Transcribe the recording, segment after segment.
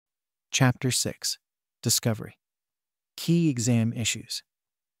Chapter 6. Discovery. Key exam issues.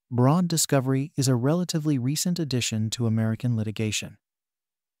 Broad discovery is a relatively recent addition to American litigation.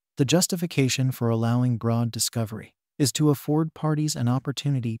 The justification for allowing broad discovery is to afford parties an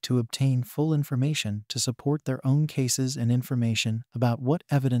opportunity to obtain full information to support their own cases and information about what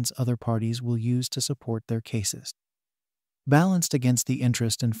evidence other parties will use to support their cases. Balanced against the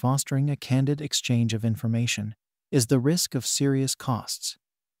interest in fostering a candid exchange of information is the risk of serious costs,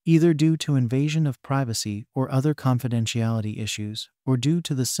 either due to invasion of privacy or other confidentiality issues, or due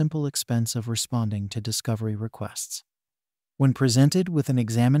to the simple expense of responding to discovery requests. When presented with an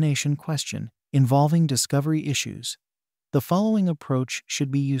examination question involving discovery issues, the following approach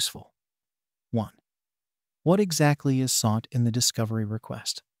should be useful. 1. What exactly is sought in the discovery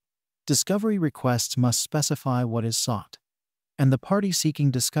request? Discovery requests must specify what is sought, and the party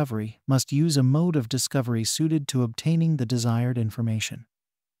seeking discovery must use a mode of discovery suited to obtaining the desired information.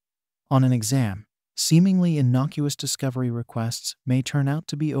 On an exam, seemingly innocuous discovery requests may turn out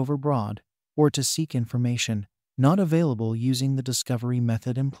to be overbroad or to seek information not available using the discovery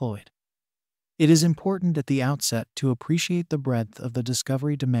method employed. It is important at the outset to appreciate the breadth of the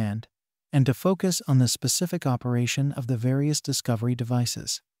discovery demand and to focus on the specific operation of the various discovery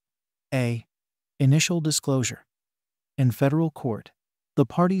devices. A. Initial disclosure. In federal court, the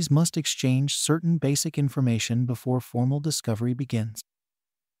parties must exchange certain basic information before formal discovery begins.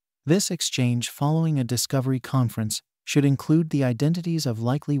 This exchange following a discovery conference should include the identities of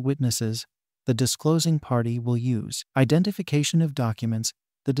likely witnesses the disclosing party will use, identification of documents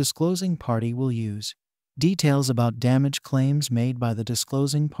the disclosing party will use, details about damage claims made by the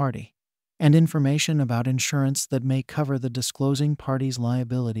disclosing party, and information about insurance that may cover the disclosing party's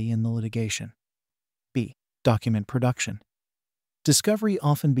liability in the litigation. B. Document production. Discovery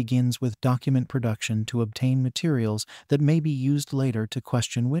often begins with document production to obtain materials that may be used later to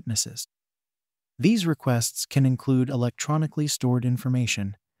question witnesses. These requests can include electronically stored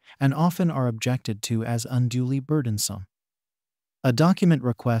information and often are objected to as unduly burdensome. A document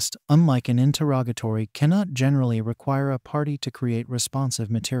request, unlike an interrogatory, cannot generally require a party to create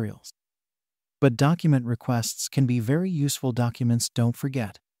responsive materials. But document requests can be very useful documents. Don't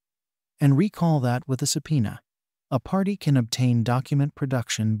forget. And recall that with a subpoena, a party can obtain document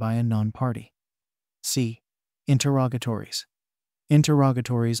production by a non-party. C. Interrogatories.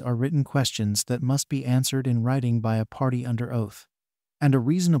 Interrogatories are written questions that must be answered in writing by a party under oath, and a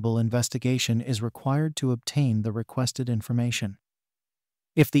reasonable investigation is required to obtain the requested information.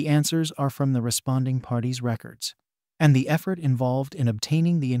 If the answers are from the responding party's records, and the effort involved in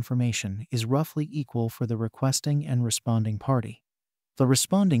obtaining the information is roughly equal for the requesting and responding party, the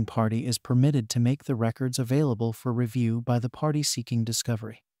responding party is permitted to make the records available for review by the party seeking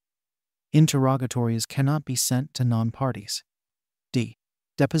discovery. Interrogatories cannot be sent to non-parties. D.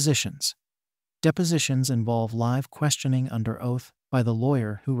 Depositions. Depositions involve live questioning under oath by the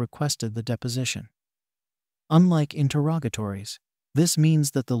lawyer who requested the deposition. Unlike interrogatories, this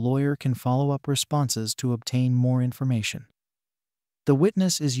means that the lawyer can follow up responses to obtain more information. The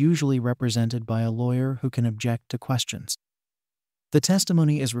witness is usually represented by a lawyer who can object to questions. The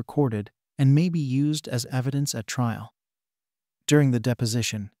testimony is recorded and may be used as evidence at trial. During the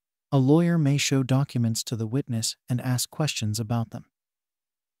deposition, a lawyer may show documents to the witness and ask questions about them.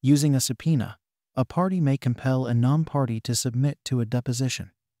 Using a subpoena, a party may compel a non-party to submit to a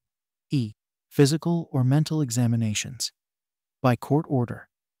deposition. E. Physical or mental examinations. By court order,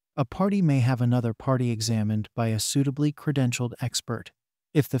 a party may have another party examined by a suitably credentialed expert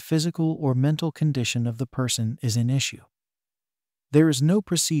if the physical or mental condition of the person is an issue. There is no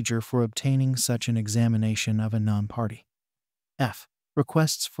procedure for obtaining such an examination of a non-party. F.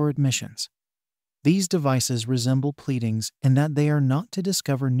 Requests for admissions. These devices resemble pleadings in that they are not to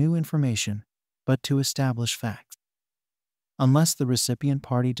discover new information, but to establish facts. Unless the recipient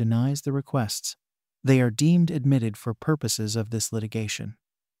party denies the requests, they are deemed admitted for purposes of this litigation.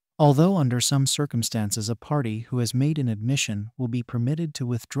 Although under some circumstances a party who has made an admission will be permitted to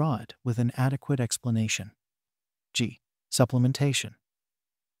withdraw it with an adequate explanation. G. Supplementation.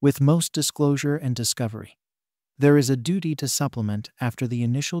 With most disclosure and discovery, there is a duty to supplement after the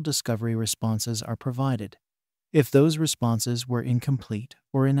initial discovery responses are provided, if those responses were incomplete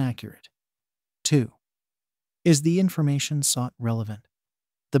or inaccurate. 2. Is the information sought relevant?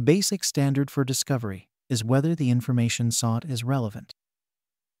 The basic standard for discovery is whether the information sought is relevant.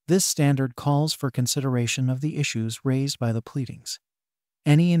 This standard calls for consideration of the issues raised by the pleadings.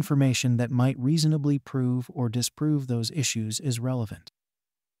 Any information that might reasonably prove or disprove those issues is relevant.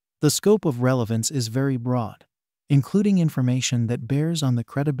 The scope of relevance is very broad, including information that bears on the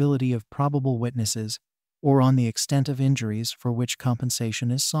credibility of probable witnesses or on the extent of injuries for which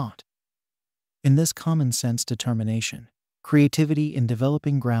compensation is sought. In this common-sense determination, creativity in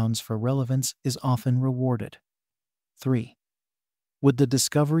developing grounds for relevance is often rewarded. 3. Would the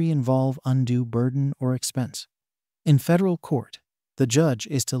discovery involve undue burden or expense? In federal court, the judge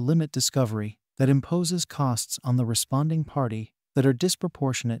is to limit discovery that imposes costs on the responding party that are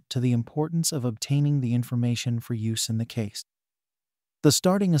disproportionate to the importance of obtaining the information for use in the case. The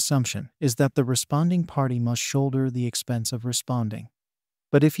starting assumption is that the responding party must shoulder the expense of responding.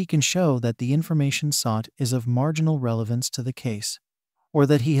 But if he can show that the information sought is of marginal relevance to the case, or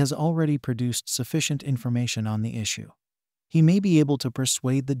that he has already produced sufficient information on the issue, he may be able to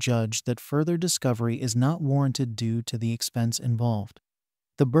persuade the judge that further discovery is not warranted due to the expense involved.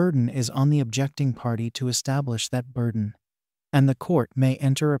 The burden is on the objecting party to establish that burden, and the court may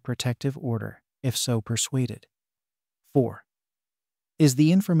enter a protective order if so persuaded. 4. Is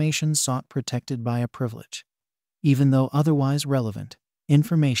the information sought protected by a privilege? Even though otherwise relevant,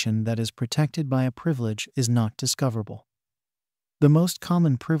 information that is protected by a privilege is not discoverable. The most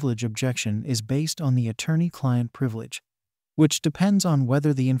common privilege objection is based on the attorney-client privilege, which depends on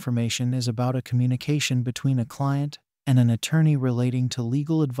whether the information is about a communication between a client and an attorney relating to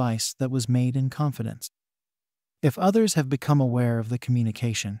legal advice that was made in confidence. If others have become aware of the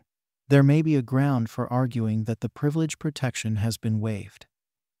communication, there may be a ground for arguing that the privilege protection has been waived.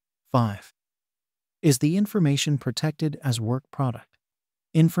 5. Is the information protected as work product?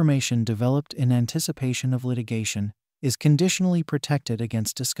 Information developed in anticipation of litigation is conditionally protected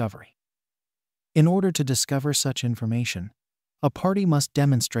against discovery. In order to discover such information, a party must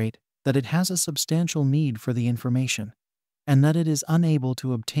demonstrate that it has a substantial need for the information and that it is unable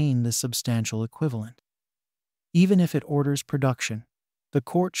to obtain this substantial equivalent. Even if it orders production, the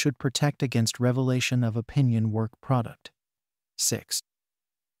court should protect against revelation of opinion work product. 6.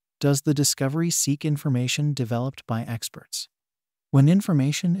 Does the discovery seek information developed by experts? When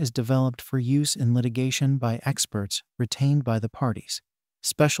information is developed for use in litigation by experts retained by the parties,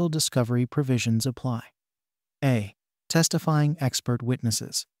 special discovery provisions apply. A. Testifying expert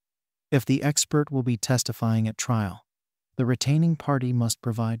witnesses. If the expert will be testifying at trial, the retaining party must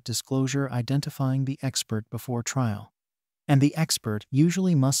provide disclosure identifying the expert before trial, and the expert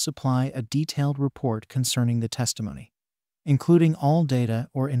usually must supply a detailed report concerning the testimony, including all data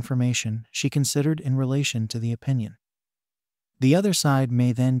or information she considered in relation to the opinion. The other side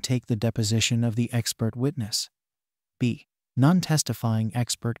may then take the deposition of the expert witness. B. Non-testifying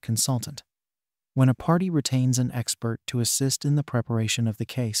expert consultant. When a party retains an expert to assist in the preparation of the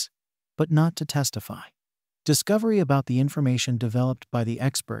case, but not to testify, discovery about the information developed by the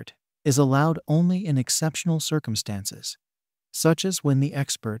expert is allowed only in exceptional circumstances, such as when the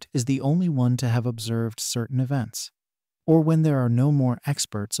expert is the only one to have observed certain events, or when there are no more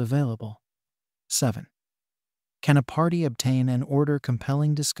experts available. 7. Can a party obtain an order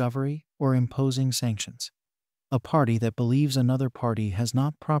compelling discovery or imposing sanctions? A party that believes another party has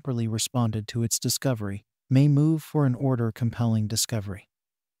not properly responded to its discovery may move for an order compelling discovery.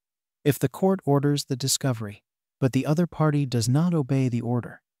 If the court orders the discovery, but the other party does not obey the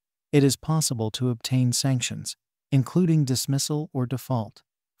order, it is possible to obtain sanctions, including dismissal or default,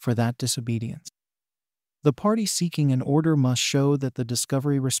 for that disobedience. The party seeking an order must show that the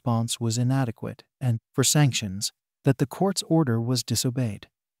discovery response was inadequate and, for sanctions, that the court's order was disobeyed.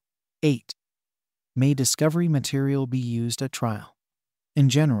 8. May discovery material be used at trial? In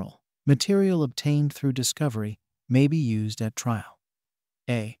general, material obtained through discovery may be used at trial.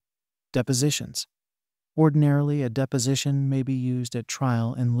 A. Depositions. Ordinarily, a deposition may be used at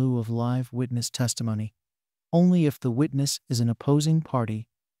trial in lieu of live witness testimony, only if the witness is an opposing party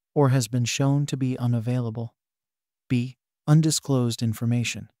or has been shown to be unavailable. B. Undisclosed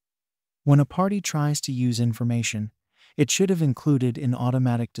information. When a party tries to use information, it should have included in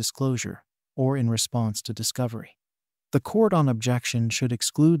automatic disclosure or in response to discovery. The court on objection should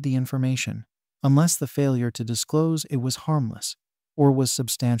exclude the information unless the failure to disclose it was harmless or was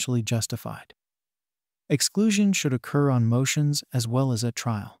substantially justified. Exclusion should occur on motions as well as at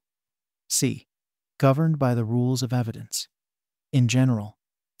trial. C. Governed by the rules of evidence. In general,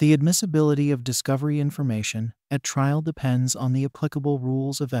 the admissibility of discovery information at trial depends on the applicable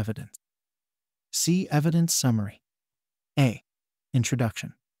rules of evidence. See Evidence Summary. A.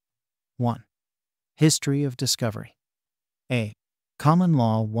 Introduction. 1. History of discovery. A. Common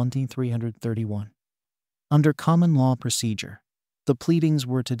Law 1331. Under common law procedure, the pleadings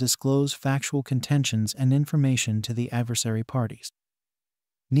were to disclose factual contentions and information to the adversary parties.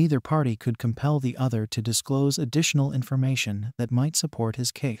 Neither party could compel the other to disclose additional information that might support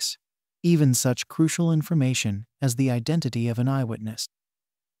his case, even such crucial information as the identity of an eyewitness.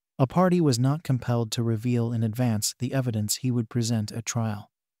 A party was not compelled to reveal in advance the evidence he would present at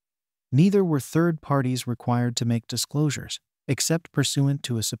trial. Neither were third parties required to make disclosures, except pursuant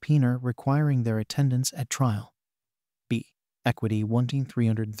to a subpoena requiring their attendance at trial. B. Equity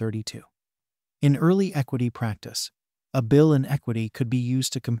 1,332. In early equity practice, a bill in equity could be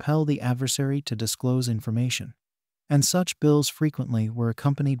used to compel the adversary to disclose information, and such bills frequently were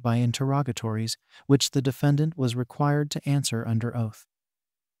accompanied by interrogatories which the defendant was required to answer under oath.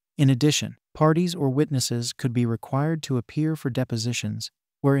 In addition, parties or witnesses could be required to appear for depositions,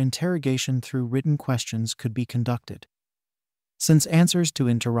 where interrogation through written questions could be conducted. Since answers to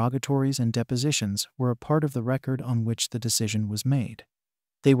interrogatories and depositions were a part of the record on which the decision was made,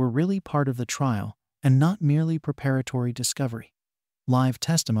 they were really part of the trial and not merely preparatory discovery. Live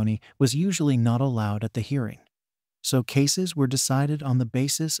testimony was usually not allowed at the hearing, so cases were decided on the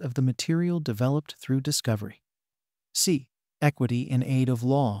basis of the material developed through discovery. C. Equity in aid of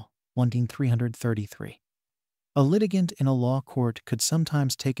law 1,333. A litigant in a law court could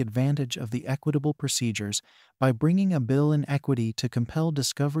sometimes take advantage of the equitable procedures by bringing a bill in equity to compel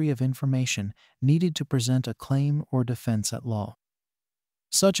discovery of information needed to present a claim or defense at law.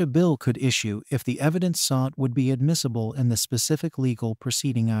 Such a bill could issue if the evidence sought would be admissible in the specific legal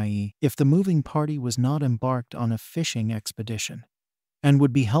proceeding, i.e., if the moving party was not embarked on a fishing expedition, and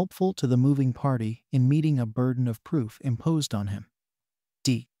would be helpful to the moving party in meeting a burden of proof imposed on him.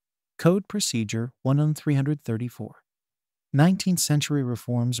 D. Code Procedure 1,334. 19th century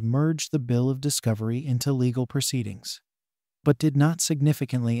reforms merged the bill of discovery into legal proceedings, but did not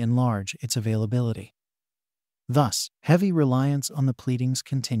significantly enlarge its availability. Thus, heavy reliance on the pleadings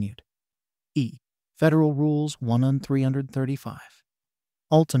continued. E. Federal Rules 1,335.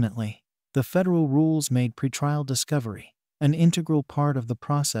 Ultimately, the federal rules made pretrial discovery an integral part of the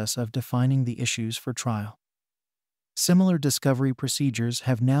process of defining the issues for trial. Similar discovery procedures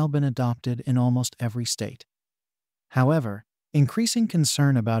have now been adopted in almost every state. However, increasing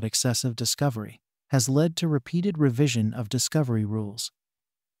concern about excessive discovery has led to repeated revision of discovery rules.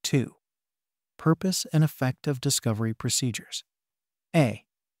 2. Purpose and effect of discovery procedures. A.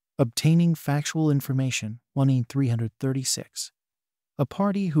 Obtaining factual information 1,336. A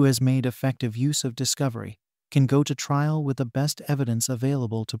party who has made effective use of discovery can go to trial with the best evidence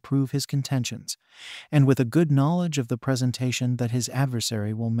available to prove his contentions, and with a good knowledge of the presentation that his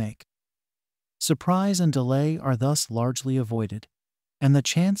adversary will make. Surprise and delay are thus largely avoided, and the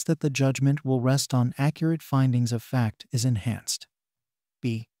chance that the judgment will rest on accurate findings of fact is enhanced.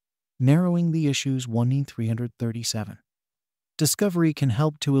 B. Narrowing the issues 1,337. Discovery can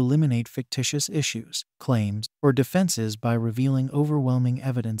help to eliminate fictitious issues, claims, or defenses by revealing overwhelming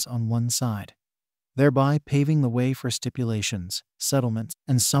evidence on one side, thereby paving the way for stipulations, settlements,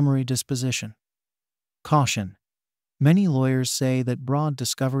 and summary disposition. Caution. Many lawyers say that broad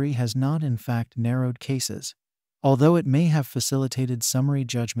discovery has not in fact narrowed cases, although it may have facilitated summary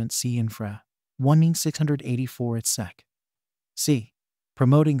judgment. See infra 1,684 et sec. C.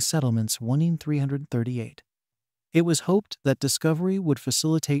 Promoting settlements 1,338. It was hoped that discovery would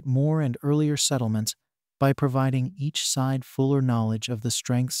facilitate more and earlier settlements by providing each side fuller knowledge of the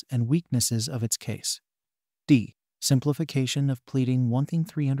strengths and weaknesses of its case. D. Simplification of pleading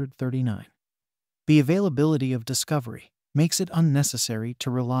 1,339. The availability of discovery makes it unnecessary to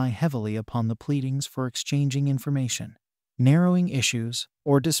rely heavily upon the pleadings for exchanging information, narrowing issues,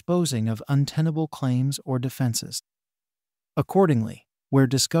 or disposing of untenable claims or defenses. Accordingly, where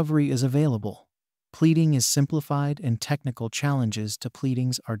discovery is available, pleading is simplified and technical challenges to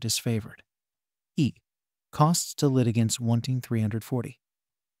pleadings are disfavored. E. Costs to litigants 1,340.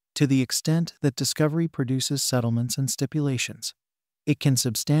 To the extent that discovery produces settlements and stipulations, it can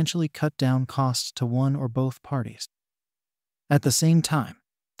substantially cut down costs to one or both parties. At the same time,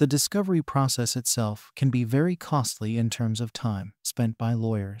 the discovery process itself can be very costly in terms of time spent by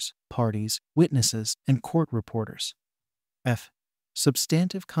lawyers, parties, witnesses, and court reporters. F.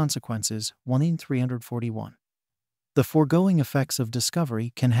 Substantive consequences 1,341. The foregoing effects of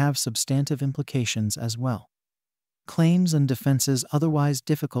discovery can have substantive implications as well. Claims and defenses otherwise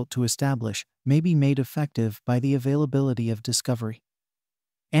difficult to establish may be made effective by the availability of discovery.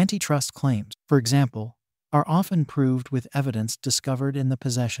 Antitrust claims, for example, are often proved with evidence discovered in the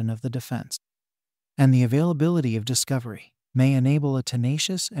possession of the defense, and the availability of discovery may enable a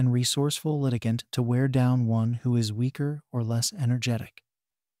tenacious and resourceful litigant to wear down one who is weaker or less energetic.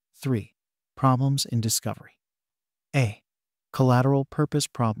 3. Problems in discovery. A. Collateral purpose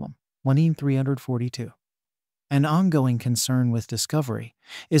problem 1,342. An ongoing concern with discovery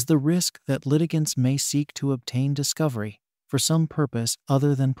is the risk that litigants may seek to obtain discovery for some purpose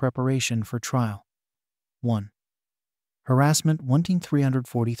other than preparation for trial. 1. Harassment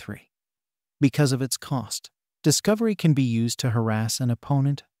 1,343. Because of its cost, discovery can be used to harass an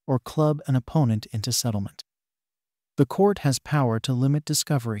opponent or club an opponent into settlement. The court has power to limit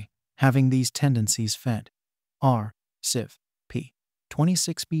discovery having these tendencies fed R. Civ. P.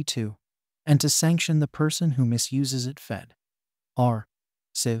 26b2, and to sanction the person who misuses it fed R.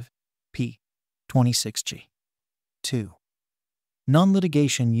 Civ. P. 26g. 2.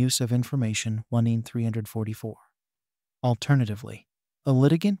 Non-litigation use of information 1-344. Alternatively, a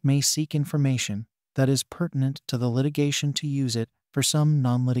litigant may seek information that is pertinent to the litigation to use it for some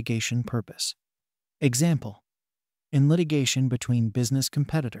non-litigation purpose. Example: in litigation between business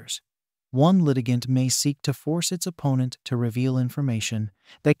competitors, one litigant may seek to force its opponent to reveal information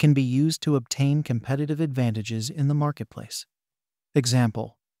that can be used to obtain competitive advantages in the marketplace.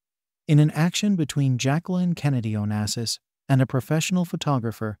 Example: in an action between Jacqueline Kennedy Onassis and a professional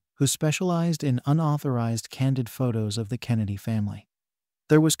photographer who specialized in unauthorized candid photos of the Kennedy family,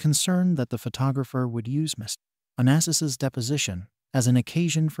 there was concern that the photographer would use Ms. Onassis's deposition as an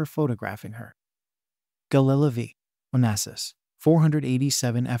occasion for photographing her. Galila v. Onassis,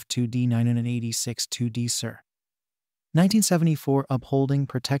 487 F2D 986 2D Sir. 1974 upholding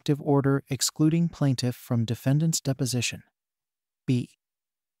protective order excluding plaintiff from defendant's deposition. B.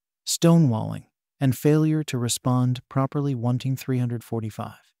 Stonewalling and failure to respond properly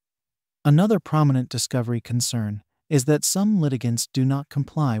 1-345. Another prominent discovery concern is that some litigants do not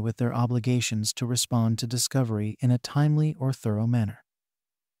comply with their obligations to respond to discovery in a timely or thorough manner.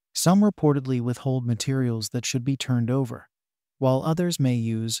 Some reportedly withhold materials that should be turned over, while others may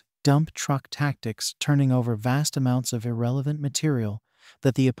use dump truck tactics, turning over vast amounts of irrelevant material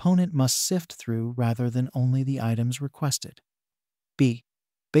that the opponent must sift through rather than only the items requested. B.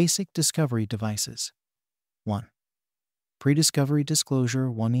 Basic discovery devices. 1. Pre-discovery disclosure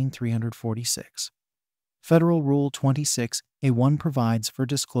 1-346. Federal Rule 26A1 provides for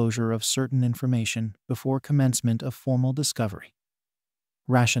disclosure of certain information before commencement of formal discovery.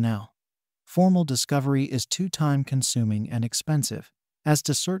 Rationale: formal discovery is too time-consuming and expensive as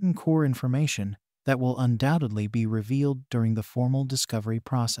to certain core information that will undoubtedly be revealed during the formal discovery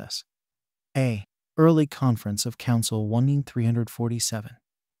process. A. Early Conference of Counsel 1-347.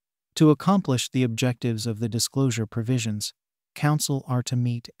 To accomplish the objectives of the disclosure provisions, counsel are to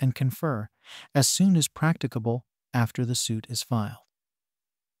meet and confer as soon as practicable after the suit is filed.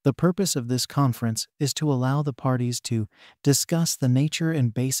 The purpose of this conference is to allow the parties to discuss the nature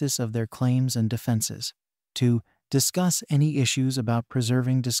and basis of their claims and defenses, to discuss any issues about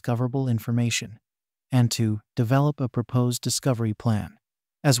preserving discoverable information, and to develop a proposed discovery plan,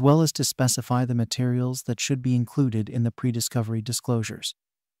 as well as to specify the materials that should be included in the pre-discovery disclosures.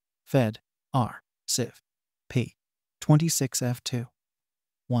 Fed. R. Civ. P. 26F2.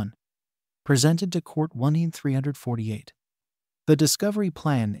 1. Presented to Court 1-348. The discovery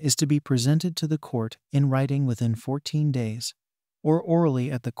plan is to be presented to the court in writing within 14 days, or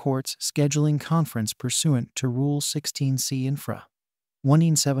orally at the court's scheduling conference pursuant to Rule 16C infra.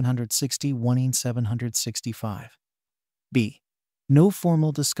 1-760 1-765. B. No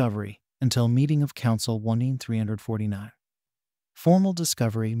formal discovery until meeting of counsel 1-349. Formal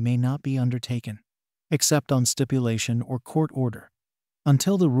discovery may not be undertaken, except on stipulation or court order,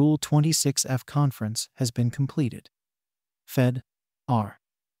 until the Rule 26F conference has been completed. Fed. R.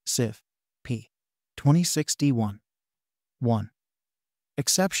 Civ. P. 26D1. 1.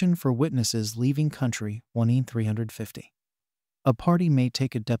 Exception for witnesses leaving country 1-350. A party may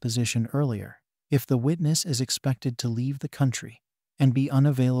take a deposition earlier if the witness is expected to leave the country and be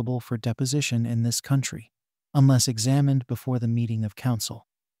unavailable for deposition in this country, unless examined before the meeting of counsel.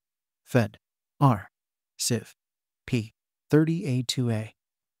 Fed. R. Civ. P. 30A2A.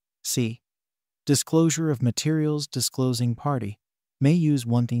 C. Disclosure of materials disclosing party may use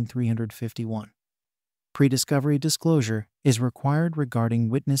 1-351. Pre-discovery disclosure is required regarding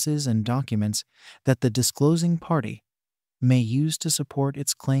witnesses and documents that the disclosing party may use to support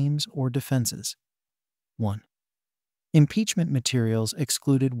its claims or defenses. 1. Impeachment materials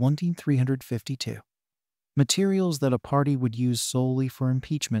excluded 1-352. Materials that a party would use solely for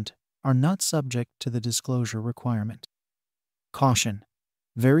impeachment are not subject to the disclosure requirement. Caution: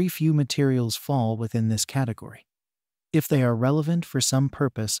 very few materials fall within this category. If they are relevant for some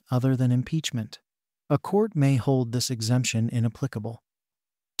purpose other than impeachment, a court may hold this exemption inapplicable.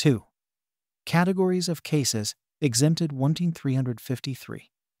 2. Categories of cases exempted 1-353.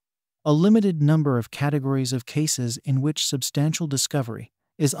 A limited number of categories of cases in which substantial discovery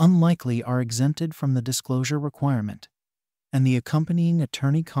is unlikely are exempted from the disclosure requirement and the accompanying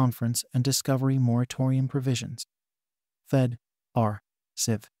attorney conference and discovery moratorium provisions. Fed. R.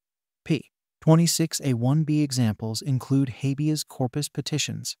 Civ. P. 26A1B. Examples include habeas corpus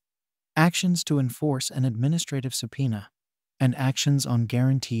petitions, actions to enforce an administrative subpoena, and actions on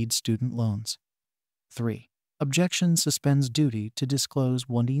guaranteed student loans. 3. Objection suspends duty to disclose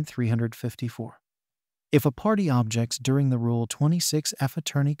 1-354. If a party objects during the Rule 26F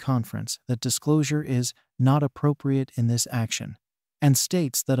attorney conference that disclosure is not appropriate in this action, and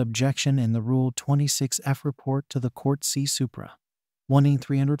states that objection in the Rule 26F report to the court see supra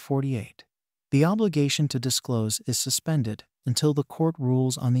 1-348, the obligation to disclose is suspended until the court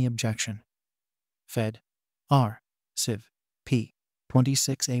rules on the objection. Fed. R. Civ. P.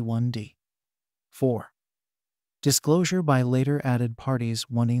 26A1D. 4. Disclosure by later added parties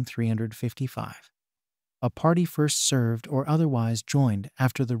 1-355. A party first served or otherwise joined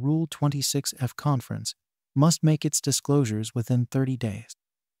after the Rule 26F conference must make its disclosures within 30 days.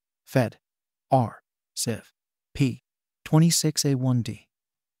 Fed. R. Civ. P. 26A1D.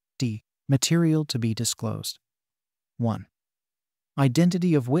 D. Material to be disclosed. 1.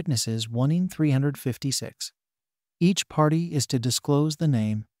 Identity of witnesses 1-356. Each party is to disclose the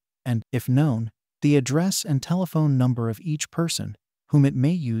name and, if known, the address and telephone number of each person whom it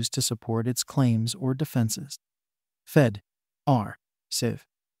may use to support its claims or defenses. Fed. R. Civ.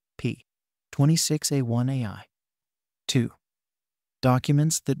 P. 26A1AI. 2.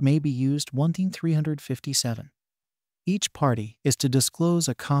 Documents that may be used 1-357. Each party is to disclose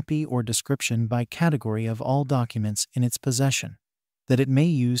a copy or description by category of all documents in its possession that it may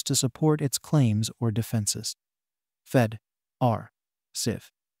use to support its claims or defenses. Fed. R.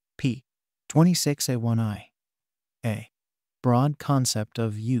 Civ. P. 26A1I. A. Broad concept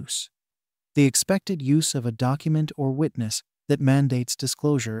of use. The expected use of a document or witness that mandates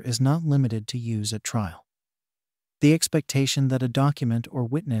disclosure is not limited to use at trial. The expectation that a document or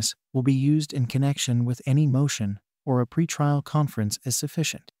witness will be used in connection with any motion or a pretrial conference is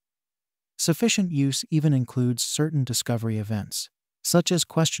sufficient. Sufficient use even includes certain discovery events, such as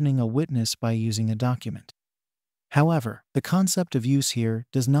questioning a witness by using a document. However, the concept of use here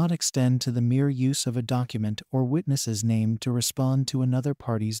does not extend to the mere use of a document or witness's name to respond to another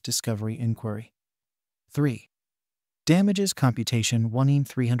party's discovery inquiry. 3. Damages computation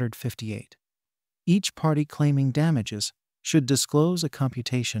 1-358. Each party claiming damages should disclose a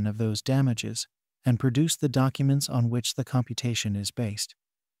computation of those damages and produce the documents on which the computation is based.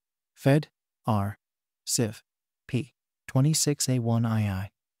 Fed. R. Civ. P. 26A1II.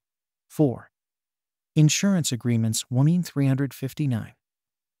 4. Insurance agreements 1-359.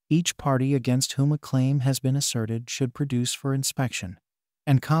 Each party against whom a claim has been asserted should produce for inspection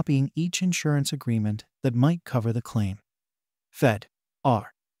and copying each insurance agreement that might cover the claim. Fed.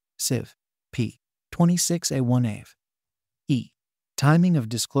 R. Civ. P. 26A1AV. E. Timing of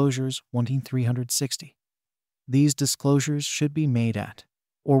disclosures 1-360. These disclosures should be made at,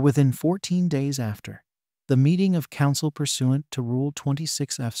 or within 14 days after, the meeting of counsel pursuant to Rule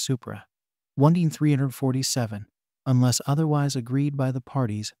 26F supra 1-347, unless otherwise agreed by the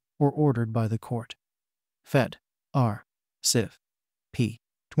parties or ordered by the court. Fed. R. Civ. P.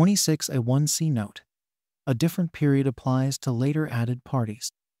 26A1C note. A different period applies to later added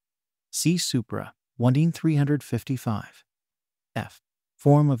parties. See supra 1-355. F.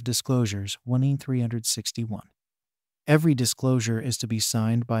 Form of disclosures 1-361. Every disclosure is to be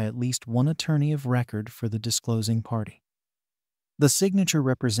signed by at least one attorney of record for the disclosing party. The signature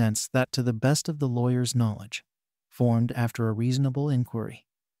represents that to the best of the lawyer's knowledge, formed after a reasonable inquiry,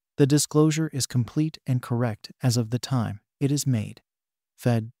 the disclosure is complete and correct as of the time it is made.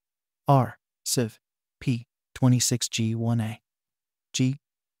 Fed. R. Civ. P. 26G1A. G.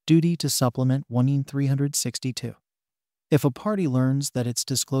 Duty to supplement 1-362. If a party learns that its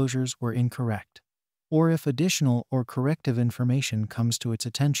disclosures were incorrect, or if additional or corrective information comes to its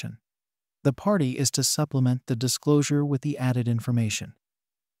attention, the party is to supplement the disclosure with the added information.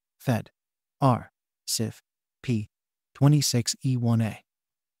 Fed. R. Civ. P. 26E1A.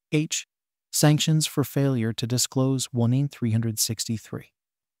 H. Sanctions for failure to disclose 1-363.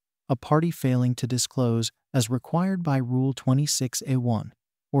 A party failing to disclose as required by Rule 26A1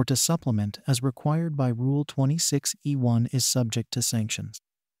 or to supplement as required by Rule 26E1 is subject to sanctions.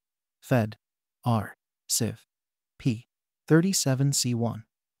 Fed. R. Civ. P. 37C1.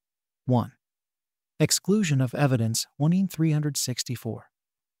 1. Exclusion of evidence 1-364.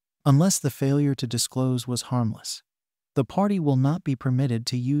 Unless the failure to disclose was harmless, the party will not be permitted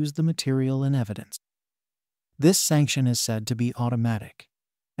to use the material in evidence. This sanction is said to be automatic,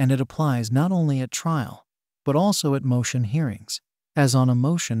 and it applies not only at trial, but also at motion hearings, as on a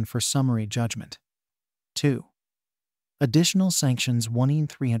motion for summary judgment. 2. Additional sanctions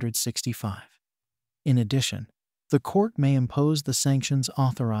 1-365. In addition, the court may impose the sanctions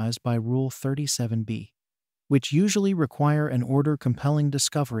authorized by Rule 37B, which usually require an order compelling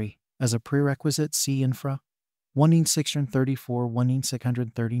discovery as a prerequisite. See infra. 634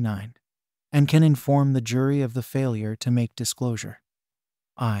 639, and can inform the jury of the failure to make disclosure.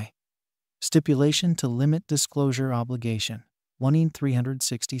 I. Stipulation to limit disclosure obligation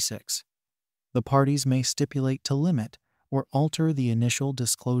 366. The parties may stipulate to limit or alter the initial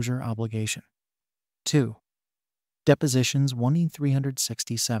disclosure obligation. 2. Depositions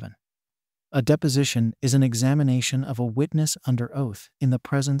 367. A deposition is an examination of a witness under oath in the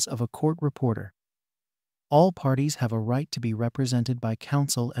presence of a court reporter. All parties have a right to be represented by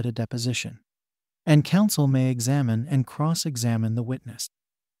counsel at a deposition, and counsel may examine and cross-examine the witness.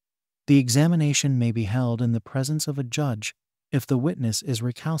 The examination may be held in the presence of a judge if the witness is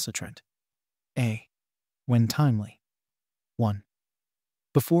recalcitrant. A. When timely. 1.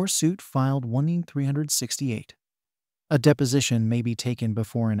 Before suit filed 368. A deposition may be taken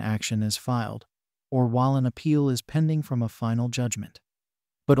before an action is filed, or while an appeal is pending from a final judgment,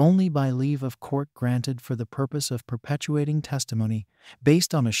 but only by leave of court granted for the purpose of perpetuating testimony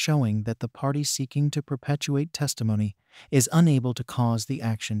based on a showing that the party seeking to perpetuate testimony is unable to cause the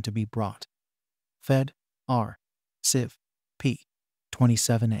action to be brought. Fed. R. Civ. P.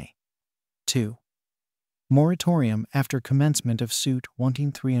 27A. 2. Moratorium after commencement of suit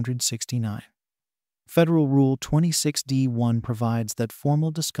 369. Federal Rule 26D1 provides that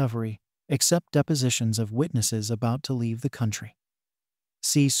formal discovery, except depositions of witnesses about to leave the country.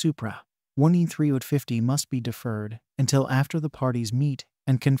 See supra. 350 must be deferred until after the parties meet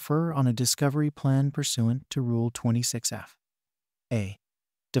and confer on a discovery plan pursuant to Rule 26F. A.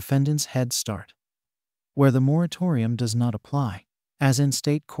 Defendant's head start. Where the moratorium does not apply, as in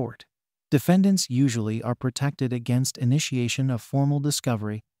state court, defendants usually are protected against initiation of formal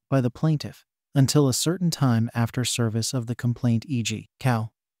discovery by the plaintiff until a certain time after service of the complaint, e.g.,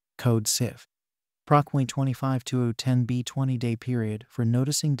 Cal. Code Civ. Proc. 25-2010b 20-day period for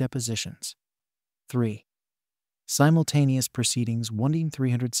noticing depositions. 3. Simultaneous proceedings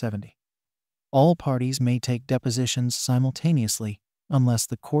 370. All parties may take depositions simultaneously unless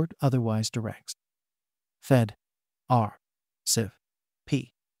the court otherwise directs. Fed. R. Civ.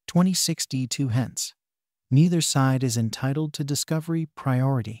 P. 26D2 hence. Neither side is entitled to discovery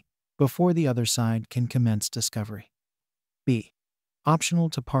priority before the other side can commence discovery. B. Optional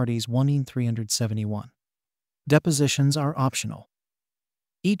to parties 371. Depositions are optional.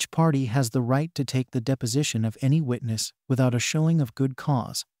 Each party has the right to take the deposition of any witness without a showing of good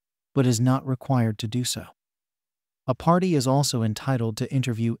cause, but is not required to do so. A party is also entitled to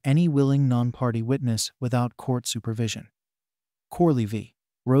interview any willing non-party witness without court supervision. Corley v.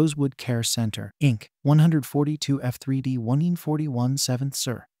 Rosewood Care Center, Inc., 142 F3D 141 7th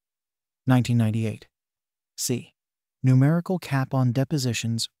Sir. 1998. C. Numerical cap on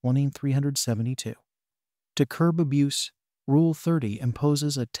depositions 372. To curb abuse, Rule 30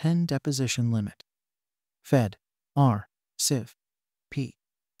 imposes a 10 deposition limit. Fed. R. Civ. P.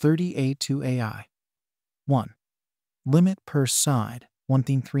 30A2AI. 1. Limit per side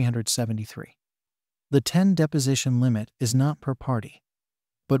 373. The 10 deposition limit is not per party,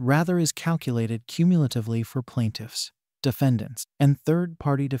 but rather is calculated cumulatively for plaintiffs, defendants, and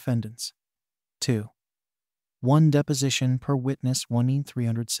third-party defendants. 2. 1 deposition per witness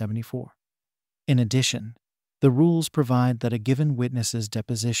 374. In addition, the rules provide that a given witness's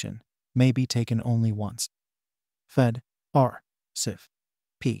deposition may be taken only once. Fed. R. Civ.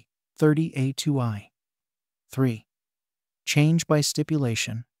 P. 30A2I. 3. Change by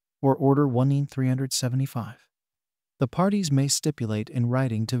stipulation or Order 375. The parties may stipulate in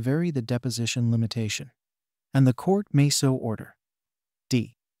writing to vary the deposition limitation, and the court may so order.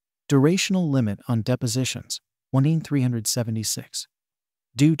 D. Durational limit on depositions 376.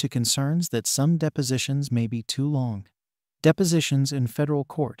 Due to concerns that some depositions may be too long, depositions in federal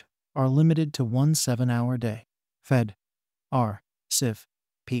court are limited to 1 7-hour day. Fed. R. Civ.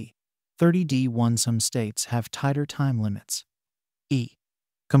 P. 30D1. Some states have tighter time limits. E.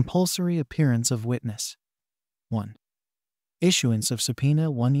 Compulsory appearance of witness. 1. Issuance of subpoena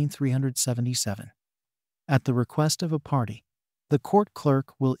 377. At the request of a party, the court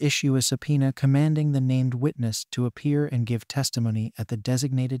clerk will issue a subpoena commanding the named witness to appear and give testimony at the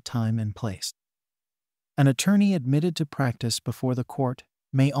designated time and place. An attorney admitted to practice before the court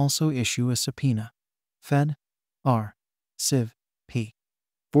may also issue a subpoena. Fed. R. Civ. P.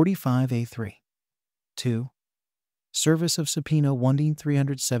 45A3. 2. Service of subpoena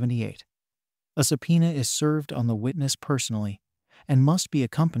 378. A subpoena is served on the witness personally and must be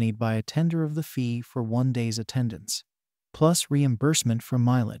accompanied by a tender of the fee for 1 day's attendance, plus reimbursement for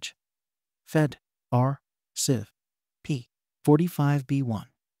mileage. Fed. R. Civ. P. 45B1.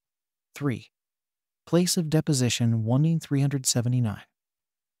 3. Place of deposition 379.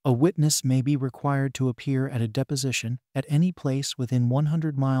 A witness may be required to appear at a deposition at any place within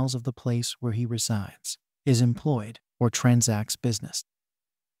 100 miles of the place where he resides, is employed, or transacts business.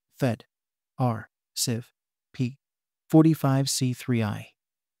 Fed. R. Civ. P. 45C3I.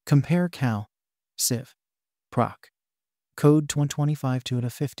 Compare Cal. Civ. Proc. Code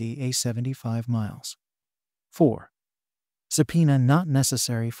 225-250 A75 miles. 4. Subpoena not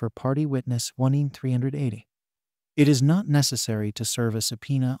necessary for party witness 1-380. It is not necessary to serve a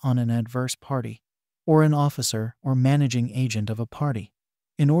subpoena on an adverse party or an officer or managing agent of a party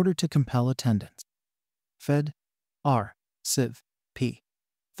in order to compel attendance. Fed. R. Civ. P.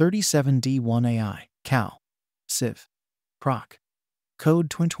 37D1AI. Cal. Civ. Proc. Code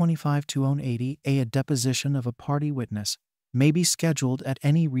 225-280 A deposition of a party witness may be scheduled at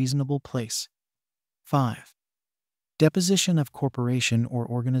any reasonable place. 5. Deposition of corporation or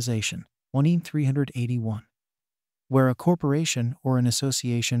organization 1-381. Where a corporation or an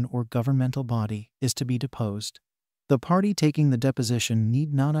association or governmental body is to be deposed, the party taking the deposition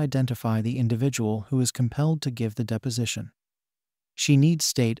need not identify the individual who is compelled to give the deposition. She need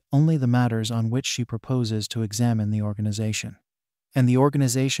state only the matters on which she proposes to examine the organization, and the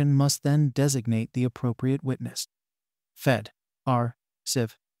organization must then designate the appropriate witness. Fed. R.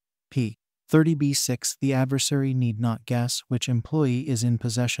 Civ. P. 30B6. The adversary need not guess which employee is in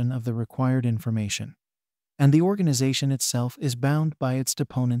possession of the required information, and the organization itself is bound by its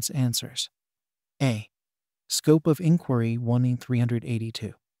deponent's answers. A. Scope of inquiry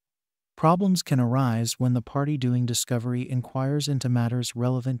 1-382. Problems can arise when the party doing discovery inquires into matters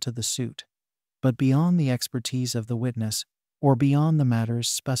relevant to the suit, but beyond the expertise of the witness or beyond the matters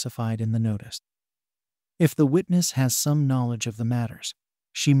specified in the notice. If the witness has some knowledge of the matters,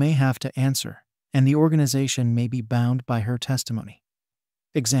 she may have to answer, and the organization may be bound by her testimony.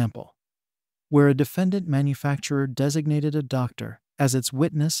 Example: where a defendant manufacturer designated a doctor as its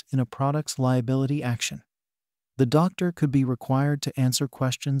witness in a product's liability action, the doctor could be required to answer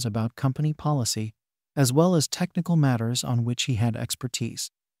questions about company policy as well as technical matters on which he had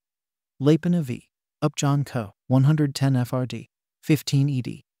expertise. Lapina v. Upjohn Co. 110 FRD 15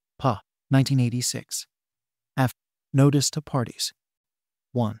 ED PA 1986. F. Notice to parties.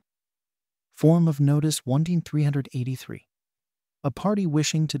 1. Form of Notice 1-383. A party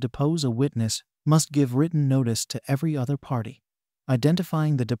wishing to depose a witness must give written notice to every other party,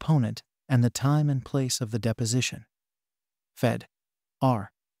 identifying the deponent and the time and place of the deposition. Fed.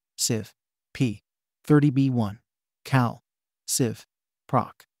 R. Civ. P. 30B1. Cal. Civ.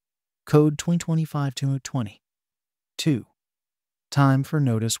 Proc. Code 2025-220. 2. Time for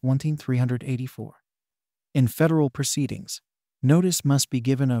Notice 1-384. In federal proceedings, notice must be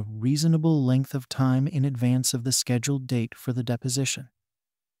given a reasonable length of time in advance of the scheduled date for the deposition.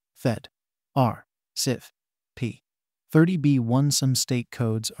 Fed. R. Civ. P. 30B1. Some state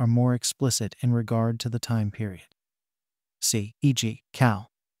codes are more explicit in regard to the time period. See, e.g.,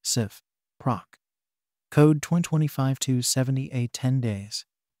 Cal. Civ. Proc. Code 2025-270 A 10 days.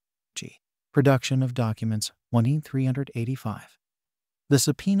 G. Production of documents 1-385. The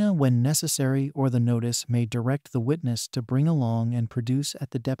subpoena, when necessary, or the notice may direct the witness to bring along and produce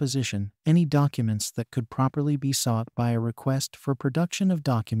at the deposition any documents that could properly be sought by a request for production of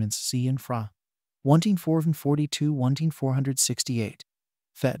documents. See infra 1-442 1-468.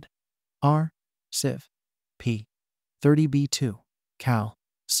 Fed. R. Civ. P. 30B2. Cal.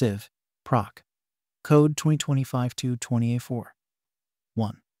 Civ. Proc. Code 2025-224.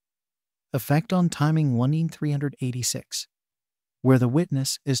 1. Effect on timing 1-386. Where the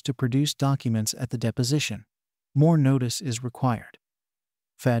witness is to produce documents at the deposition, more notice is required.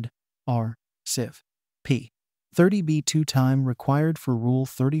 Fed. R. Civ. P. 30B2. Time required for Rule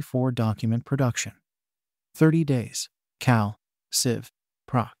 34 document production. 30 days. Cal. Civ.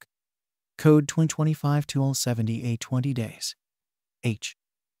 Proc. Code 2025-270 A 20 days. H.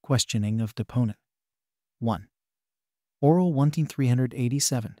 Questioning of deponent. 1. Oral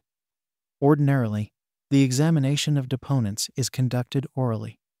 1-387. Ordinarily, the examination of deponents is conducted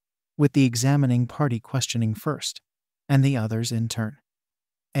orally, with the examining party questioning first, and the others in turn.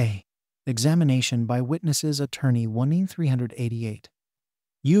 A. Examination by witness's attorney 1-388.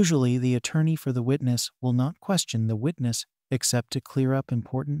 Usually the attorney for the witness will not question the witness except to clear up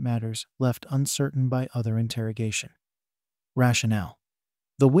important matters left uncertain by other interrogation. Rationale: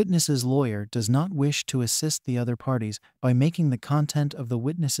 the witness's lawyer does not wish to assist the other parties by making the content of the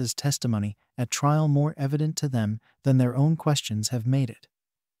witness's testimony at trial more evident to them than their own questions have made it.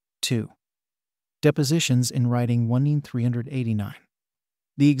 2. Depositions in writing 1-389.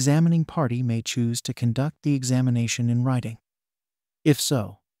 The examining party may choose to conduct the examination in writing. If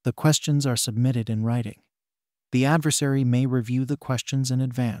so, the questions are submitted in writing. The adversary may review the questions in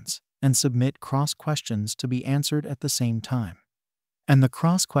advance and submit cross-questions to be answered at the same time. And the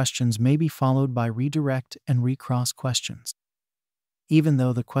cross-questions may be followed by redirect and recross questions. Even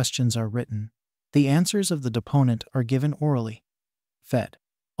though the questions are written, the answers of the deponent are given orally. Fed.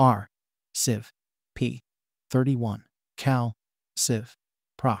 R. Civ. P. 31. Cal. Civ.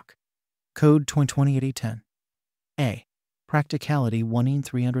 Proc. Code 208010. A. Practicality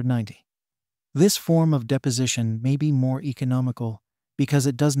 1-390. This form of deposition may be more economical because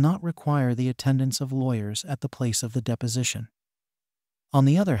it does not require the attendance of lawyers at the place of the deposition. On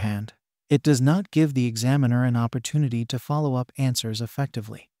the other hand, it does not give the examiner an opportunity to follow up answers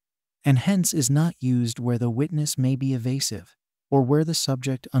effectively, and hence is not used where the witness may be evasive or where the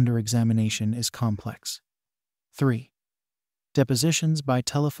subject under examination is complex. 3. Depositions by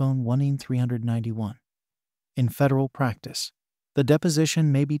telephone 1-391. In federal practice, the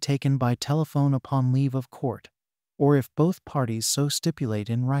deposition may be taken by telephone upon leave of court, or if both parties so stipulate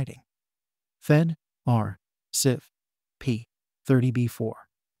in writing. Fed. R. Civ. P. 30b4.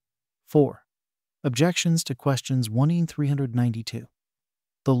 4. Objections to questions 1-392.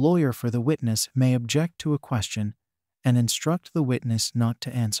 The lawyer for the witness may object to a question and instruct the witness not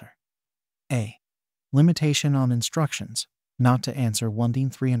to answer. A. Limitation on instructions not to answer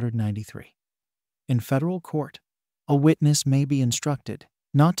 1-393. In federal court, a witness may be instructed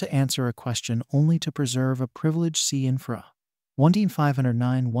not to answer a question only to preserve a privilege C infra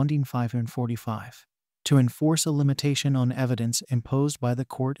 1-509, 1-545, to enforce a limitation on evidence imposed by the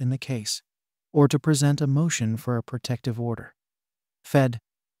court in the case, or to present a motion for a protective order. Fed.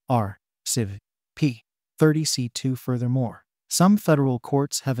 R. Civ. P. 30c2. Furthermore, some federal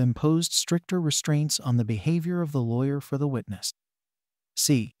courts have imposed stricter restraints on the behavior of the lawyer for the witness.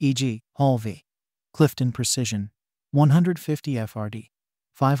 See, e.g., Hall v. Clifton Precision, 150 FRD,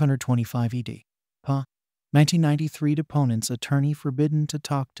 525 ED, Pa. 1993. Deponent's attorney forbidden to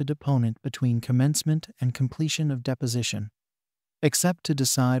talk to deponent between commencement and completion of deposition, except to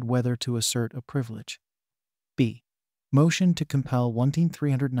decide whether to assert a privilege. B. Motion to compel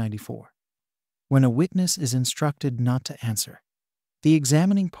 1-394. When a witness is instructed not to answer, the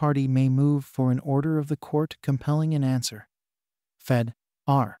examining party may move for an order of the court compelling an answer. Fed.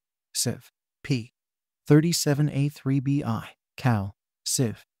 R. Civ. P. 37A3BI. Cal.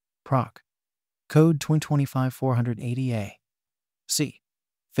 Civ. Proc. Code 2025-480A. C.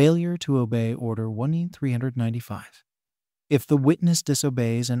 Failure to obey Order 1-395. If the witness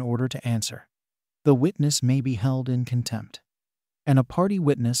disobeys an order to answer, the witness may be held in contempt, and a party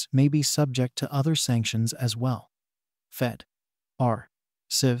witness may be subject to other sanctions as well. Fed. R.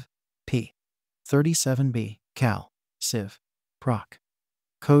 Civ. P. 37B. Cal. Civ. Proc.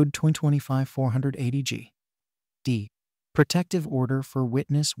 Code 2025-480G. D. Protective order for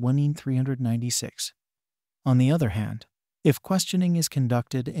witness 1-396. On the other hand, if questioning is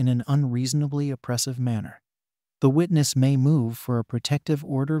conducted in an unreasonably oppressive manner, the witness may move for a protective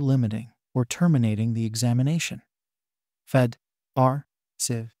order limiting or terminating the examination. Fed. R.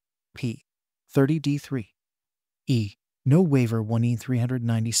 Civ. P. 30D3. E. No waiver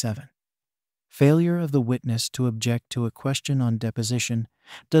 1-397. Failure of the witness to object to a question on deposition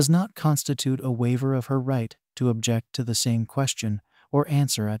does not constitute a waiver of her right to object to the same question or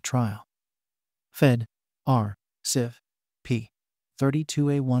answer at trial. Fed. R. Civ. P.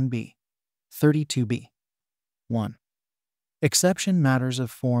 32A1B. 32B. 1. Exception matters of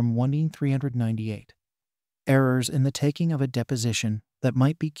Form 1-398. Errors in the taking of a deposition that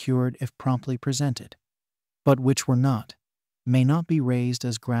might be cured if promptly presented, but which were not, may not be raised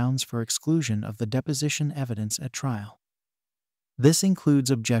as grounds for exclusion of the deposition evidence at trial. This includes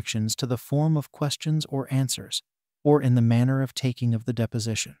objections to the form of questions or answers, or in the manner of taking of the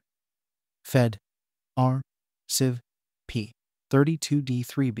deposition. Fed. R. Civ. P.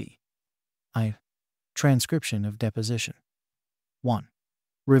 32D3B. I. Transcription of deposition. 1.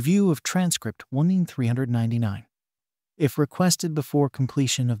 Review of transcript 1-399. If requested before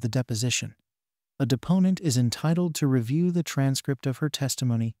completion of the deposition, a deponent is entitled to review the transcript of her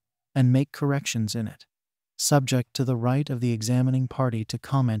testimony and make corrections in it, subject to the right of the examining party to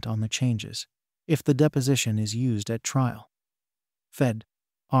comment on the changes, if the deposition is used at trial. Fed.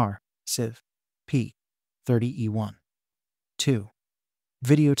 R. Civ. P. 30E1. 2.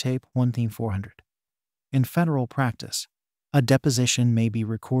 Videotape 1-400. In federal practice, a deposition may be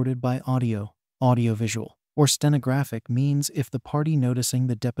recorded by audio, audiovisual, or stenographic means if the party noticing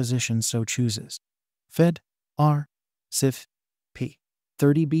the deposition so chooses. Fed. R. Civ. P.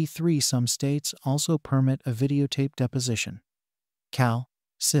 30B3. Some states also permit a videotape deposition. Cal.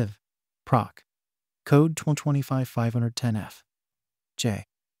 Civ. Proc. Code 2025-510F. J.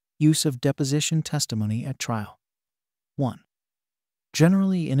 Use of deposition testimony at trial. 1.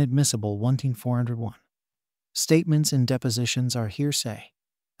 Generally inadmissible 1-401. Statements in depositions are hearsay,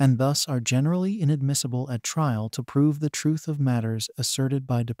 and thus are generally inadmissible at trial to prove the truth of matters asserted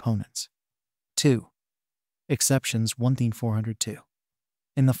by deponents. 2. Exceptions 1-402.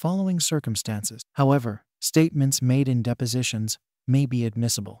 In the following circumstances, however, statements made in depositions may be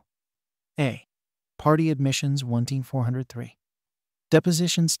admissible. A. Party admissions 1-403.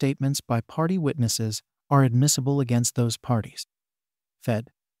 Deposition statements by party witnesses are admissible against those parties. Fed.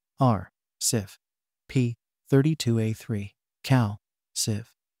 R. Civ. P. 32A3. Cal.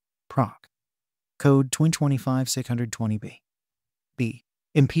 Civ. Proc. Code 225-620B. B.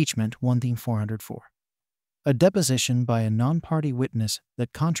 Impeachment 1-404. A deposition by a non-party witness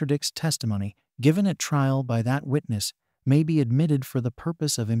that contradicts testimony given at trial by that witness may be admitted for the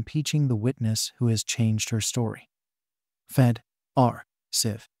purpose of impeaching the witness who has changed her story. Fed. R.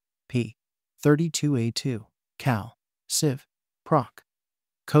 Civ. P. 32A2. Cal. Civ. Proc.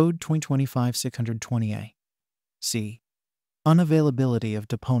 Code 225-620A. C. Unavailability of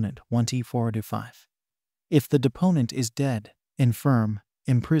deponent 1-405. If the deponent is dead, infirm,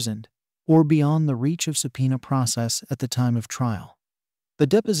 imprisoned, or beyond the reach of subpoena process at the time of trial, the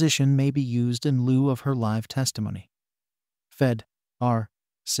deposition may be used in lieu of her live testimony. Fed. R.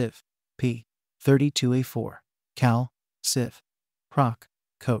 Civ. P. 32A4. Cal. Civ. Proc.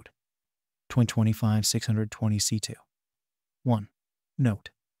 Code 225-620C2. 1. Note: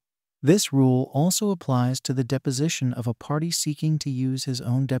 this rule also applies to the deposition of a party seeking to use his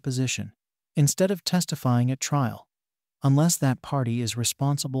own deposition instead of testifying at trial, unless that party is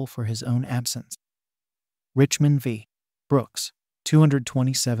responsible for his own absence. Richmond v. Brooks,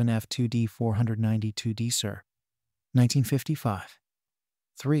 227 F2D 492D Sir. 1955.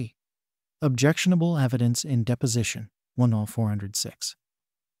 3. Objectionable evidence in deposition 1-406.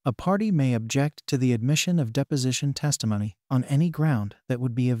 A party may object to the admission of deposition testimony on any ground that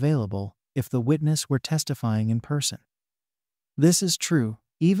would be available if the witness were testifying in person. This is true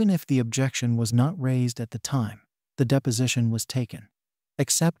even if the objection was not raised at the time the deposition was taken,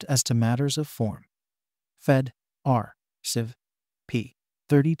 except as to matters of form. Fed. R. Civ. P.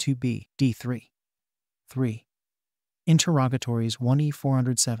 32B D3. 3. Interrogatories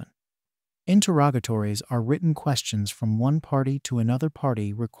 1-407. Interrogatories are written questions from one party to another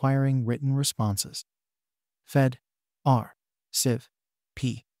party requiring written responses. Fed. R. Civ.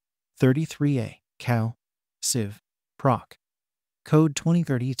 P. 33A. Cal. Civ. Proc. Code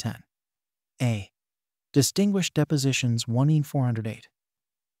 2030-10. A. Distinguish depositions 1-408.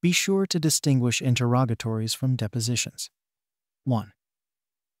 Be sure to distinguish interrogatories from depositions. 1.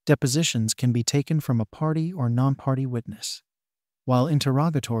 Depositions can be taken from a party or non-party witness, while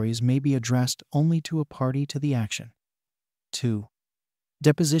interrogatories may be addressed only to a party to the action. 2.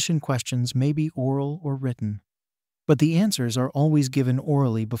 Deposition questions may be oral or written, but the answers are always given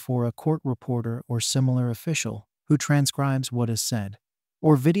orally before a court reporter or similar official who transcribes what is said,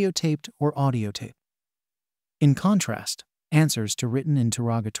 or videotaped or audiotaped. In contrast, answers to written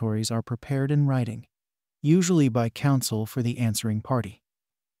interrogatories are prepared in writing, usually by counsel for the answering party.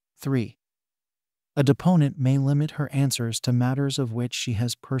 3. A deponent may limit her answers to matters of which she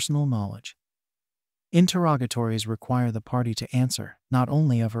has personal knowledge. Interrogatories require the party to answer not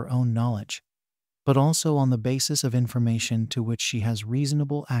only of her own knowledge, but also on the basis of information to which she has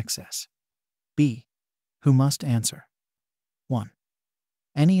reasonable access. B. Who must answer? 1.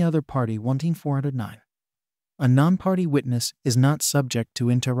 Any other party 1-409. A non-party witness is not subject to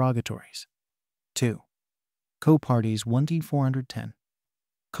interrogatories. 2. Co-parties 1-410.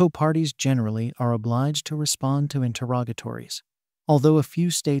 Co-parties generally are obliged to respond to interrogatories, although a few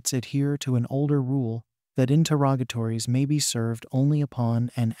states adhere to an older rule that interrogatories may be served only upon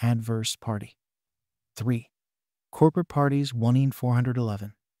an adverse party. 3. Corporate parties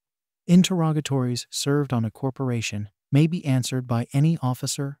 1-411. Interrogatories served on a corporation may be answered by any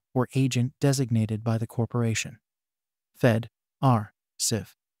officer or agent designated by the corporation. Fed. R.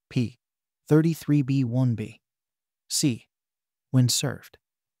 Civ. P. 33B1B. C. When served.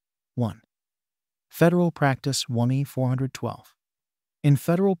 1. Federal Practice 1-412. In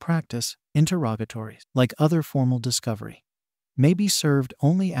federal practice, interrogatories, like other formal discovery, may be served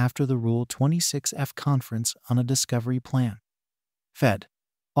only after the Rule 26F conference on a discovery plan. Fed.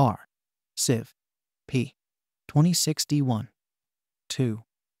 R. Civ. P. 26D1. 2.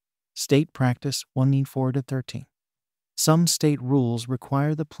 State Practice 1-4-13. Some state rules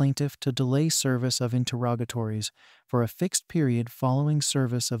require the plaintiff to delay service of interrogatories for a fixed period following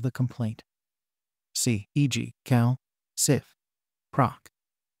service of the complaint. See, e.g., Cal. Civ. Proc.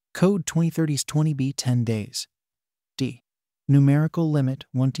 Code 2030-20B 10 days. D. Numerical limit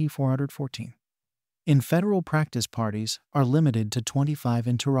 1-414. In federal practice, parties are limited to 25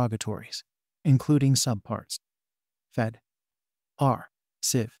 interrogatories, including subparts. Fed. R.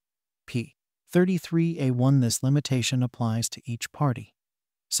 Civ. P. 33A1. This limitation applies to each party,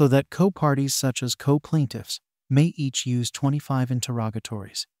 so that co-parties such as co-plaintiffs may each use 25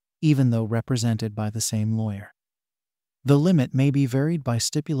 interrogatories, even though represented by the same lawyer. The limit may be varied by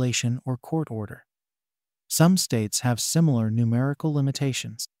stipulation or court order. Some states have similar numerical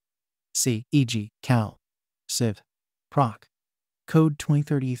limitations. See, e.g., Cal. Civ. Proc. Code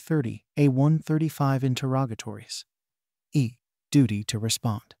 2030 A1 35 interrogatories. E. Duty to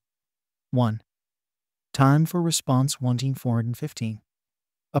respond. 1. Time for response 1,415.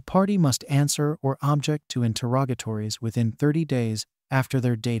 A party must answer or object to interrogatories within 30 days after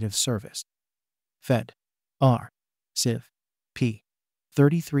their date of service. Fed. R. Civ. P.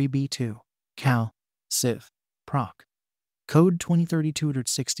 33B2. Cal. Civ. Proc. Code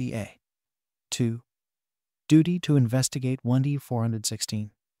 2030-260A. 2. Duty to investigate 1D416.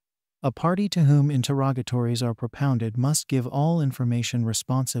 A party to whom interrogatories are propounded must give all information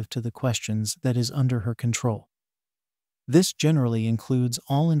responsive to the questions that is under her control. This generally includes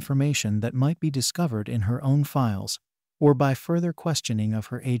all information that might be discovered in her own files or by further questioning of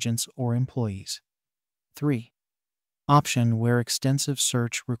her agents or employees. 3. Option where extensive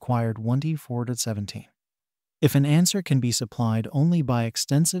search required 1D4-17. If an answer can be supplied only by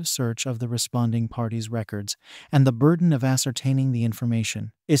extensive search of the responding party's records and the burden of ascertaining the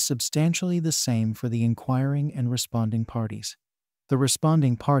information is substantially the same for the inquiring and responding parties, the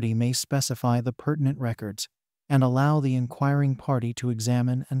responding party may specify the pertinent records and allow the inquiring party to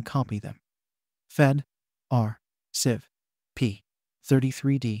examine and copy them. Fed. R. Civ. P.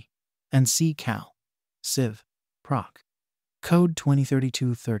 33D. and C. Cal. Civ. Proc. Code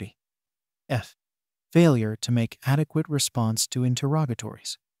 2032-30. F. Failure to make adequate response to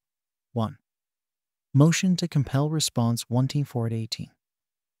interrogatories. 1. Motion to compel response 1T4-18.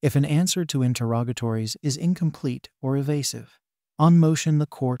 If an answer to interrogatories is incomplete or evasive, on motion the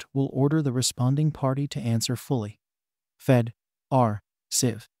court will order the responding party to answer fully. Fed. R.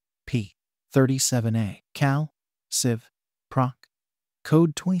 Civ. P. 37A. Cal. Civ. Proc.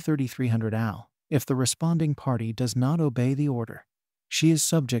 Code 2030-300 AL. If the responding party does not obey the order, she is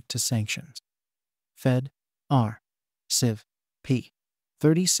subject to sanctions. Fed. R. Civ. P.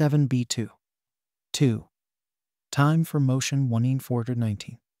 37B2. 2. Time for motion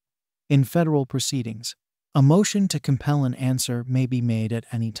 1E4-19. In federal proceedings, a motion to compel an answer may be made at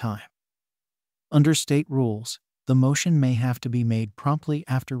any time. Under state rules, the motion may have to be made promptly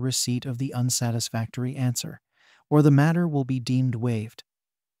after receipt of the unsatisfactory answer, or the matter will be deemed waived.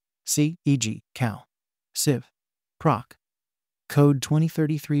 See, e.g., Cal. Civ. Proc. Code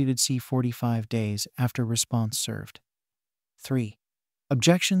 2033 45 days after response served. 3.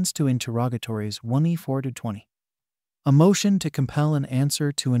 Objections to interrogatories 1E4-20. A motion to compel an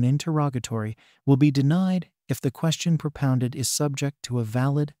answer to an interrogatory will be denied if the question propounded is subject to a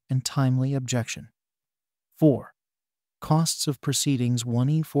valid and timely objection. 4. Costs of proceedings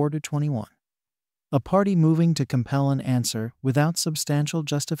 1E4-21. A party moving to compel an answer without substantial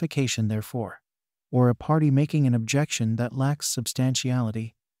justification therefor, or a party making an objection that lacks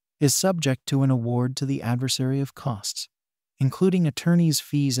substantiality, is subject to an award to the adversary of costs, including attorney's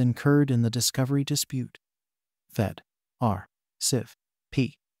fees incurred in the discovery dispute. Fed. R. Civ.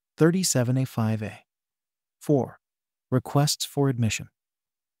 P. 37A5A. 4. Requests for admission.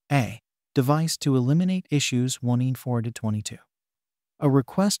 A. Device to eliminate issues 1E4-22. A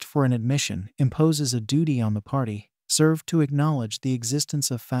request for an admission imposes a duty on the party served to acknowledge the existence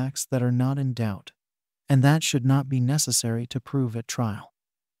of facts that are not in doubt, and that should not be necessary to prove at trial.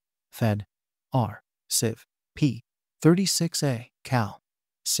 Fed. R. Civ. P. 36A. Cal.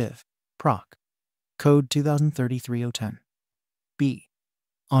 Civ. Proc. Code 2033-010. B.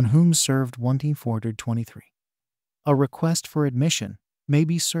 On whom served 1E4-23. A request for admission may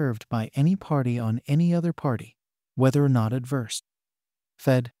be served by any party on any other party, whether or not adverse.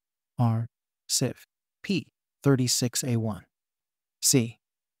 Fed. R. Civ. P. 36A1. C.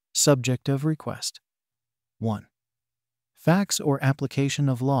 Subject of request. 1. Facts or application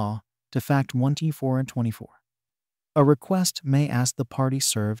of law to fact 1T4-24. A request may ask the party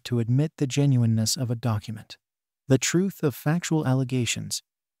served to admit the genuineness of a document, the truth of factual allegations,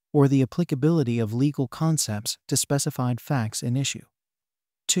 or the applicability of legal concepts to specified facts in issue.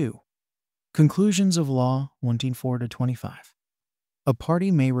 2. Conclusions of law 1T4-25. A party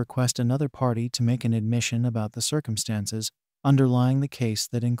may request another party to make an admission about the circumstances underlying the case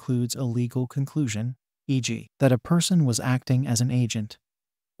that includes a legal conclusion, e.g., that a person was acting as an agent,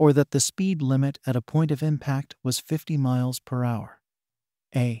 or that the speed limit at a point of impact was 50 miles per hour.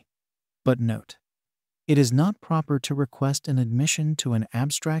 A. But note: It is not proper to request an admission to an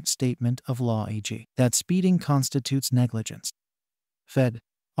abstract statement of law, e.g., that speeding constitutes negligence. Fed.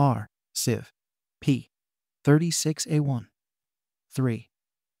 R. Civ. P. 36A1. 3.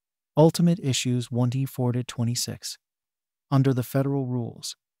 Ultimate Issues 24-26. Under the federal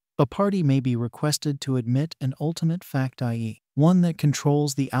rules, a party may be requested to admit an ultimate fact, i.e., one that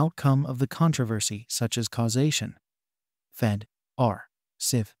controls the outcome of the controversy, such as causation. Fed. R.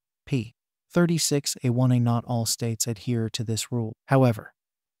 Civ. P. 36A1A. Not all states adhere to this rule, however.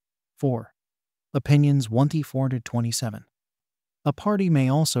 4. Opinions 24-27. A party may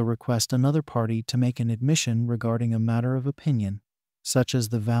also request another party to make an admission regarding a matter of opinion, such as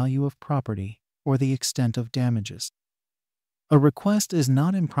the value of property or the extent of damages. A request is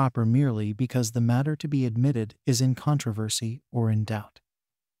not improper merely because the matter to be admitted is in controversy or in doubt.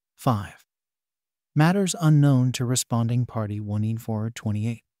 5. Matters unknown to responding party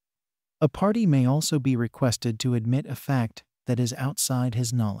 1-4-28. A party may also be requested to admit a fact that is outside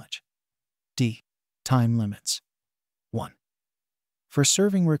his knowledge. D. Time limits. 1. For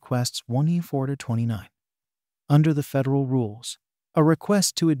serving requests 1-4-29. Under the federal rules, a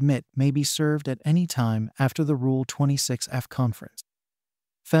request to admit may be served at any time after the Rule 26F conference.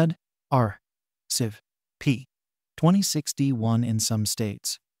 Fed. R. Civ. P. 26D1. In some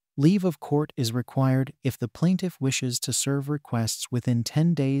states, leave of court is required if the plaintiff wishes to serve requests within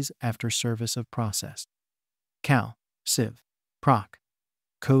 10 days after service of process. Cal. Civ. Proc.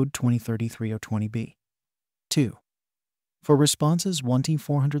 Code 2033-020B. 2. For responses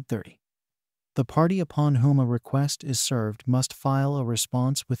 1-430. The party upon whom a request is served must file a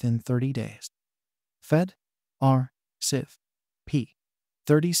response within 30 days. Fed. R. Civ. P.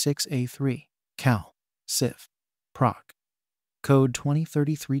 36A3. Cal. Civ. Proc. Code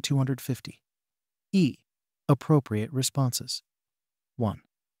 2033-250. E. Appropriate responses. 1.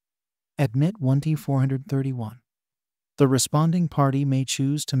 Admit 1-431. The responding party may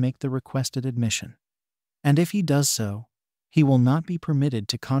choose to make the requested admission, and if he does so, he will not be permitted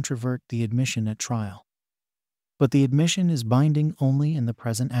to controvert the admission at trial. But the admission is binding only in the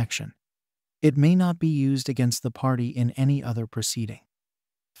present action. It may not be used against the party in any other proceeding.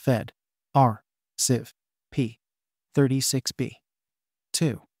 Fed. R. Civ. P. 36B.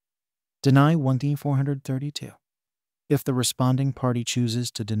 2. Deny 1-432. If the responding party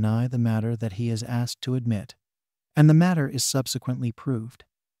chooses to deny the matter that he is asked to admit, and the matter is subsequently proved,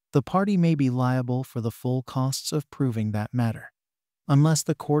 the party may be liable for the full costs of proving that matter, unless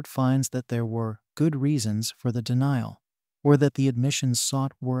the court finds that there were good reasons for the denial, or that the admissions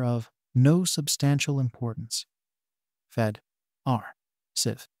sought were of no substantial importance. Fed. R.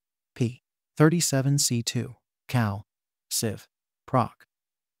 Civ. P. 37C2. Cal. Civ. Proc.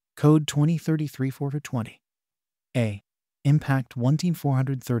 Code 2033-420. A. Impact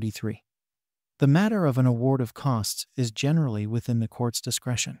 1-433. The matter of an award of costs is generally within the court's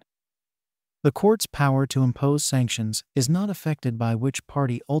discretion. The court's power to impose sanctions is not affected by which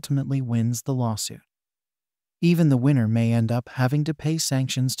party ultimately wins the lawsuit. Even the winner may end up having to pay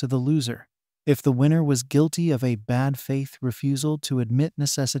sanctions to the loser if the winner was guilty of a bad faith refusal to admit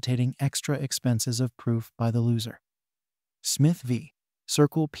necessitating extra expenses of proof by the loser. Smith v.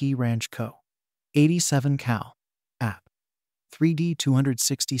 Circle P Ranch Co. 87 Cal. App. 3D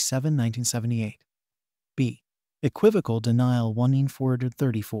 267 1978. B. Equivocal denial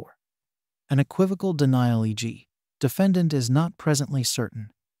 1-434. An equivocal denial, e.g., defendant is not presently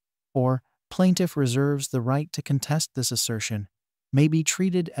certain, or plaintiff reserves the right to contest this assertion, may be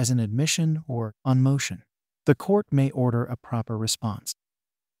treated as an admission or on motion. The court may order a proper response.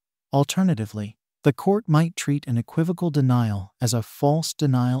 Alternatively, the court might treat an equivocal denial as a false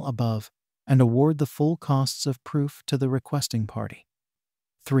denial above and award the full costs of proof to the requesting party.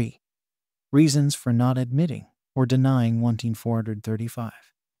 3. Reasons for not admitting or denying 1-435.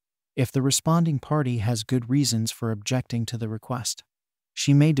 If the responding party has good reasons for objecting to the request,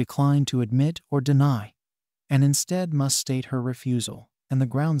 she may decline to admit or deny, and instead must state her refusal and the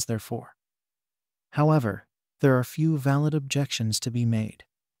grounds therefor. However, there are few valid objections to be made.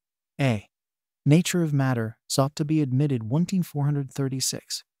 A. Nature of matter sought to be admitted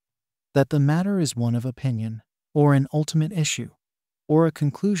 1-436. That the matter is one of opinion, or an ultimate issue, or a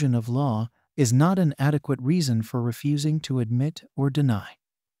conclusion of law is not an adequate reason for refusing to admit or deny.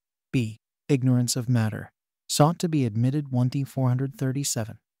 B. Ignorance of matter sought to be admitted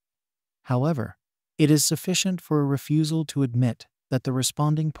 1-437. However, it is sufficient for a refusal to admit that the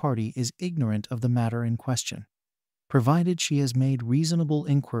responding party is ignorant of the matter in question, provided she has made reasonable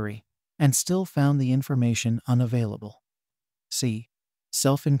inquiry and still found the information unavailable. C.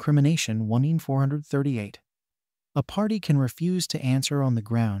 Self-incrimination 1-438. A party can refuse to answer on the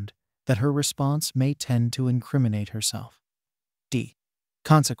ground that her response may tend to incriminate herself. D.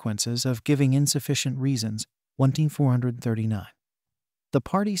 Consequences of giving insufficient reasons. 1439. The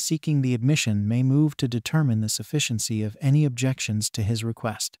party seeking the admission may move to determine the sufficiency of any objections to his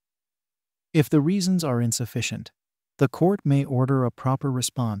request. If the reasons are insufficient, the court may order a proper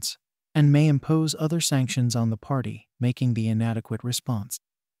response and may impose other sanctions on the party making the inadequate response.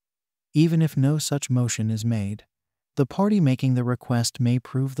 Even if no such motion is made, the party making the request may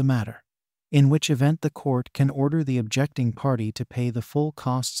prove the matter, in which event the court can order the objecting party to pay the full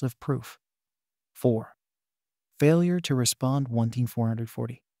costs of proof. 4. Failure to respond.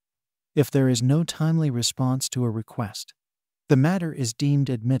 1440. If there is no timely response to a request, the matter is deemed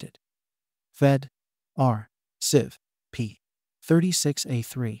admitted. Fed. R. Civ. P.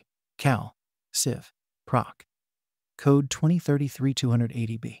 36A3. Cal. Civ. Proc. Code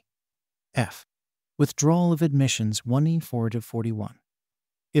 2033-280B. F. Withdrawal of admissions. 1441.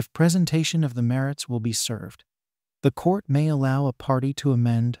 If presentation of the merits will be served, the court may allow a party to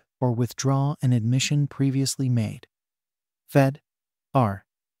amend or withdraw an admission previously made. Fed. R.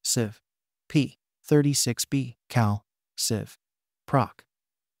 Civ. P. 36B. Cal. Civ. Proc.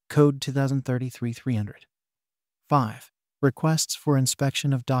 Code 2033-300. 5. Requests for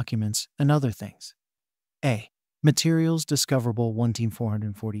inspection of documents and other things. A. Materials discoverable.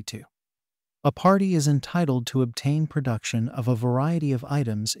 14442. A party is entitled to obtain production of a variety of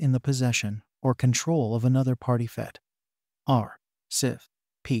items in the possession or control of another party. Fed. R. Civ.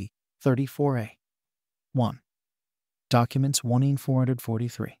 P. 34A. 1. Documents.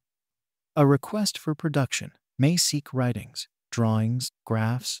 14443. A request for production may seek writings, drawings,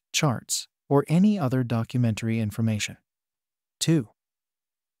 graphs, charts, or any other documentary information. 2.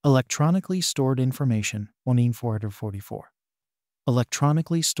 Electronically stored information. 14444.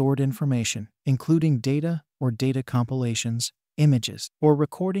 Electronically stored information, including data or data compilations, images, or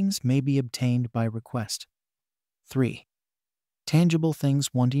recordings, may be obtained by request. 3. Tangible things.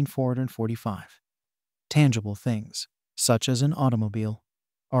 14445. Tangible things, such as an automobile,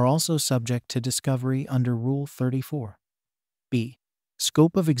 are also subject to discovery under Rule 34. B.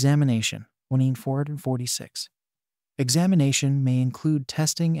 Scope of examination. 14446. Examination may include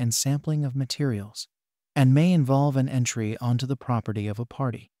testing and sampling of materials, and may involve an entry onto the property of a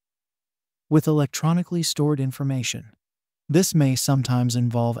party. With electronically stored information, this may sometimes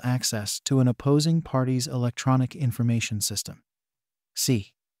involve access to an opposing party's electronic information system.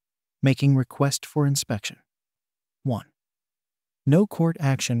 C. Making request for inspection. 1. No court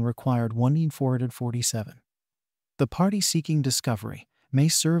action required. 14447. The party seeking discovery may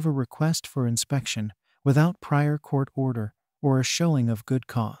serve a request for inspection without prior court order or a showing of good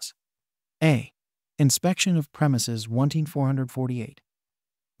cause. A. Inspection of premises. 14448.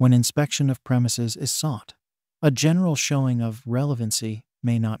 When inspection of premises is sought, a general showing of relevancy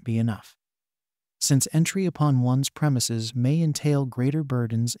may not be enough. Since entry upon one's premises may entail greater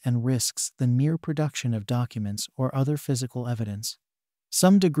burdens and risks than mere production of documents or other physical evidence,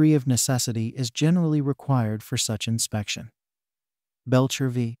 some degree of necessity is generally required for such inspection. Belcher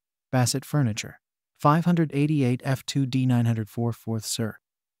v. Bassett Furniture, 588 F2D 904 4th Sir.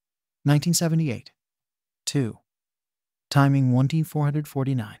 1978. 2. Timing.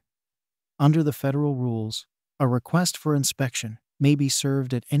 14449. Under the federal rules, a request for inspection may be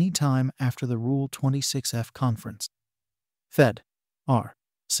served at any time after the Rule 26F conference. Fed. R.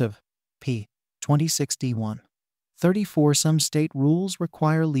 Civ. P. 26D1. 34. Some state rules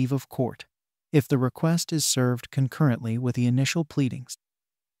require leave of court if the request is served concurrently with the initial pleadings.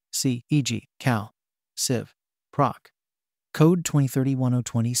 See e.g. Cal. Civ. Proc. Code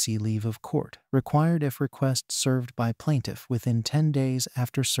 2030-1020. Leave of court required if request served by plaintiff within 10 days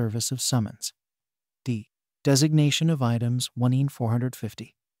after service of summons. D. Designation of items.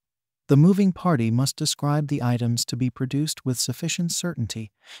 14450. The moving party must describe the items to be produced with sufficient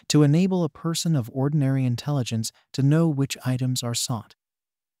certainty to enable a person of ordinary intelligence to know which items are sought.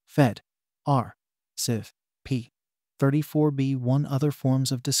 Fed. R. Civ. P. 34B1. Other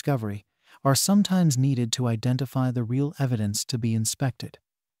forms of discovery are sometimes needed to identify the real evidence to be inspected.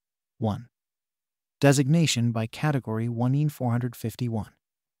 1. Designation by category. 14451.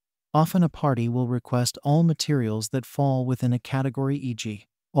 Often a party will request all materials that fall within a category, e.g.,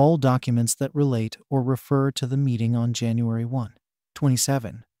 all documents that relate or refer to the meeting on January 1,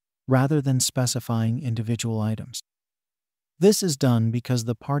 27, rather than specifying individual items. This is done because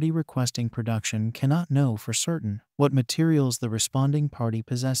the party requesting production cannot know for certain what materials the responding party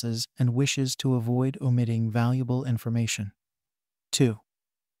possesses and wishes to avoid omitting valuable information. 2.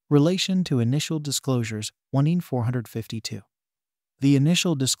 Relation to initial disclosures. 14452. The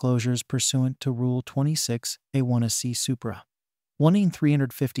initial disclosures pursuant to Rule 26A1 C supra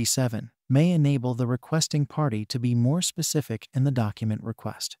 1-357 may enable the requesting party to be more specific in the document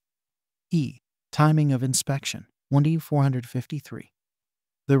request. E. Timing of inspection. 1-453.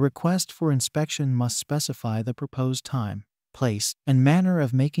 The request for inspection must specify the proposed time, place, and manner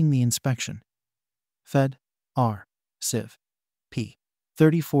of making the inspection. Fed. R. Civ. P.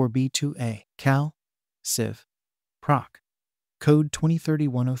 34B2A. Cal. Civ. Proc. Code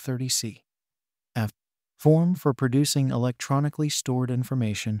 2030-130C. F. Form for producing electronically stored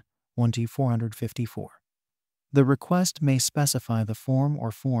information. 1-454. The request may specify the form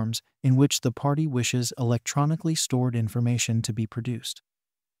or forms in which the party wishes electronically stored information to be produced.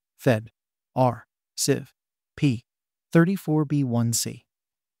 Fed. R. Civ. P. 34B1C.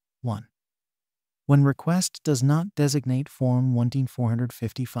 1. When request does not designate Form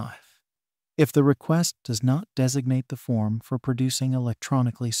 1-455. If the request does not designate the form for producing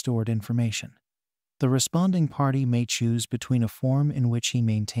electronically stored information, the responding party may choose between a form in which he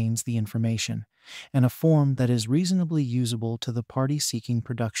maintains the information and a form that is reasonably usable to the party seeking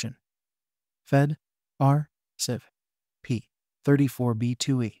production. Fed. R. Civ. P.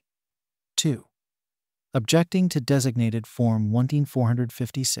 34B2E. 2. Objecting to designated Form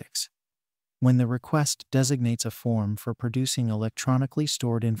 1-456. When the request designates a form for producing electronically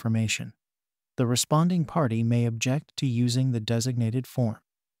stored information, the responding party may object to using the designated form.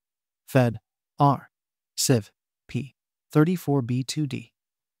 Fed. R. Civ. P. 34B2D.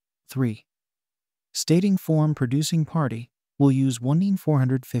 3. Stating form producing party will use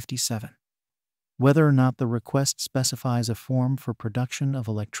 1-457. Whether or not the request specifies a form for production of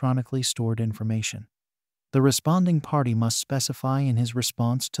electronically stored information, the responding party must specify in his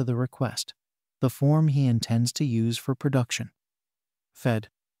response to the request the form he intends to use for production. Fed.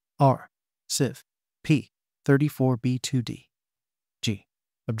 R. Civ. P. 34B2D. G.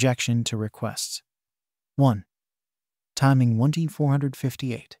 Objection to requests. 1. Timing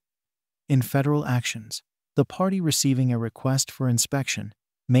 1-458. In federal actions, the party receiving a request for inspection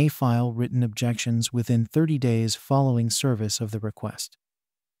may file written objections within 30 days following service of the request.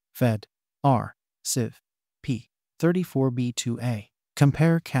 Fed. R. Civ. P. 34B2A.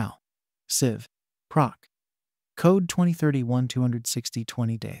 Compare Cal. Civ. Proc. Code 2030-1-260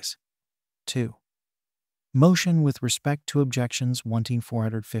 20 days. 2. Motion with respect to objections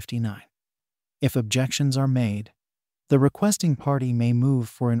 1-459. If objections are made, the requesting party may move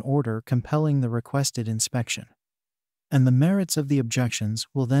for an order compelling the requested inspection, and the merits of the objections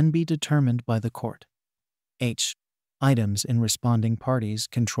will then be determined by the court. H. Items in responding parties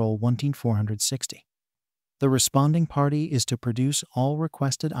control 1-460. The responding party is to produce all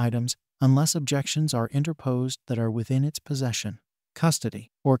requested items unless objections are interposed that are within its possession,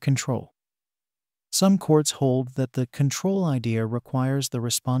 custody, or control. Some courts hold that the control idea requires the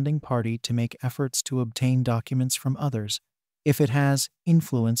responding party to make efforts to obtain documents from others if it has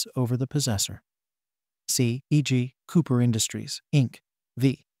influence over the possessor. See, e.g., Cooper Industries, Inc.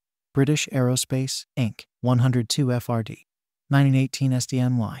 v. British Aerospace, Inc. 102 FRD, 1918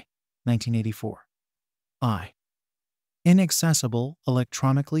 SDNY, 1984. I. Inaccessible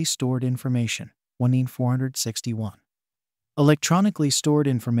electronically stored information, 1-461. Electronically stored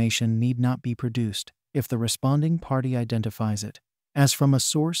information need not be produced if the responding party identifies it as from a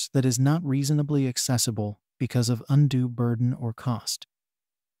source that is not reasonably accessible because of undue burden or cost.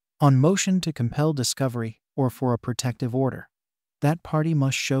 On motion to compel discovery or for a protective order, that party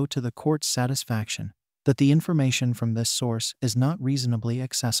must show to the court's satisfaction that the information from this source is not reasonably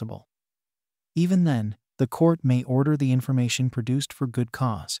accessible. Even then, the court may order the information produced for good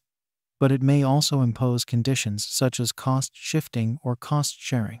cause, but it may also impose conditions such as cost shifting or cost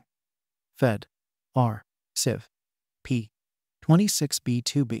sharing. Fed. R. Civ. P.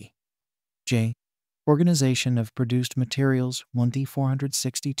 26B2B. J. Organization of Produced Materials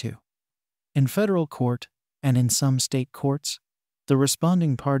 1-462. In federal court, and in some state courts, the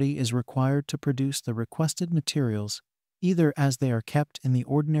responding party is required to produce the requested materials either as they are kept in the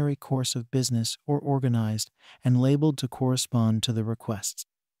ordinary course of business or organized and labeled to correspond to the requests.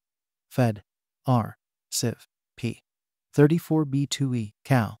 Fed. R. Civ. P. 34B2E.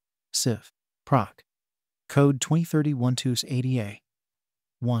 Cal. Civ. Proc. Code 2030-1-280A.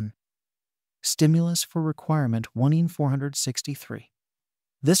 1. Stimulus for Requirement 1-463.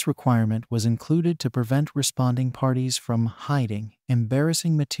 This requirement was included to prevent responding parties from hiding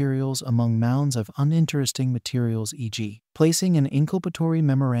embarrassing materials among mounds of uninteresting materials, e.g., placing an inculpatory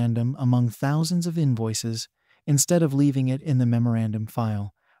memorandum among thousands of invoices instead of leaving it in the memorandum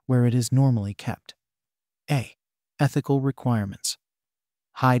file where it is normally kept. A. Ethical requirements.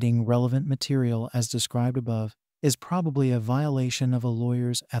 Hiding relevant material as described above is probably a violation of a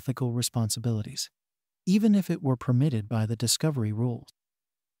lawyer's ethical responsibilities. even if it were permitted by the discovery rules.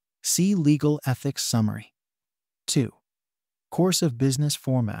 See Legal Ethics Summary. 2. Course of business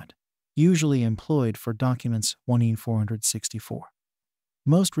format, usually employed for documents 1-464.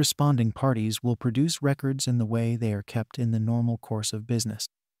 Most responding parties will produce records in the way they are kept in the normal course of business.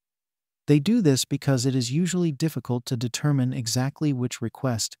 They do this because it is usually difficult to determine exactly which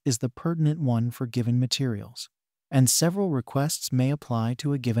request is the pertinent one for given materials, and several requests may apply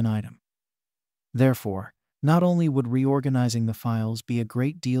to a given item. Therefore, not only would reorganizing the files be a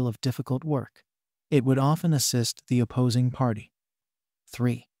great deal of difficult work, it would often assist the opposing party.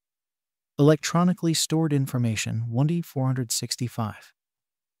 3. Electronically stored information 1-465.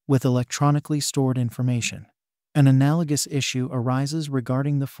 With electronically stored information, an analogous issue arises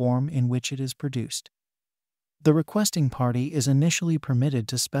regarding the form in which it is produced. The requesting party is initially permitted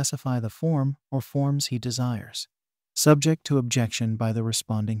to specify the form or forms he desires, subject to objection by the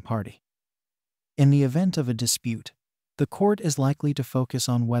responding party. In the event of a dispute, the court is likely to focus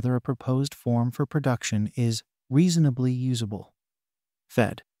on whether a proposed form for production is reasonably usable.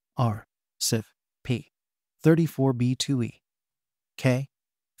 Fed. R. Civ. P. 34b2e. K.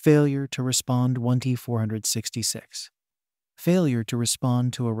 Failure to respond 1-466. Failure to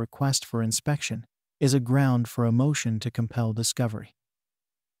respond to a request for inspection is a ground for a motion to compel discovery.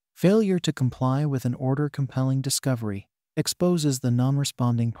 Failure to comply with an order compelling discovery exposes the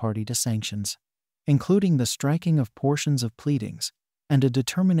non-responding party to sanctions, including the striking of portions of pleadings and a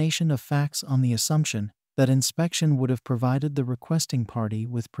determination of facts on the assumption that inspection would have provided the requesting party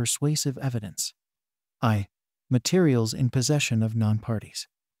with persuasive evidence. I. Materials in possession of non-parties.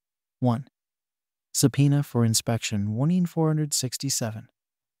 1. Subpoena for inspection 1-467.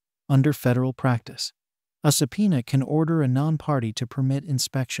 Under federal practice, a subpoena can order a non-party to permit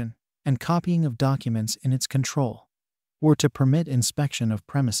inspection and copying of documents in its control, or to permit inspection of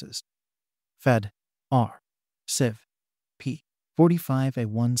premises. Fed. R. Civ. P.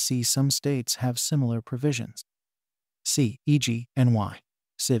 45A1c. Some states have similar provisions. C. E.g. NY.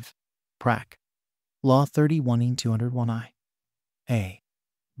 Civ. Prac. Law 30-201I. A.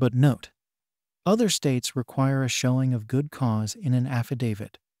 But note, other states require a showing of good cause in an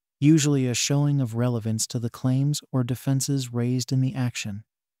affidavit, usually a showing of relevance to the claims or defenses raised in the action,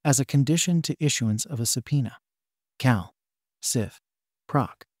 as a condition to issuance of a subpoena. Cal. Civ.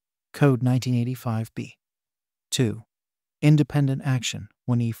 Proc. Code 1985b. 2. Independent action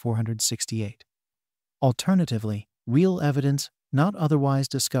 1-468. Alternatively, real evidence, not otherwise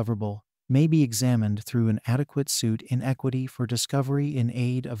discoverable, may be examined through an adequate suit in equity for discovery in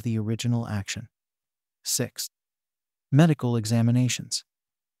aid of the original action. 6. Medical examinations.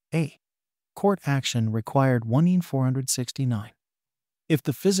 A. Court action required 1-469. If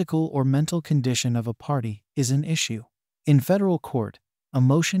the physical or mental condition of a party is an issue, in federal court, a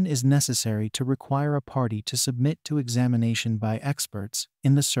motion is necessary to require a party to submit to examination by experts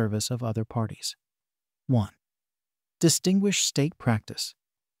in the service of other parties. 1. Distinguish state practice.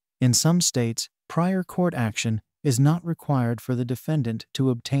 In some states, prior court action is not required for the defendant to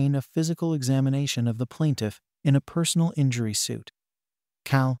obtain a physical examination of the plaintiff in a personal injury suit.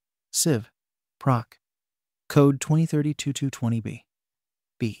 Cal. Civ. Proc. Code 2032-220b.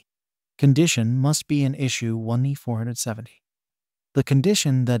 B. Condition must be an issue 1-470. The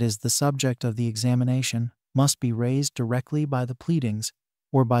condition that is the subject of the examination must be raised directly by the pleadings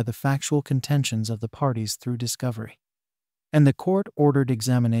or by the factual contentions of the parties through discovery, and the court-ordered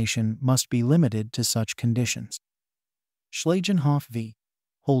examination must be limited to such conditions. Schlagenhoff v.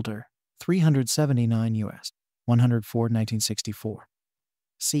 Holder, 379 U.S., 104 1964.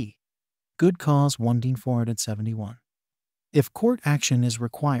 C. Good cause 1-471. If court action is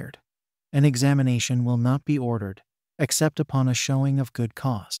required, an examination will not be ordered except upon a showing of good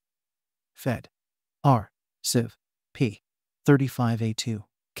cause. Fed. R. Civ. P. 35A2.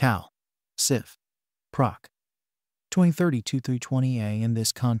 Cal. Civ. Proc. 2032-320A. In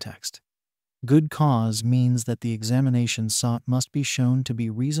this context, good cause means that the examination sought must be shown to be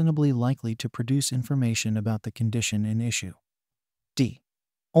reasonably likely to produce information about the condition in issue. D.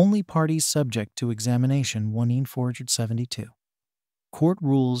 Only parties subject to examination 1-472. Court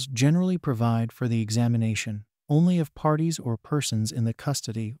rules generally provide for the examination only of parties or persons in the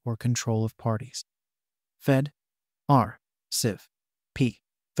custody or control of parties. Fed. R. Civ. P.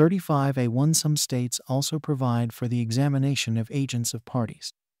 35A1. Some states also provide for the examination of agents of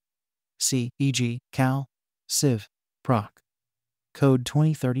parties. C. E.g. Cal. Civ. Proc. Code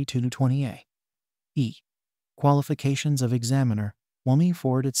 2032-20A. E. Qualifications of examiner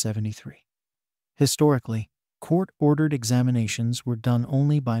 1-473. Historically, court-ordered examinations were done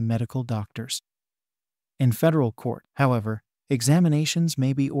only by medical doctors. In federal court, however, examinations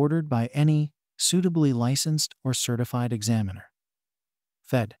may be ordered by any suitably licensed or certified examiner.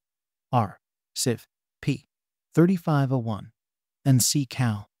 Fed. R. Civ. P. 3501. And C.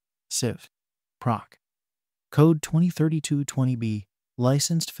 Cal. Civ. Proc. Code 2032-20B.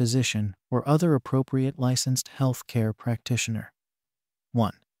 Licensed physician or other appropriate licensed healthcare practitioner.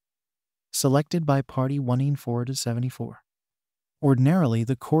 1. Selected by party 1-4-74. Ordinarily,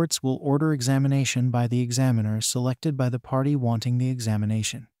 the courts will order examination by the examiner selected by the party wanting the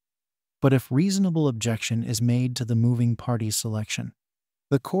examination. But if reasonable objection is made to the moving party's selection,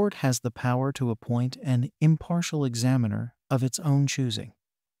 the court has the power to appoint an impartial examiner of its own choosing.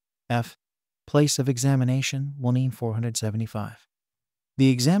 F. Place of examination 1-475. The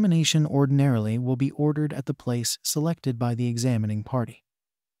examination ordinarily will be ordered at the place selected by the examining party,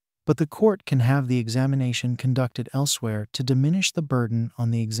 but the court can have the examination conducted elsewhere to diminish the burden on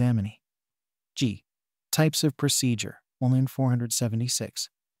the examinee. G. Types of procedure 1-476.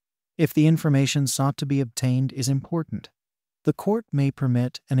 If the information sought to be obtained is important, the court may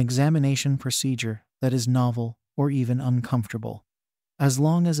permit an examination procedure that is novel or even uncomfortable, as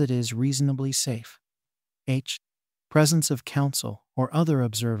long as it is reasonably safe. H. Presence of counsel or other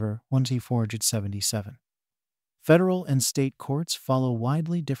observer 1-477. Federal and state courts follow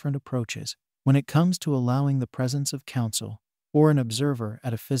widely different approaches when it comes to allowing the presence of counsel or an observer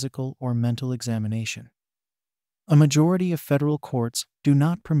at a physical or mental examination. A majority of federal courts do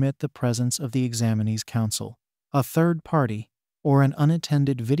not permit the presence of the examinee's counsel, a third party, or an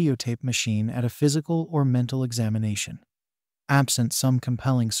unattended videotape machine at a physical or mental examination, absent some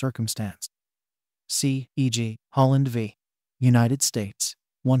compelling circumstance. See, e.g., Holland v. United States,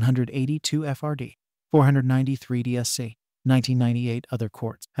 182 FRD, 493 DSC, 1998. Other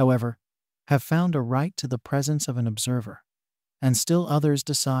courts, however, have found a right to the presence of an observer, and still others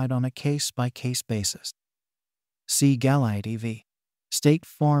decide on a case-by-case basis. See Galaiti v. State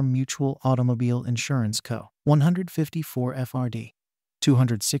Farm Mutual Automobile Insurance Co., 154 FRD,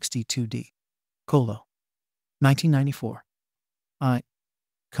 262D, Colo, 1994. I.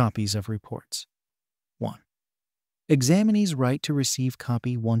 Copies of reports. 1. Examinee's right to receive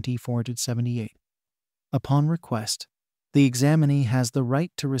copy 1-478. Upon request, the examinee has the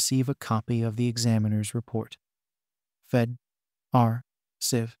right to receive a copy of the examiner's report. Fed. R.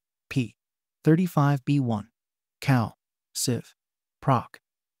 Civ. P. 35B1. Cal. Civ. Proc.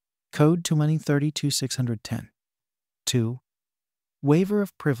 Code 2032-610. 2. Waiver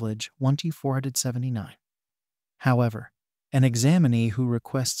of privilege 1-479. However, an examinee who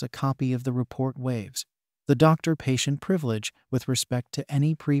requests a copy of the report waives the doctor-patient privilege with respect to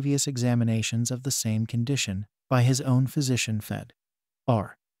any previous examinations of the same condition by his own physician. Fed.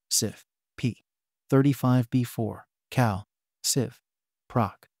 R. Civ. P. 35B4. Cal. Civ.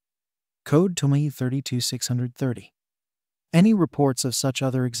 Proc. Code 2032-630. Any reports of such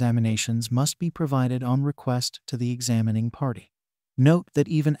other examinations must be provided on request to the examining party. Note that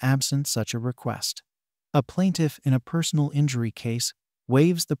even absent such a request, a plaintiff in a personal injury case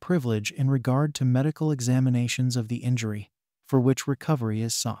waives the privilege in regard to medical examinations of the injury for which recovery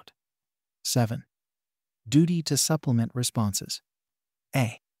is sought. 7. Duty to supplement responses.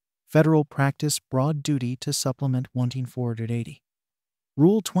 A. Federal Practice Broad Duty to Supplement 1-480.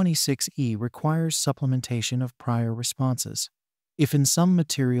 Rule 26E requires supplementation of prior responses if in some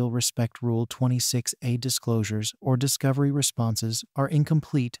material respect Rule 26A disclosures or discovery responses are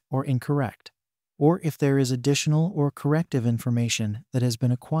incomplete or incorrect, or if there is additional or corrective information that has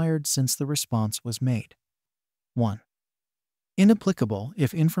been acquired since the response was made. 1. Inapplicable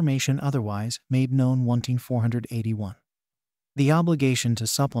if information otherwise made known 1-481. The obligation to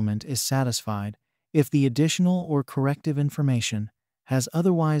supplement is satisfied if the additional or corrective information has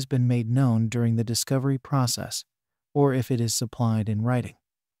otherwise been made known during the discovery process, or if it is supplied in writing.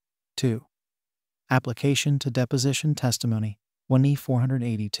 2. Application to deposition testimony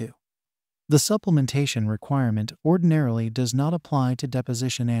 1-482. The supplementation requirement ordinarily does not apply to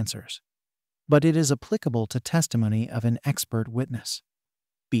deposition answers, but it is applicable to testimony of an expert witness.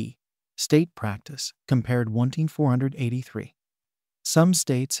 B. State practice compared 1-483. Some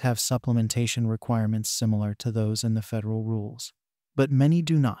states have supplementation requirements similar to those in the federal rules, but many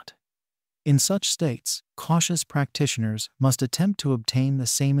do not. In such states, cautious practitioners must attempt to obtain the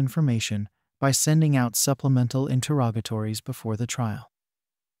same information by sending out supplemental interrogatories before the trial.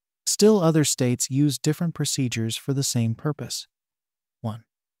 Still other states use different procedures for the same purpose. 1.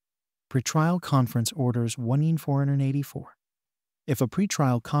 Pretrial conference orders 1-484. If a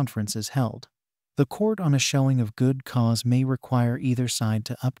pretrial conference is held, the court on a showing of good cause may require either side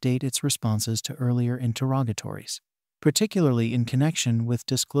to update its responses to earlier interrogatories, particularly in connection with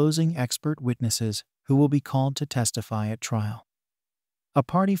disclosing expert witnesses who will be called to testify at trial. A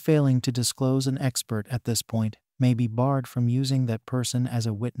party failing to disclose an expert at this point may be barred from using that person as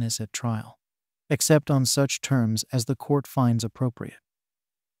a witness at trial, except on such terms as the court finds appropriate.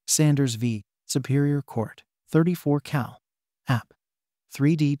 Sanders v. Superior Court, 34 Cal. App.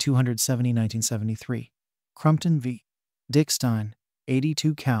 3D 270 1973. Crumpton v. Dickstein,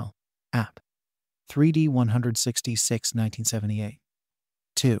 82 Cal. App. 3D 166 1978.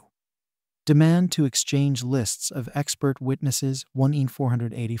 2. Demand to exchange lists of expert witnesses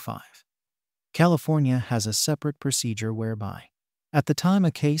 1-485. California has a separate procedure whereby, at the time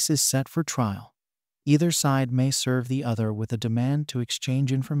a case is set for trial, either side may serve the other with a demand to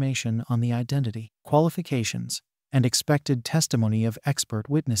exchange information on the identity, qualifications, and expected testimony of expert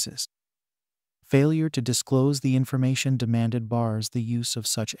witnesses. Failure to disclose the information demanded bars the use of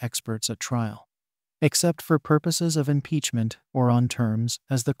such experts at trial, except for purposes of impeachment or on terms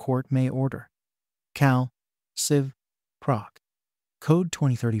as the court may order. Cal. Civ. Proc. Code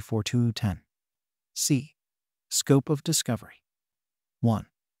 2034-210. C. Scope of discovery. 1.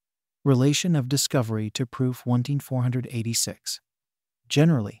 Relation of discovery to proof 1-486.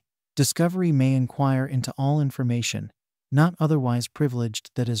 Generally, discovery may inquire into all information not otherwise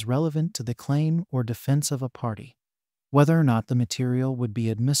privileged that is relevant to the claim or defense of a party, whether or not the material would be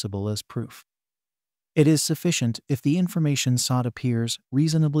admissible as proof. It is sufficient if the information sought appears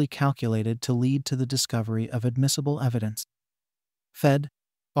reasonably calculated to lead to the discovery of admissible evidence. Fed.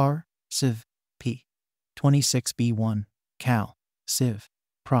 R. Civ. P. 26b1. Cal. Civ.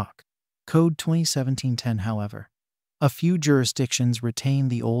 Proc. Code 2017-10. However, a few jurisdictions retain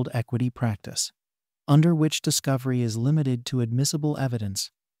the old equity practice, under which discovery is limited to admissible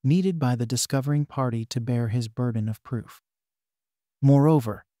evidence needed by the discovering party to bear his burden of proof.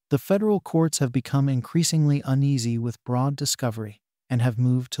 Moreover, the federal courts have become increasingly uneasy with broad discovery and have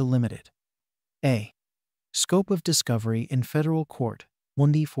moved to limited. A. Scope of discovery in federal court,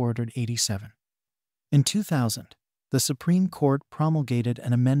 1-487. In 2000, the Supreme Court promulgated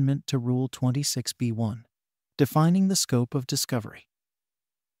an amendment to Rule 26b1, defining the scope of discovery.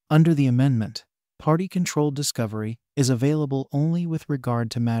 Under the amendment, party-controlled discovery is available only with regard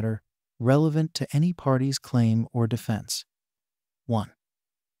to matter relevant to any party's claim or defense. 1.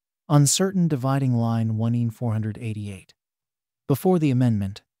 Uncertain dividing line 1-488. Before the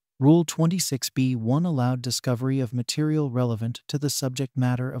amendment, Rule 26b1 allowed discovery of material relevant to the subject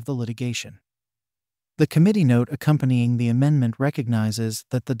matter of the litigation. The committee note accompanying the amendment recognizes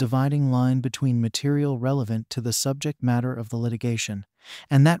that the dividing line between material relevant to the subject matter of the litigation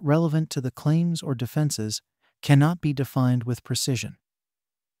and that relevant to the claims or defenses cannot be defined with precision.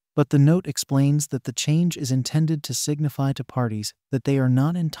 But the note explains that the change is intended to signify to parties that they are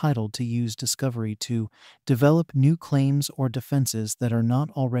not entitled to use discovery to develop new claims or defenses that are not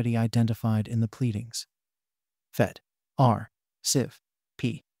already identified in the pleadings. Fed. R. Civ.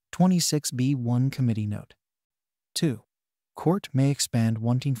 P. 26b1 Committee Note. 2. Court may expand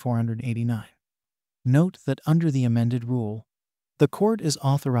 1-489. Note that under the amended rule, the court is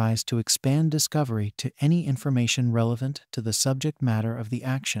authorized to expand discovery to any information relevant to the subject matter of the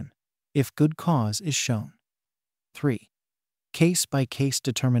action, if good cause is shown. 3. Case-by-case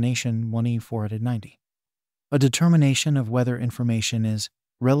determination 1-490. A determination of whether information is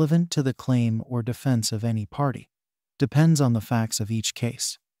relevant to the claim or defense of any party depends on the facts of each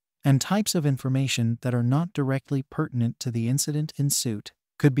case, and types of information that are not directly pertinent to the incident in suit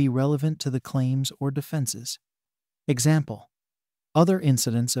could be relevant to the claims or defenses. Example: other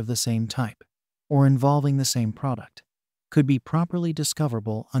incidents of the same type, or involving the same product, could be properly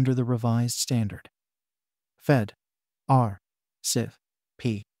discoverable under the revised standard. Fed. R. Civ.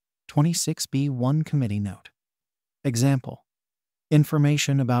 P. 26b1 Committee Note. Example: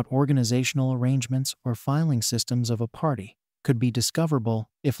 information about organizational arrangements or filing systems of a party could be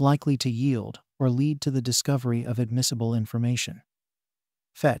discoverable if likely to yield or lead to the discovery of admissible information.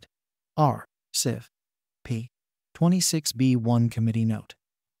 Fed. R. Civ. P. 26b1 Committee Note.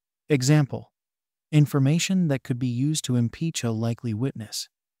 Example: information that could be used to impeach a likely witness,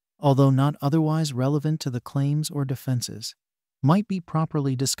 although not otherwise relevant to the claims or defenses, might be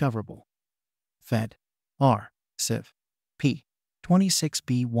properly discoverable. Fed. R. Civ. P.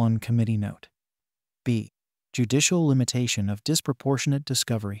 26b1 Committee Note. B. Judicial limitation of disproportionate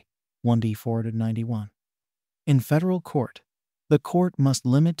discovery 1-491. In federal court, the court must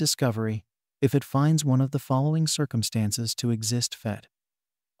limit discovery if it finds one of the following circumstances to exist. Fed.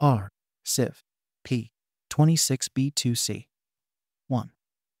 R. Civ. P. 26b2c. 1.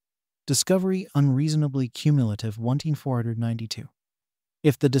 Discovery unreasonably cumulative 1-492.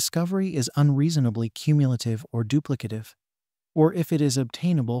 If the discovery is unreasonably cumulative or duplicative, or if it is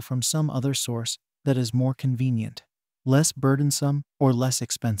obtainable from some other source that is more convenient. less burdensome, or less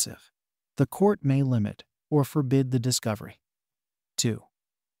expensive. The court may limit or forbid the discovery. 2.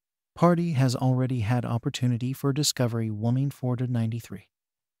 Party has already had opportunity for discovery 1-493.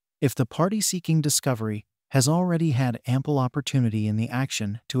 If the party seeking discovery has already had ample opportunity in the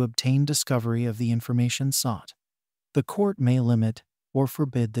action to obtain discovery of the information sought, the court may limit or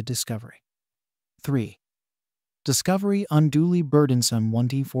forbid the discovery. 3. Discovery unduly burdensome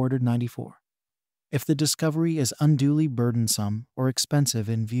 1-494. If the discovery is unduly burdensome or expensive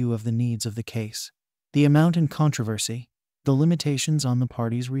in view of the needs of the case, the amount in controversy, the limitations on the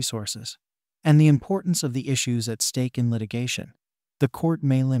party's resources, and the importance of the issues at stake in litigation, the court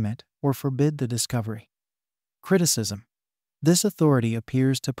may limit or forbid the discovery. Criticism. This authority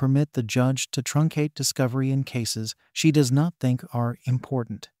appears to permit the judge to truncate discovery in cases she does not think are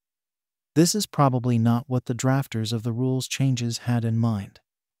important. This is probably not what the drafters of the rules changes had in mind.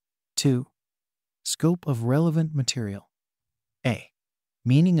 2. Scope of relevant material. A.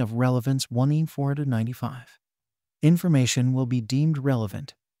 Meaning of relevance 1-495. Information will be deemed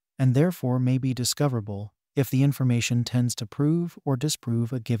relevant and therefore may be discoverable if the information tends to prove or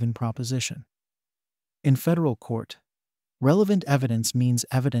disprove a given proposition. In federal court, relevant evidence means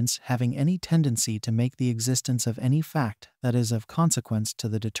evidence having any tendency to make the existence of any fact that is of consequence to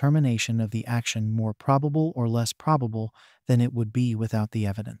the determination of the action more probable or less probable than it would be without the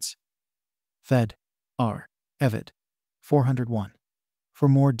evidence. Fed. R. Evid. 401. For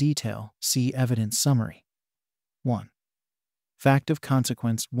more detail, see Evidence Summary. 1. Fact of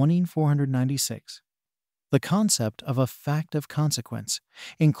consequence 1-496. The concept of a fact of consequence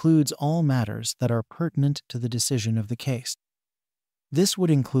includes all matters that are pertinent to the decision of the case. This would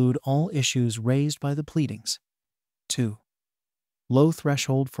include all issues raised by the pleadings. 2. Low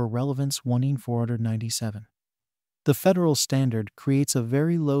threshold for relevance 1-497. The federal standard creates a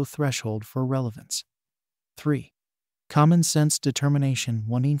very low threshold for relevance. 3. Common sense determination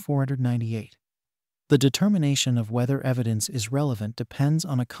 1-498. The determination of whether evidence is relevant depends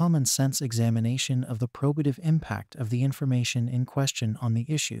on a common sense examination of the probative impact of the information in question on the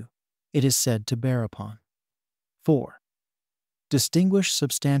issue it is said to bear upon. 4. Distinguish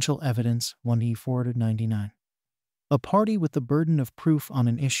substantial evidence 1-499. A party with the burden of proof on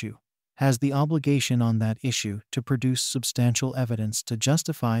an issue has the obligation on that issue to produce substantial evidence to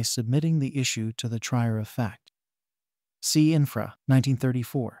justify submitting the issue to the trier of fact. See Infra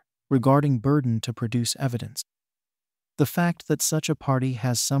 1934. Regarding burden to produce evidence. The fact that such a party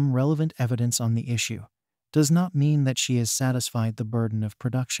has some relevant evidence on the issue does not mean that she has satisfied the burden of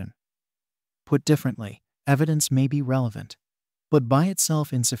production. Put differently, evidence may be relevant, but by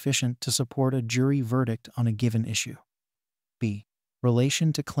itself insufficient to support a jury verdict on a given issue. B.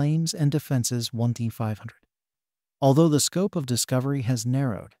 Relation to claims and defenses 1-500. Although the scope of discovery has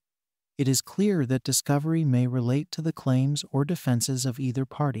narrowed, it is clear that discovery may relate to the claims or defenses of either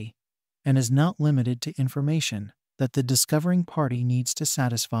party and is not limited to information that the discovering party needs to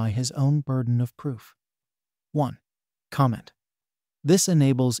satisfy his own burden of proof. 1. Comment. This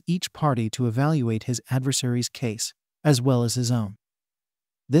enables each party to evaluate his adversary's case as well as his own.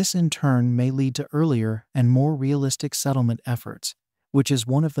 This in turn may lead to earlier and more realistic settlement efforts, which is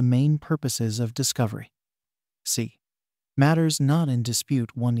one of the main purposes of discovery. C. Matters not in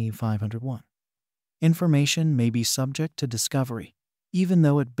dispute 1-501. Information may be subject to discovery, even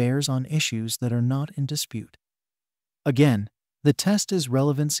though it bears on issues that are not in dispute. Again, the test is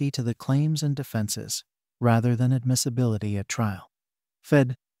relevancy to the claims and defenses, rather than admissibility at trial.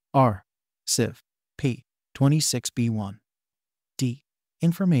 Fed. R. Civ. P. 26b1. D.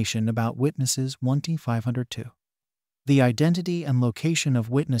 Information about witnesses 1-502. The identity and location of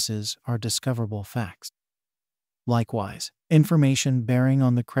witnesses are discoverable facts. Likewise, information bearing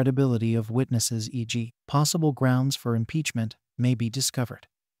on the credibility of witnesses, e.g., possible grounds for impeachment, may be discovered.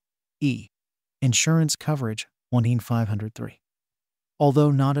 E. Insurance coverage 1-503.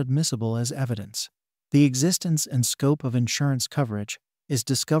 Although not admissible as evidence, the existence and scope of insurance coverage is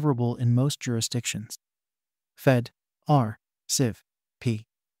discoverable in most jurisdictions. Fed. R. Civ. P.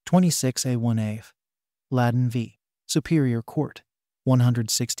 26a1a. Ladin v. Superior Court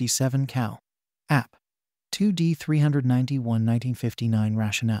 167 Cal. App. 2D 391 1959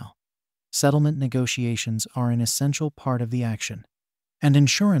 Rationale. Settlement negotiations are an essential part of the action, and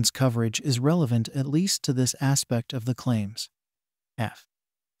insurance coverage is relevant at least to this aspect of the claims. F.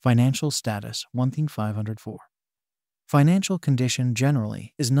 Financial status 1-504. Financial condition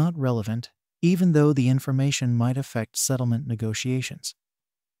generally is not relevant, even though the information might affect settlement negotiations.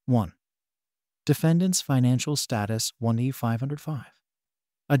 1. Defendant's financial status 1-505.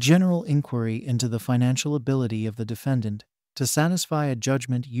 A general inquiry into the financial ability of the defendant to satisfy a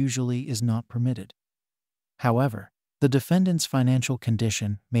judgment usually is not permitted. However, The defendant's financial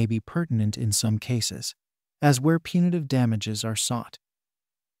condition may be pertinent in some cases, as where punitive damages are sought.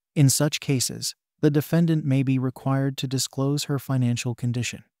 In such cases, the defendant may be required to disclose her financial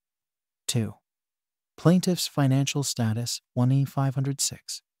condition. 2. Plaintiff's financial status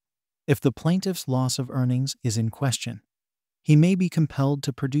 1E506. If the plaintiff's loss of earnings is in question, he may be compelled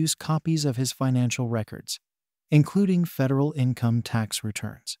to produce copies of his financial records, including federal income tax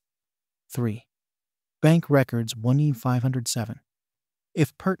returns. 3. Bank records 1E507.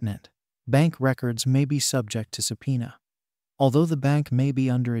 If pertinent, bank records may be subject to subpoena, although the bank may be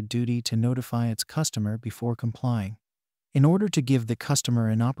under a duty to notify its customer before complying, in order to give the customer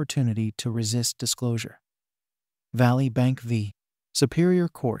an opportunity to resist disclosure. Valley Bank v. Superior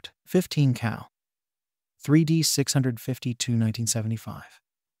Court, 15 Cal. 3D 652 1975.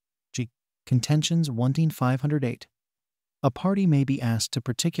 G. Contentions 11508. A party may be asked to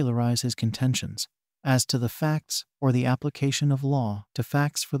particularize his contentions as to the facts or the application of law to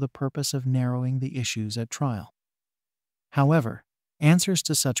facts for the purpose of narrowing the issues at trial. However, answers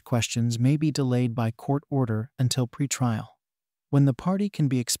to such questions may be delayed by court order until pretrial, when the party can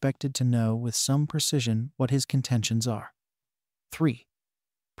be expected to know with some precision what his contentions are. 3.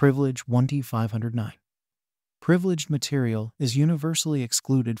 Privilege 1D509. Privileged material is universally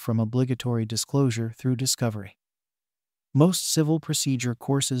excluded from obligatory disclosure through discovery. Most civil procedure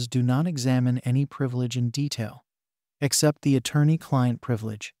courses do not examine any privilege in detail, except the attorney-client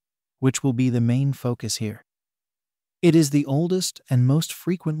privilege, which will be the main focus here. It is the oldest and most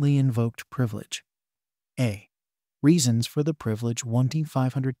frequently invoked privilege. A. Reasons for the privilege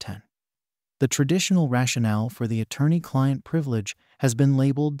 1D510. The traditional rationale for the attorney-client privilege has been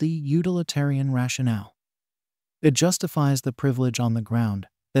labeled the utilitarian rationale. It justifies the privilege on the ground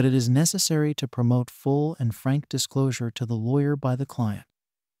that it is necessary to promote full and frank disclosure to the lawyer by the client.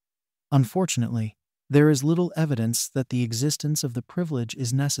 Unfortunately, there is little evidence that the existence of the privilege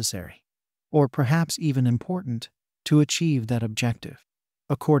is necessary, or perhaps even important, to achieve that objective.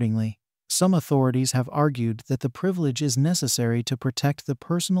 Accordingly, some authorities have argued that the privilege is necessary to protect the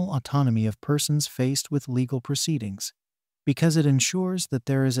personal autonomy of persons faced with legal proceedings, because it ensures that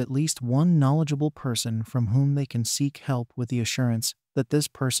there is at least one knowledgeable person from whom they can seek help with the assurance that this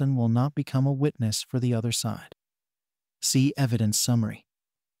person will not become a witness for the other side. See Evidence Summary.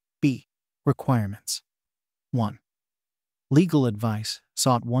 B. Requirements. 1. Legal advice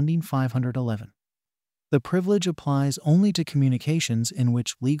sought 1D511. The privilege applies only to communications in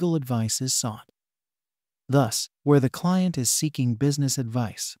which legal advice is sought. Thus, where the client is seeking business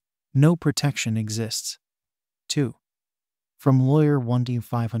advice, no protection exists. 2. From Lawyer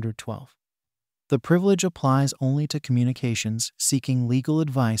 1D512. The privilege applies only to communications seeking legal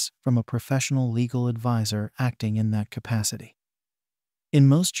advice from a professional legal advisor acting in that capacity. In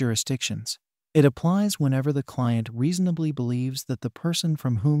most jurisdictions, it applies whenever the client reasonably believes that the person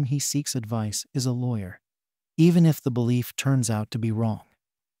from whom he seeks advice is a lawyer, even if the belief turns out to be wrong.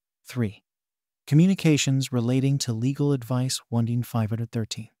 3. Communications relating to legal advice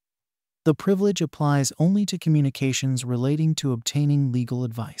 1D513. The privilege applies only to communications relating to obtaining legal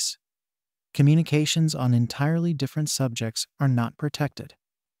advice. Communications on entirely different subjects are not protected.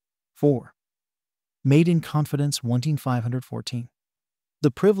 4. Made in confidence 1D514.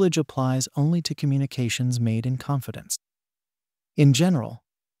 The privilege applies only to communications made in confidence. In general,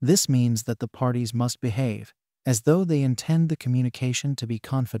 this means that the parties must behave as though they intend the communication to be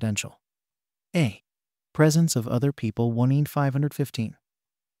confidential. A. Presence of other people 1D515.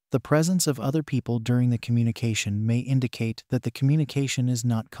 The presence of other people during the communication may indicate that the communication is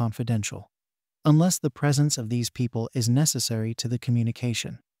not confidential, unless the presence of these people is necessary to the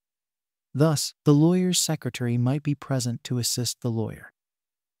communication. Thus, the lawyer's secretary might be present to assist the lawyer.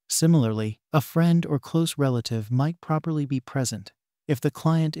 Similarly, a friend or close relative might properly be present if the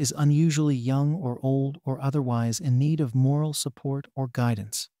client is unusually young or old or otherwise in need of moral support or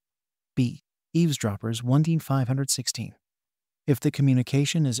guidance. B. Eavesdroppers 1D516. If the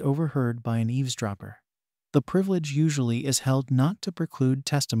communication is overheard by an eavesdropper, the privilege usually is held not to preclude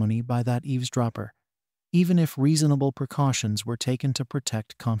testimony by that eavesdropper, even if reasonable precautions were taken to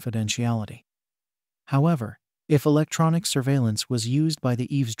protect confidentiality. However, if electronic surveillance was used by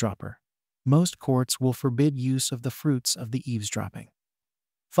the eavesdropper, most courts will forbid use of the fruits of the eavesdropping.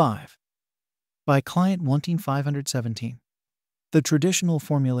 5. By client 1D517. The traditional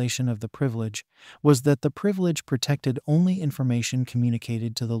formulation of the privilege was that the privilege protected only information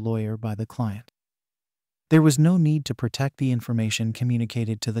communicated to the lawyer by the client. There was no need to protect the information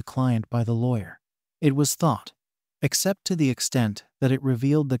communicated to the client by the lawyer, it was thought, except to the extent that it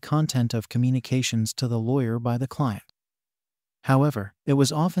revealed the content of communications to the lawyer by the client. However, it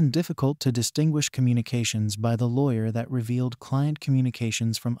was often difficult to distinguish communications by the lawyer that revealed client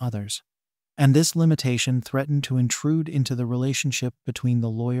communications from others, and this limitation threatened to intrude into the relationship between the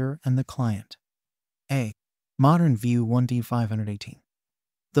lawyer and the client. A. Modern view 1D518.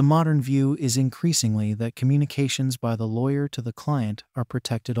 The modern view is increasingly that communications by the lawyer to the client are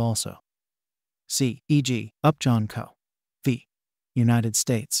protected also. C. E.g., Upjohn Co. v. United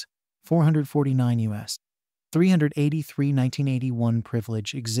States, 449 U.S. 383 1981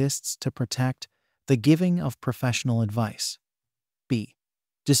 privilege exists to protect the giving of professional advice. B.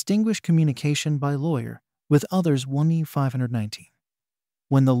 Distinguish communication by lawyer with others 1E519.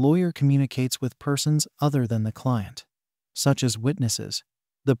 When the lawyer communicates with persons other than the client, such as witnesses,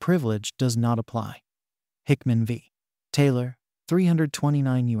 the privilege does not apply. Hickman v. Taylor,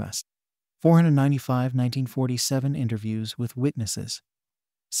 329 U.S. 495 1947 interviews with witnesses.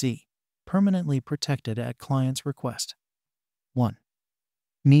 C. Permanently protected at client's request. 1.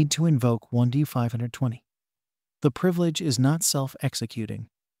 Need to invoke 1D520. The privilege is not self-executing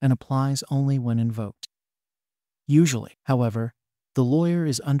and applies only when invoked. Usually, however, the lawyer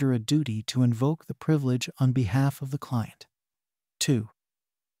is under a duty to invoke the privilege on behalf of the client. 2.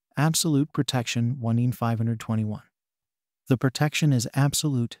 Absolute protection 1D521. The protection is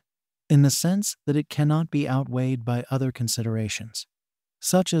absolute in the sense that it cannot be outweighed by other considerations,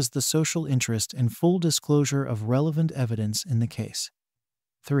 such as the social interest in full disclosure of relevant evidence in the case.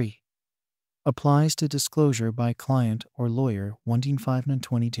 3. Applies to disclosure by client or lawyer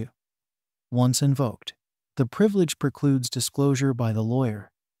 1D522. Once invoked, the privilege precludes disclosure by the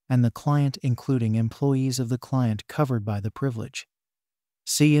lawyer and the client, including employees of the client covered by the privilege.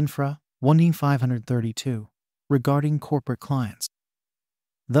 See Infra 1D532 regarding corporate clients.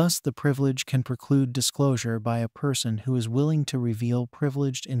 Thus, the privilege can preclude disclosure by a person who is willing to reveal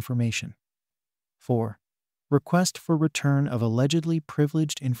privileged information. 4. Request for return of allegedly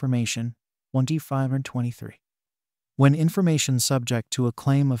privileged information 1D523. When information subject to a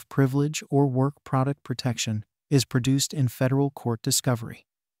claim of privilege or work product protection is produced in federal court discovery,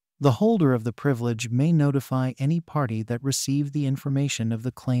 the holder of the privilege may notify any party that received the information of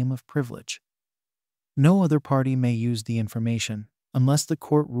the claim of privilege. No other party may use the information unless the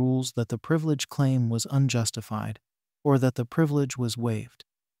court rules that the privilege claim was unjustified or that the privilege was waived.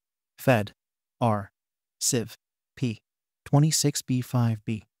 Fed. R. Civ. P.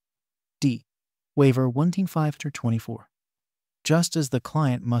 26B5B. D. Waiver 1D524. Just as the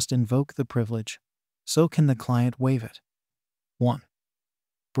client must invoke the privilege, so can the client waive it. 1.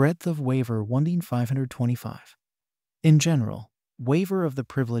 Breadth of waiver 1D525. In general, waiver of the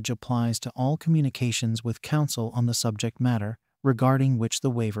privilege applies to all communications with counsel on the subject matter regarding which the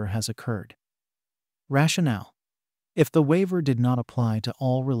waiver has occurred. Rationale. If the waiver did not apply to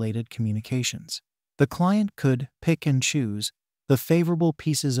all related communications, the client could pick and choose the favorable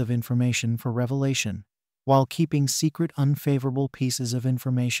pieces of information for revelation, while keeping secret unfavorable pieces of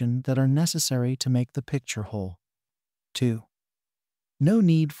information that are necessary to make the picture whole. 2. No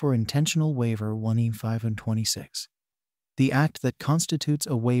need for intentional waiver 1E526. The act that constitutes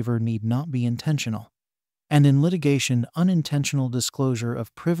a waiver need not be intentional, and in litigation, unintentional disclosure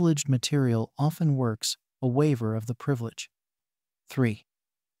of privileged material often works a waiver of the privilege. 3.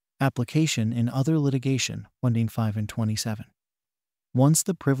 Application in other litigation 1D527. Once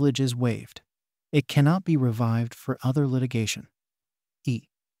the privilege is waived, it cannot be revived for other litigation. E.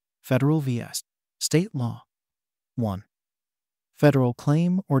 Federal vs. State law. 1. Federal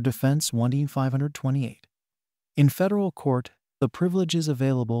claim or defense 1D528. In federal court, the privileges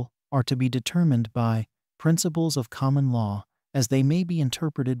available are to be determined by principles of common law as they may be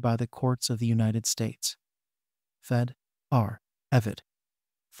interpreted by the courts of the United States. Fed. R. Evid.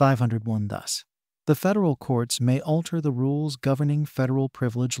 501. Thus, the federal courts may alter the rules governing federal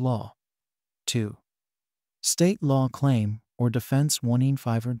privilege law. 2. State law claim or defense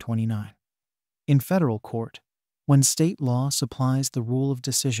 1E529. In federal court, when state law supplies the rule of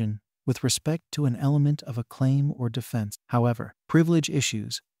decision with respect to an element of a claim or defense, however, privilege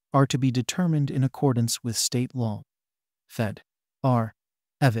issues are to be determined in accordance with state law. Fed. R.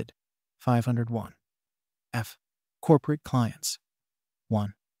 Evid. 501. F. Corporate clients.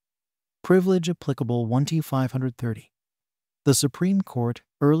 1. Privilege applicable 1T530. The Supreme Court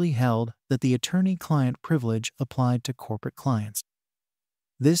early held that the attorney-client privilege applied to corporate clients.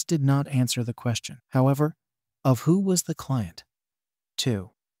 This did not answer the question, however, of who was the client.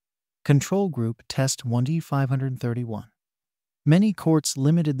 2. Control group test 1D531. Many courts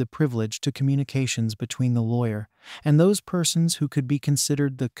limited the privilege to communications between the lawyer and those persons who could be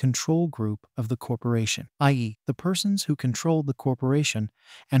considered the control group of the corporation, i.e., the persons who controlled the corporation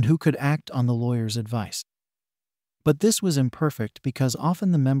and who could act on the lawyer's advice. But this was imperfect because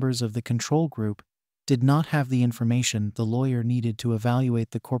often the members of the control group did not have the information the lawyer needed to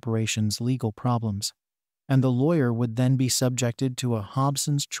evaluate the corporation's legal problems, and the lawyer would then be subjected to a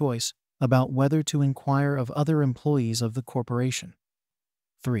Hobson's choice about whether to inquire of other employees of the corporation.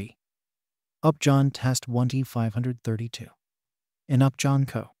 3. Upjohn Test 1D532. In Upjohn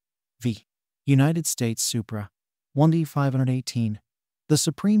Co. v. United States Supra 1D518, the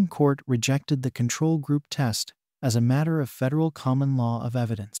Supreme Court rejected the control group test as a matter of federal common law of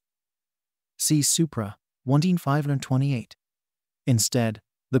evidence. See Supra 1D528. Instead,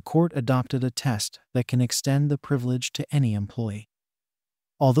 the court adopted a test that can extend the privilege to any employee.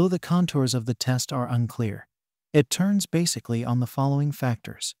 Although the contours of the test are unclear, it turns basically on the following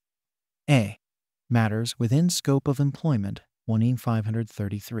factors. A. Matters within scope of employment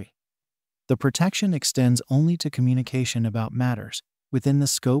 1D533. The protection extends only to communication about matters within the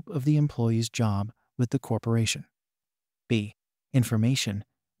scope of the employee's job with the corporation. B. Information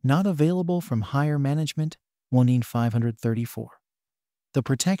not available from higher management 1D534. The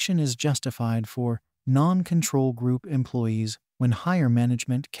protection is justified for non-control group employees when higher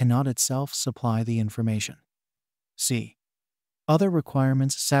management cannot itself supply the information. C. Other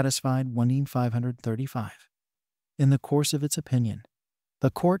requirements satisfied 1D535. In the course of its opinion,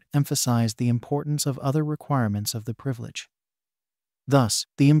 the court emphasized the importance of other requirements of the privilege. Thus,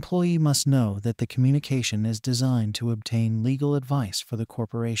 the employee must know that the communication is designed to obtain legal advice for the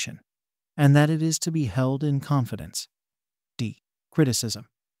corporation, and that it is to be held in confidence. D. Criticism.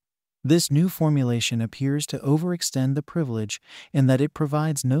 This new formulation appears to overextend the privilege in that it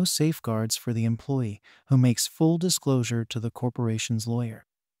provides no safeguards for the employee who makes full disclosure to the corporation's lawyer.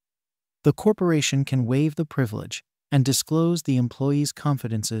 The corporation can waive the privilege and disclose the employee's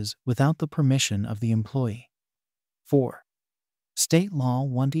confidences without the permission of the employee. 4. State Law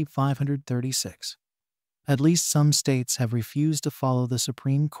 1D536. At least some states have refused to follow the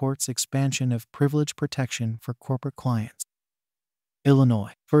Supreme Court's expansion of privilege protection for corporate clients.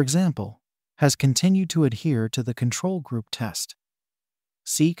 Illinois, for example, has continued to adhere to the control group test.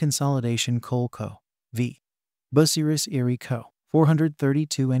 See Consolidation Coal Co. v. Bucyrus Erie Co.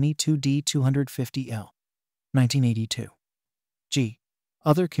 432 NE2D 250L. 1982. G.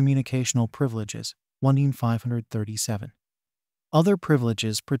 Other communicational privileges 1D537. Other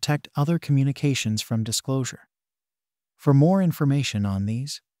privileges protect other communications from disclosure. For more information on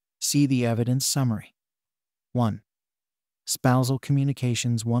these, see the evidence summary. 1. Spousal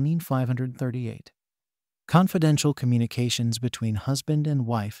communications 1D538. Confidential communications between husband and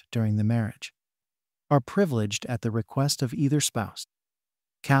wife during the marriage are privileged at the request of either spouse.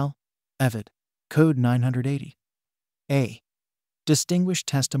 Cal. Evid. Code 980. A. Distinguished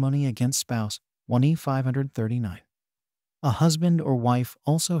testimony against spouse 1E539. A husband or wife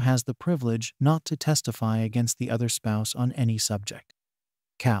also has the privilege not to testify against the other spouse on any subject.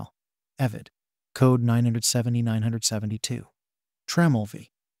 Cal. Evid. Code 970-972. Trammell v.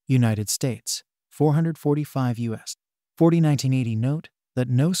 United States, 445 U.S. 1980. Note that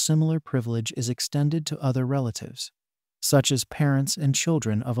no similar privilege is extended to other relatives, such as parents and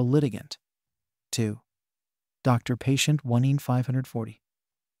children of a litigant. 2. Doctor-patient 1E540.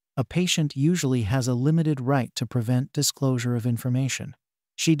 A patient usually has a limited right to prevent disclosure of information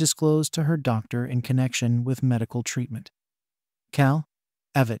she disclosed to her doctor in connection with medical treatment. Cal.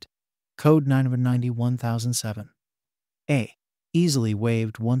 Evid. Code 990-1007. A. Easily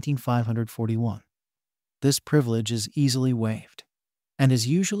waived 1D541. This privilege is easily waived, and is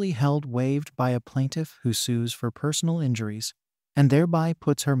usually held waived by a plaintiff who sues for personal injuries and thereby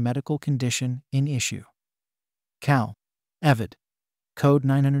puts her medical condition in issue. Cal. Evid. Code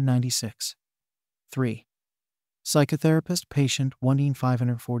 996. 3. Psychotherapist patient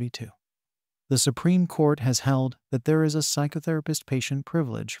 1D542. The Supreme Court has held that there is a psychotherapist patient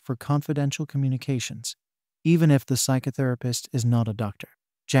privilege for confidential communications, even if the psychotherapist is not a doctor.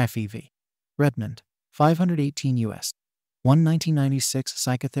 Jaffe v. Redmond, 518 U.S. 1996.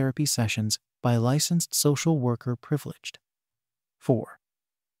 Psychotherapy sessions by a licensed social worker privileged. 4.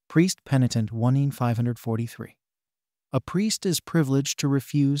 Priest penitent 1D543. A priest is privileged to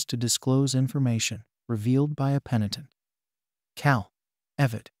refuse to disclose information revealed by a penitent. Cal.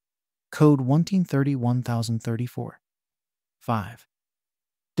 Evid. Code 1D30-1034. 5.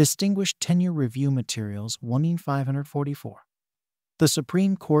 Distinguished tenure review materials 1D544. The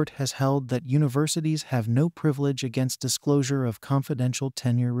Supreme Court has held that universities have no privilege against disclosure of confidential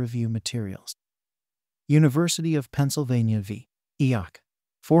tenure review materials. University of Pennsylvania v. EOC,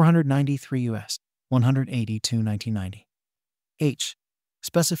 493 U.S. 182 1990. H.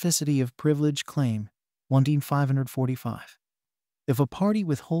 Specificity of privilege claim 1D545. If a party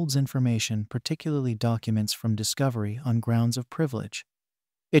withholds information, particularly documents from discovery, on grounds of privilege,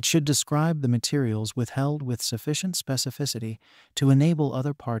 it should describe the materials withheld with sufficient specificity to enable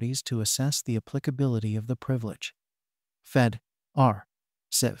other parties to assess the applicability of the privilege. Fed. R.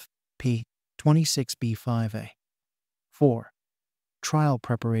 Civ. P. 26b5a. 4. Trial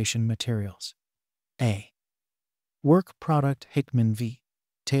preparation materials. A. Work product Hickman v.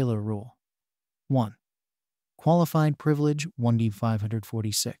 Taylor Rule. 1. Qualified privilege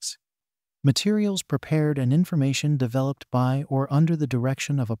 1D546. Materials prepared and information developed by or under the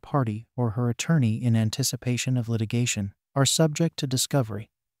direction of a party or her attorney in anticipation of litigation are subject to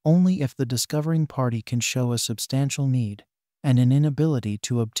discovery only if the discovering party can show a substantial need and an inability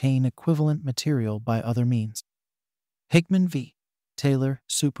to obtain equivalent material by other means. Hickman v. Taylor,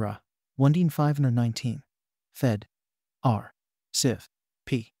 Supra, 1D519. Fed. R. Civ.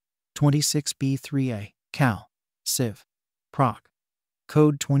 P. 26b3a. Cal. Civ. Proc.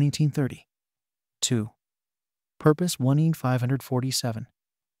 Code 2030. 2. Purpose 1E547.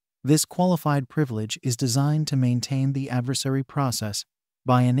 This qualified privilege is designed to maintain the adversary process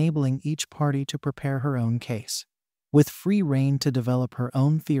by enabling each party to prepare her own case, with free rein to develop her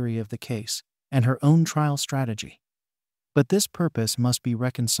own theory of the case and her own trial strategy. But this purpose must be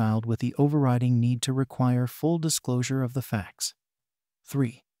reconciled with the overriding need to require full disclosure of the facts.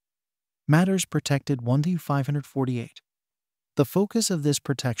 3. Matters protected 1D548. The focus of this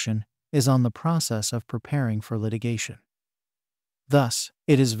protection is on the process of preparing for litigation. Thus,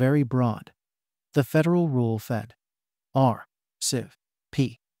 it is very broad. The Federal Rule Fed. R. Civ.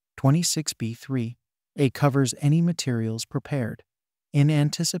 P. 26b3. A covers any materials prepared in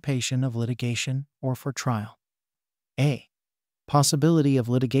anticipation of litigation or for trial. A. Possibility of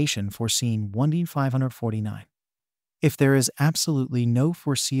litigation foreseen 1D549. If there is absolutely no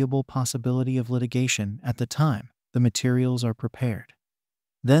foreseeable possibility of litigation at the time the materials are prepared,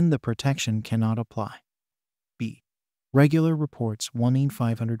 then the protection cannot apply. B. Regular reports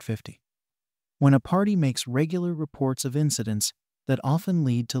 1E550. When a party makes regular reports of incidents that often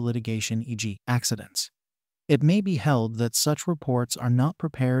lead to litigation, e.g., accidents, it may be held that such reports are not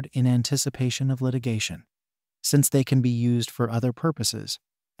prepared in anticipation of litigation, since they can be used for other purposes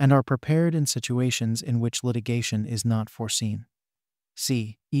and are prepared in situations in which litigation is not foreseen.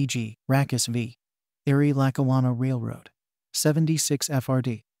 See, e.g., Rackus v. Erie-Lackawanna Railroad, 76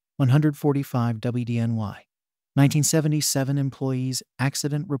 FRD, 145 WDNY. 1977 employees'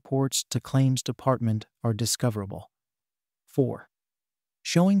 accident reports to Claims Department are discoverable. 4.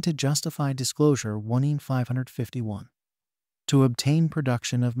 Showing to justify disclosure 1E551. To obtain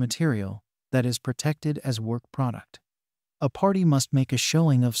production of material that is protected as work product, a party must make a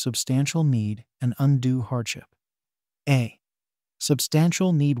showing of substantial need and undue hardship. A.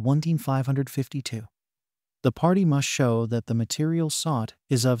 Substantial need 1D552. The party must show that the material sought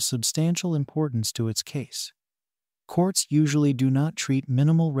is of substantial importance to its case. Courts usually do not treat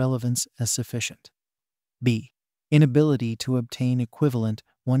minimal relevance as sufficient. B. Inability to obtain equivalent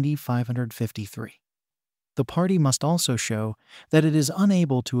 1D553. The party must also show that it is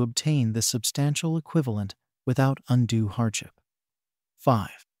unable to obtain the substantial equivalent without undue hardship. 5.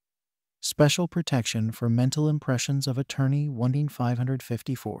 Special protection for mental impressions of attorney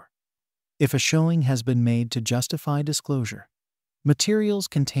 1D554. If a showing has been made to justify disclosure, materials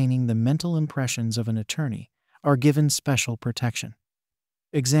containing the mental impressions of an attorney are given special protection.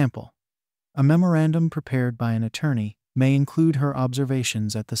 Example: a memorandum prepared by an attorney may include her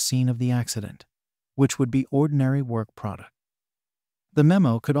observations at the scene of the accident, which would be ordinary work product. The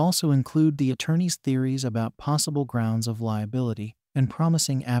memo could also include the attorney's theories about possible grounds of liability and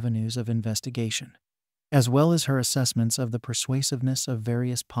promising avenues of investigation, as well as her assessments of the persuasiveness of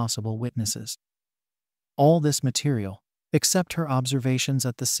various possible witnesses. All this material, except her observations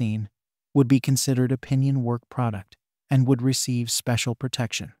at the scene, would be considered opinion work product and would receive special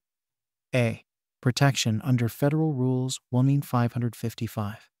protection. A. Protection under Federal Rules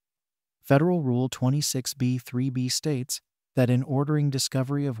 1E555. Federal Rule 26b3b states that in ordering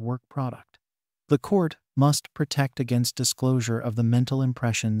discovery of work product, the court must protect against disclosure of the mental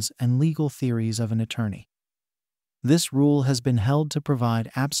impressions and legal theories of an attorney. This rule has been held to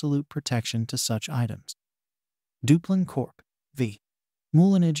provide absolute protection to such items. Duplin Corp. v.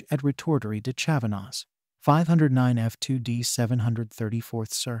 Moulinage et Retorterie de Chavannes, 509 F2D 734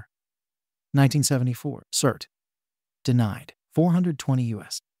 Sir. 1974. Cert. Denied. 420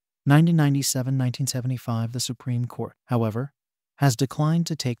 U.S. 1997-1975. The Supreme Court, however, has declined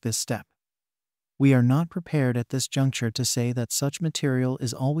to take this step. We are not prepared at this juncture to say that such material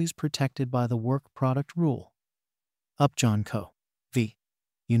is always protected by the work product rule. Upjohn Co. v.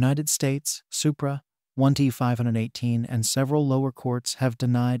 United States, Supra, 1T 518, and several lower courts have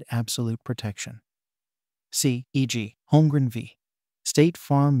denied absolute protection. See, e.g., Holmgren v. State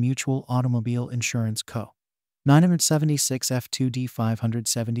Farm Mutual Automobile Insurance Co. 976 F2D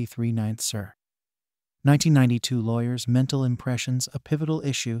 573 9th Sir. 1992 Lawyers' mental impressions a pivotal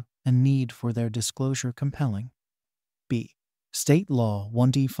issue and need for their disclosure compelling. B. State Law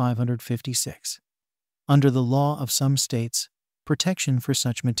 1D 556. Under the law of some states, protection for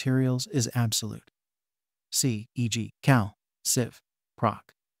such materials is absolute. See, e.g., Cal. Civ.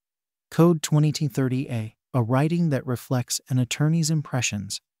 Proc. Code 2030A, a writing that reflects an attorney's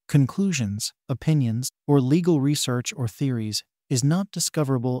impressions, conclusions, opinions, or legal research or theories is not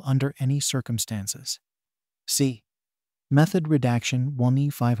discoverable under any circumstances. C. Method Redaction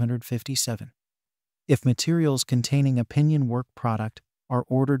 1E 557. If materials containing opinion work product are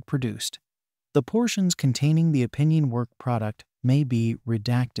ordered produced, the portions containing the opinion work product may be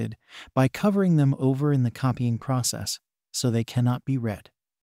redacted by covering them over in the copying process so they cannot be read.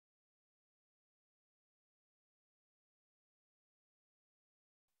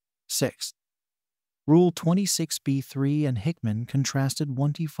 Sixth, Rule 26b3 and Hickman contrasted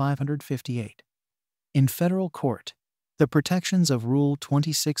 1T 558. In federal court, the protections of Rule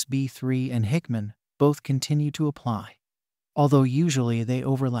 26b3 and Hickman both continue to apply, although usually they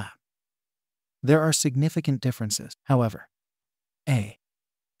overlap. There are significant differences, however. A.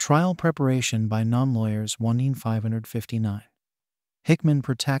 Trial preparation by non-lawyers 1E 559. Hickman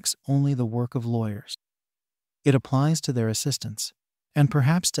protects only the work of lawyers. It applies to their assistants, and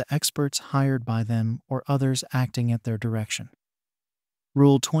perhaps to experts hired by them or others acting at their direction.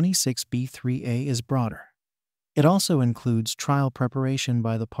 Rule 26b3a is broader. It also includes trial preparation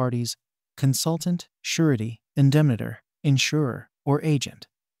by the parties, consultant, surety, indemnitor, insurer, or agent.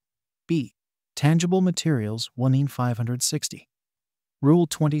 B. Tangible materials 1E 560. Rule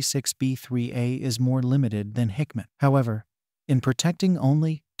 26b3a is more limited than Hickman, however, in protecting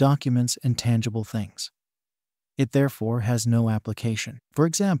only documents and tangible things. It therefore has no application, for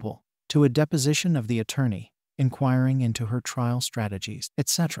example, to a deposition of the attorney, inquiring into her trial strategies,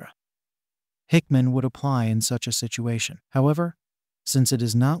 etc. Hickman would apply in such a situation, however, since it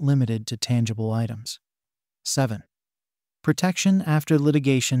is not limited to tangible items. 7. Protection after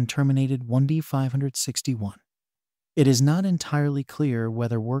litigation terminated 1D 561. It is not entirely clear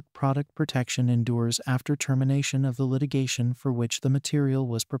whether work product protection endures after termination of the litigation for which the material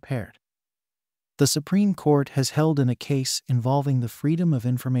was prepared. The Supreme Court has held in a case involving the Freedom of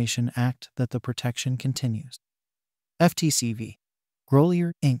Information Act that the protection continues. FTC v.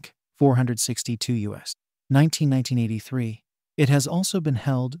 Grolier, Inc., 462 U.S. 1983. It has also been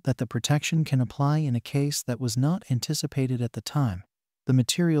held that the protection can apply in a case that was not anticipated at the time the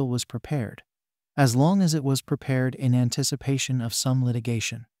material was prepared, as long as it was prepared in anticipation of some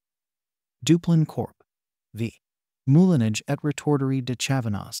litigation. Duplin Corp. v. Moulinage et Retorterie de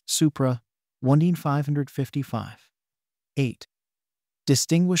Chavannes, Supra, 1E 555. 8.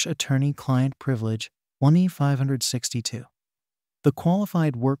 Distinguish attorney-client privilege, 1E 562. The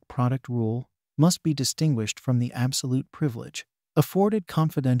qualified work product rule must be distinguished from the absolute privilege afforded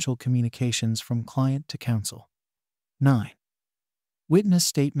confidential communications from client to counsel. 9. Witness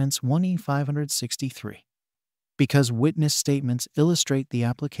statements 1E 563. Because witness statements illustrate the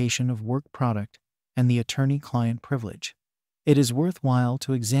application of work product and the attorney-client privilege, it is worthwhile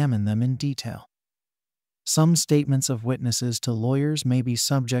to examine them in detail. Some statements of witnesses to lawyers may be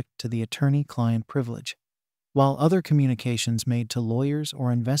subject to the attorney-client privilege, while other communications made to lawyers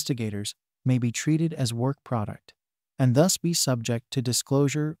or investigators may be treated as work product, and thus be subject to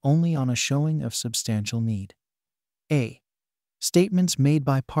disclosure only on a showing of substantial need. A. Statements made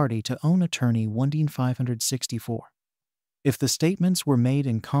by party to own attorney 1D 564. If the statements were made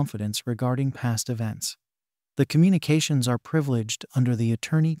in confidence regarding past events, the communications are privileged under the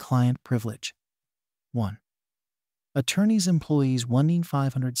attorney-client privilege. 1. Attorney's employees 1E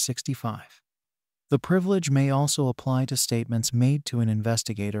 565. The privilege may also apply to statements made to an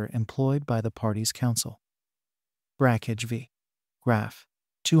investigator employed by the party's counsel. Brackage v. Graf.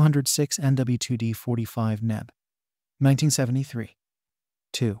 206 NW2D 45 Neb. 1973.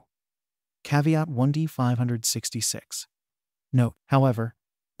 2. Caveat 1D 566. Note, however,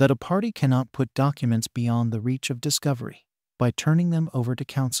 that a party cannot put documents beyond the reach of discovery by turning them over to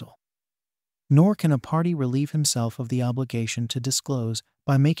counsel. Nor can a party relieve himself of the obligation to disclose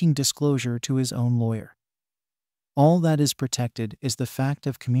by making disclosure to his own lawyer. All that is protected is the fact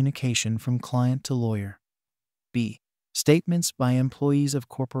of communication from client to lawyer. B. Statements by employees of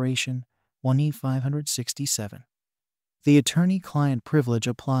corporation 1E 567. The attorney-client privilege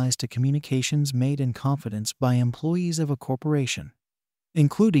applies to communications made in confidence by employees of a corporation,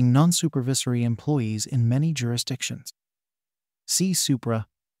 including non-supervisory employees in many jurisdictions. See Supra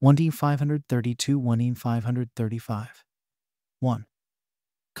 1-532-1-535. 1.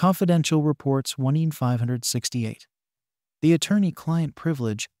 Confidential Reports 1-568. The attorney-client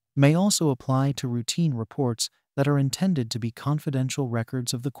privilege may also apply to routine reports that are intended to be confidential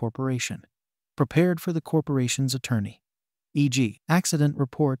records of the corporation, prepared for the corporation's attorney, e.g., accident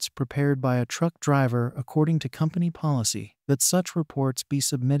reports prepared by a truck driver according to company policy that such reports be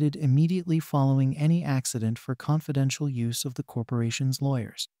submitted immediately following any accident for confidential use of the corporation's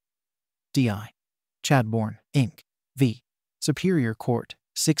lawyers. D.I. Chadbourne, Inc. v. Superior Court,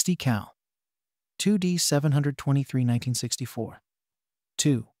 60 Cal. 2D 723 1964.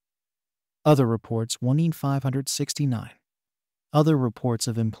 2. Other Reports 1-569. Other reports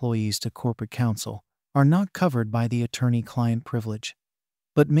of employees to corporate counsel are not covered by the attorney-client privilege,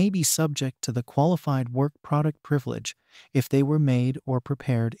 but may be subject to the qualified work product privilege if they were made or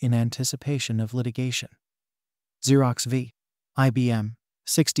prepared in anticipation of litigation. Xerox v. IBM,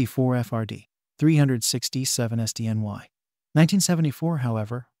 64 FRD, 367 SDNY. 1974,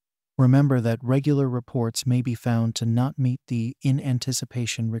 however, remember that regular reports may be found to not meet the in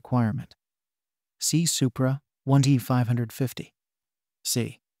anticipation requirement. See Supra 1-550.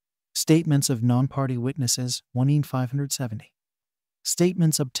 C. Statements of non-party witnesses 1-570.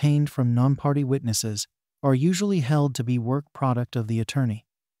 Statements obtained from non-party witnesses are usually held to be work product of the attorney,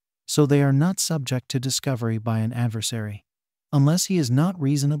 so they are not subject to discovery by an adversary, unless he is not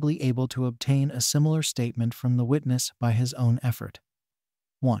reasonably able to obtain a similar statement from the witness by his own effort.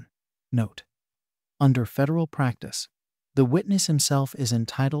 1. Note: under federal practice, the witness himself is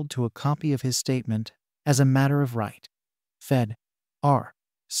entitled to a copy of his statement as a matter of right. Fed. R.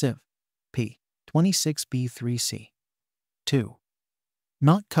 Civ. P. 26b3c. 2.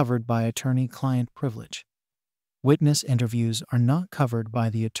 Not covered by attorney-client privilege. Witness interviews are not covered by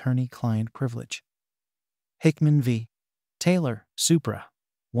the attorney-client privilege. Hickman v. Taylor, Supra,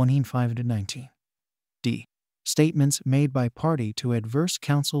 1-519. D. Statements made by party to adverse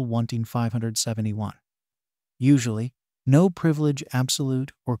counsel 1-571. Usually, no privilege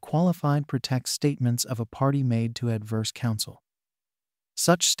absolute or qualified protects statements of a party made to adverse counsel.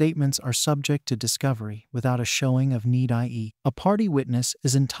 Such statements are subject to discovery without a showing of need, i.e., a party witness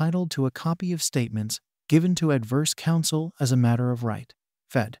is entitled to a copy of statements given to adverse counsel as a matter of right.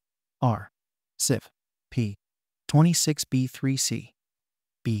 Fed. R. Civ. P. 26b3c.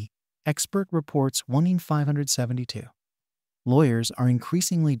 B. Expert Reports 1-572. Lawyers are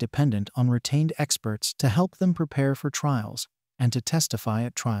increasingly dependent on retained experts to help them prepare for trials and to testify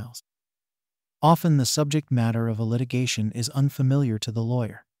at trials. Often the subject matter of a litigation is unfamiliar to the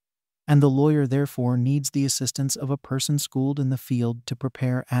lawyer, and the lawyer therefore needs the assistance of a person schooled in the field to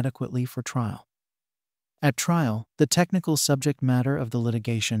prepare adequately for trial. At trial, the technical subject matter of the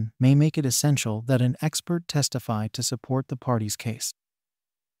litigation may make it essential that an expert testify to support the party's case.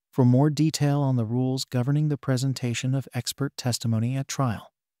 For more detail on the rules governing the presentation of expert testimony at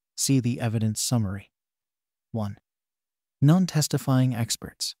trial, see the evidence summary. 1. Non-testifying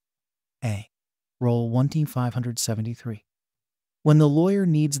experts. A. Rule 1-573. When the lawyer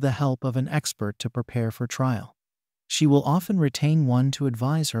needs the help of an expert to prepare for trial, she will often retain one to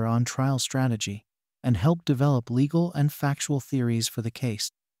advise her on trial strategy and help develop legal and factual theories for the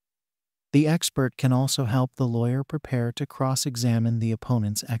case. The expert can also help the lawyer prepare to cross-examine the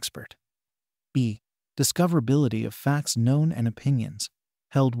opponent's expert. B. Discoverability of facts known and opinions,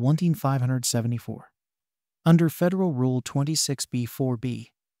 held 1-574. Under Federal Rule 26b-4b,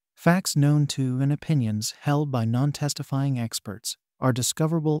 facts known to and opinions held by non-testifying experts are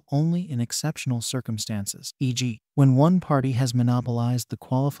discoverable only in exceptional circumstances, e.g., when one party has monopolized the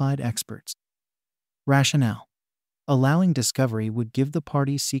qualified experts. Rationale: allowing discovery would give the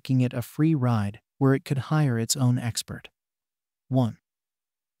party seeking it a free ride where it could hire its own expert. 1.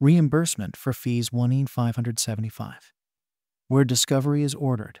 Reimbursement for fees 1-575. Where discovery is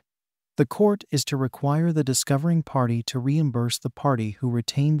ordered, the court is to require the discovering party to reimburse the party who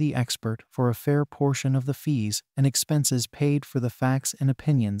retained the expert for a fair portion of the fees and expenses paid for the facts and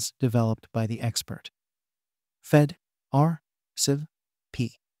opinions developed by the expert. Fed. R. Civ.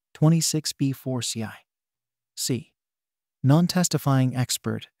 P. 26b4ci. C. Non-testifying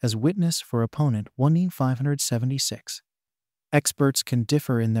expert as witness for opponent 1-576. Experts can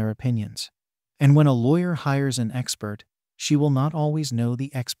differ in their opinions, and when a lawyer hires an expert, she will not always know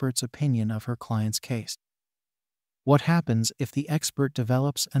the expert's opinion of her client's case. What happens if the expert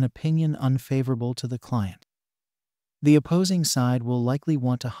develops an opinion unfavorable to the client? The opposing side will likely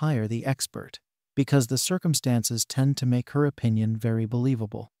want to hire the expert because the circumstances tend to make her opinion very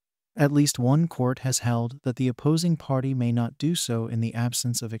believable. At least one court has held that the opposing party may not do so in the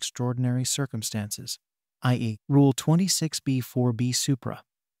absence of extraordinary circumstances, i.e., Rule 26b-4b supra.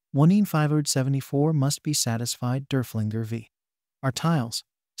 1574 must be satisfied. Derflinger v. Artiles,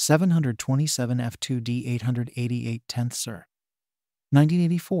 727 F2D 888 10th Sir.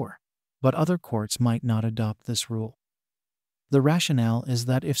 1984. But other courts might not adopt this rule. The rationale is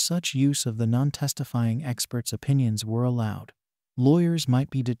that if such use of the non-testifying experts' opinions were allowed, lawyers might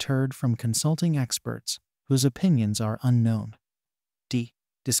be deterred from consulting experts whose opinions are unknown. D.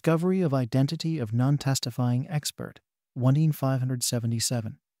 Discovery of identity of non-testifying expert,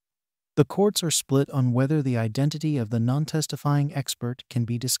 1577. The courts are split on whether the identity of the non-testifying expert can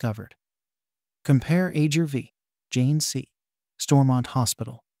be discovered. Compare Ager v. Jane C. Stormont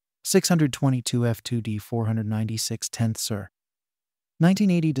Hospital, 622 F2D 496 10th Sir.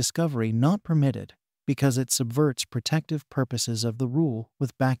 1980. Discovery not permitted because it subverts protective purposes of the rule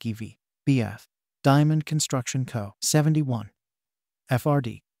with Backey v. B.F. Diamond Construction Co. 71.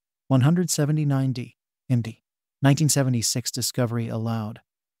 FRD 179D. MD. 1976. Discovery allowed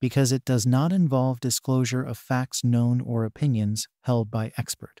because it does not involve disclosure of facts known or opinions held by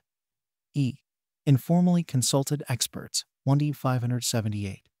expert. E. Informally consulted experts,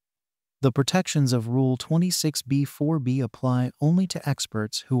 1578. The protections of Rule 26b-4b apply only to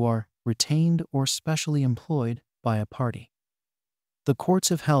experts who are retained or specially employed by a party. The courts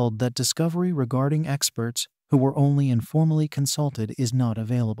have held that discovery regarding experts who were only informally consulted is not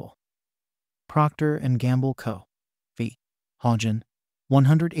available. Procter & Gamble Co. v. Hodgen,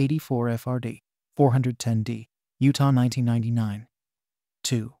 184 FRD, 410D, Utah 1999.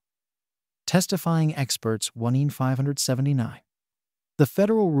 2. Testifying experts 1579. The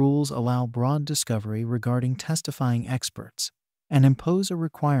federal rules allow broad discovery regarding testifying experts and impose a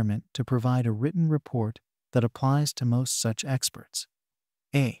requirement to provide a written report that applies to most such experts.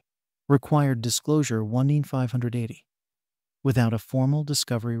 A. Required disclosure 1580. Without a formal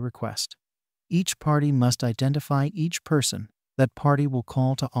discovery request, each party must identify each person that party will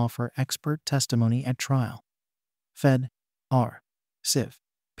call to offer expert testimony at trial. Fed. R. Civ.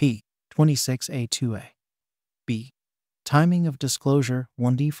 P. 26A2A. B. Timing of disclosure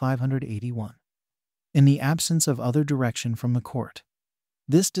 1D 581. In the absence of other direction from the court,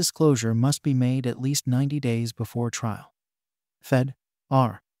 this disclosure must be made at least 90 days before trial. Fed.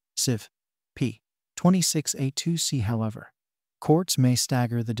 R. Civ. P. 26A2C. However, courts may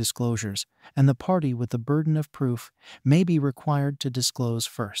stagger the disclosures, and the party with the burden of proof may be required to disclose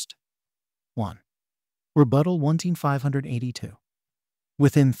first. 1. Rebuttal 11582.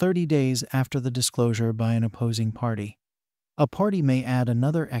 Within 30 days after the disclosure by an opposing party, a party may add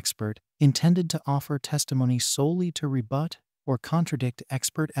another expert intended to offer testimony solely to rebut or contradict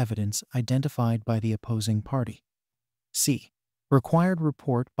expert evidence identified by the opposing party. C. Required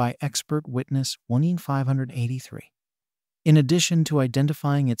report by expert witness 1583. In addition to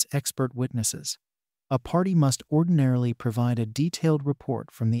identifying its expert witnesses, a party must ordinarily provide a detailed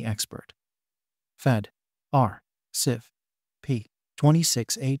report from the expert. Fed. R. Civ. P.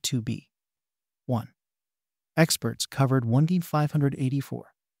 26A2B. 1. Experts covered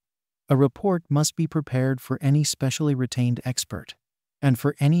 1584. A report must be prepared for any specially retained expert and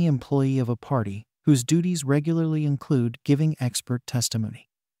for any employee of a party whose duties regularly include giving expert testimony.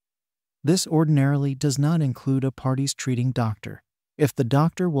 This ordinarily does not include a party's treating doctor, if the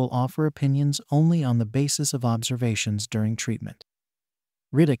doctor will offer opinions only on the basis of observations during treatment.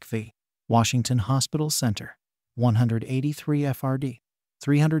 Riddick v. Washington Hospital Center, 183 FRD,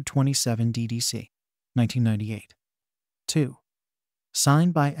 327 DDC, 1998. 2.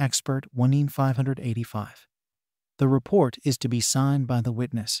 Signed by expert 1585. The report is to be signed by the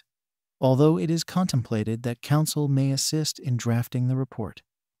witness, although it is contemplated that counsel may assist in drafting the report.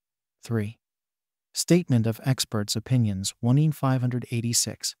 3. Statement of experts' opinions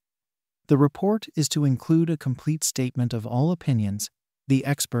 1586. The report is to include a complete statement of all opinions the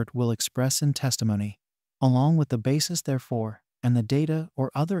expert will express in testimony, along with the basis therefor and the data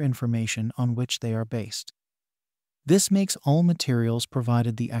or other information on which they are based. This makes all materials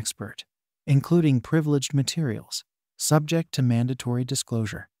provided the expert, including privileged materials, subject to mandatory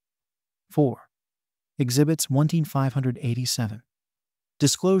disclosure. 4. Exhibits 11587.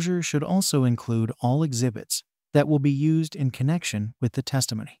 Disclosure should also include all exhibits that will be used in connection with the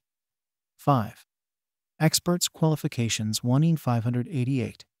testimony. 5. Experts' qualifications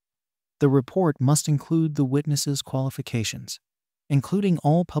 1588. The report must include the witness's qualifications, including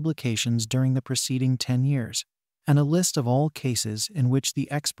all publications during the preceding 10 years, and a list of all cases in which the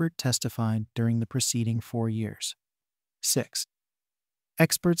expert testified during the preceding 4 years. 6.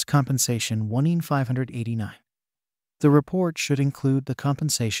 Experts' compensation 1589. The report should include the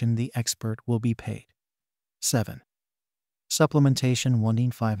compensation the expert will be paid. 7. Supplementation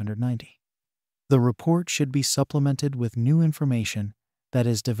 1,590. The report should be supplemented with new information that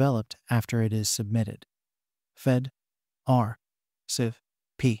is developed after it is submitted. Fed. R. Civ.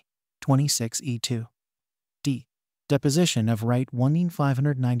 P. 26E2. D. Deposition of Right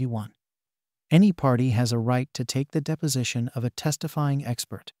 1,591. Any party has a right to take the deposition of a testifying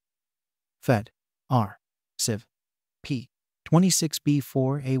expert. Fed. R. Civ. P.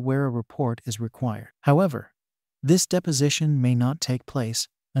 26B4A where a report is required. However, this deposition may not take place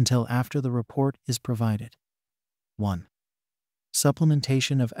until after the report is provided. 1.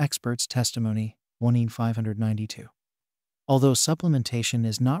 Supplementation of experts' testimony 1,592. Although supplementation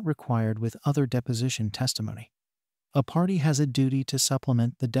is not required with other deposition testimony, a party has a duty to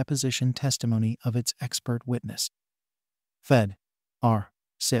supplement the deposition testimony of its expert witness. Fed. R.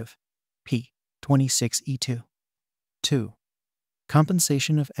 Civ. P. 26E2. 2.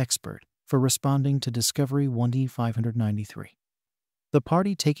 Compensation of expert for responding to Discovery 1,593. The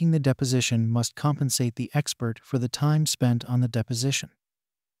party taking the deposition must compensate the expert for the time spent on the deposition.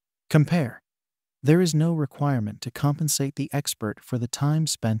 Compare. There is no requirement to compensate the expert for the time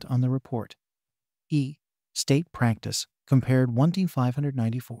spent on the report. E. State practice, compared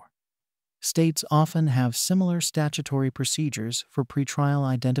 1,594. States often have similar statutory procedures for pretrial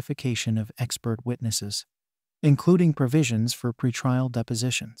identification of expert witnesses, including provisions for pretrial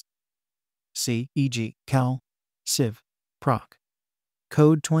depositions. See, e.g., Cal. Civ. Proc.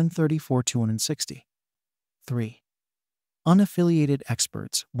 Code 2034-260. 3. Unaffiliated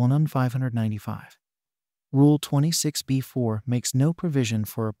experts 1,595. Rule 26b4 makes no provision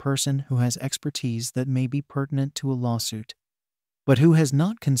for a person who has expertise that may be pertinent to a lawsuit, but who has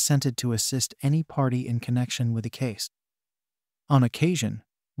not consented to assist any party in connection with a case. On occasion,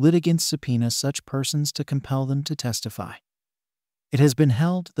 litigants subpoena such persons to compel them to testify. It has been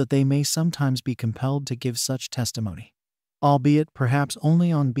held that they may sometimes be compelled to give such testimony, albeit perhaps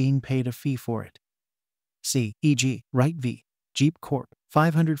only on being paid a fee for it. See, e.g., Wright v. Jeep Corp.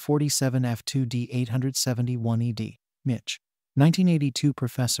 547 F2D 871 ED, Mitch. 1982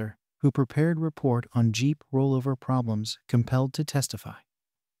 professor who prepared report on Jeep rollover problems compelled to testify.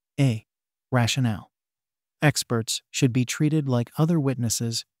 A. Rationale. Experts should be treated like other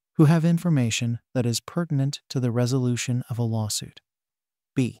witnesses who have information that is pertinent to the resolution of a lawsuit.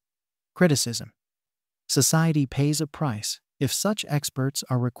 B. Criticism. Society pays a price if such experts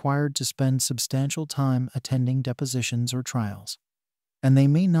are required to spend substantial time attending depositions or trials, and they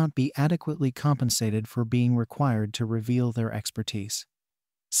may not be adequately compensated for being required to reveal their expertise.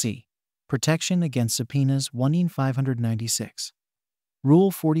 C. Protection against subpoenas 1,596.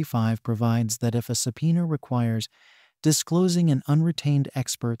 Rule 45 provides that if a subpoena requires disclosing an unretained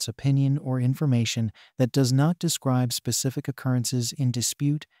expert's opinion or information that does not describe specific occurrences in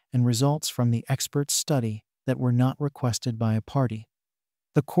dispute and results from the expert's study that were not requested by a party,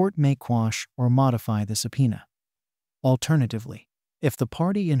 the court may quash or modify the subpoena. Alternatively, if the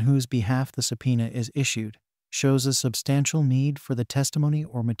party in whose behalf the subpoena is issued shows a substantial need for the testimony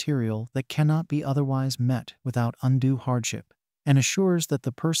or material that cannot be otherwise met without undue hardship, and assures that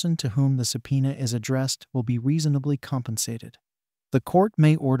the person to whom the subpoena is addressed will be reasonably compensated, the court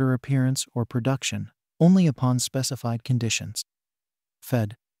may order appearance or production only upon specified conditions.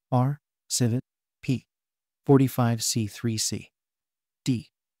 Fed. R. Civ. P. 45C3C. D.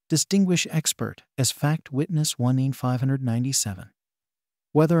 Distinguish expert as fact witness 1,597.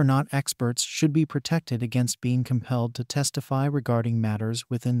 Whether or not experts should be protected against being compelled to testify regarding matters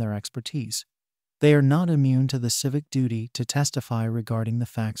within their expertise, they are not immune to the civic duty to testify regarding the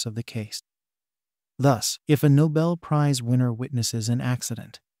facts of the case. Thus, if a Nobel Prize winner witnesses an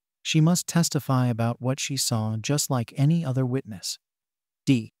accident, she must testify about what she saw just like any other witness.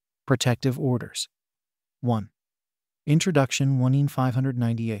 D. Protective orders. 1. Introduction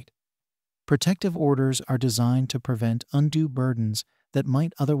 1,598. Protective orders are designed to prevent undue burdens that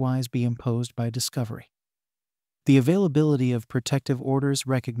might otherwise be imposed by discovery. The availability of protective orders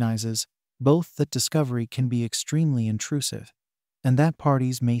recognizes both that discovery can be extremely intrusive and that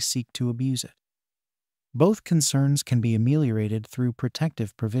parties may seek to abuse it. Both concerns can be ameliorated through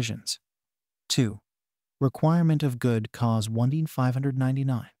protective provisions. 2. Requirement of good cause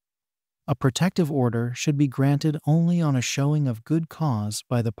 1,599. A protective order should be granted only on a showing of good cause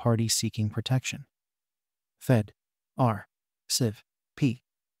by the party seeking protection. Fed. R. Civ. P.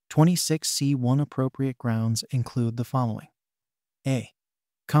 26C1 appropriate grounds include the following. A.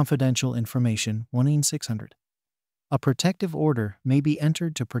 Confidential information 1,600. A protective order may be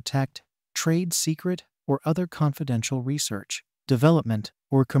entered to protect trade secret or other confidential research, development,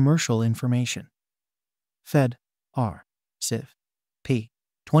 or commercial information. Fed. R. Civ. P.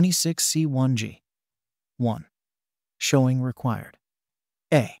 26C1G. 1. Showing required.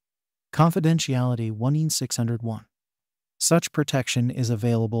 A. Confidentiality 19601. Such protection is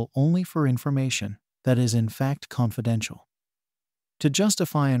available only for information that is in fact confidential. To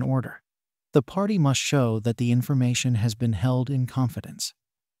justify an order, the party must show that the information has been held in confidence.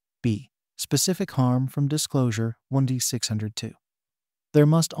 B. Specific harm from disclosure 1D602. There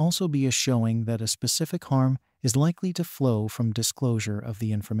must also be a showing that a specific harm is likely to flow from disclosure of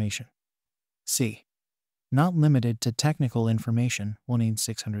the information. C. Not limited to technical information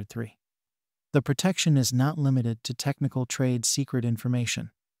 18603. The protection is not limited to technical trade secret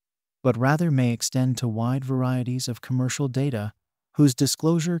information, but rather may extend to wide varieties of commercial data whose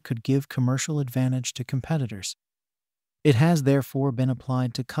disclosure could give commercial advantage to competitors. It has therefore been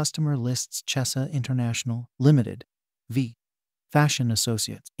applied to customer lists Chessa International Limited, v. Fashion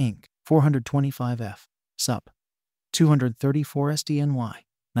Associates, Inc., 425F, Sup. 234 SDNY,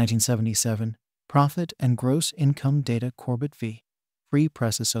 1977, Profit and Gross Income Data Corbett v. Free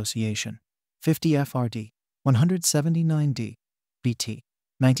Press Association, 50 FRD, 179D, BT,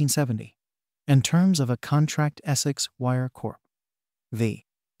 1970, in terms of a contract Essex Wire Corp. v.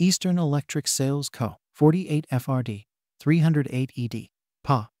 Eastern Electric Sales Co., 48 FRD, 308 ED,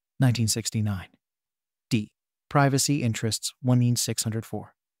 PA, 1969. D. Privacy Interests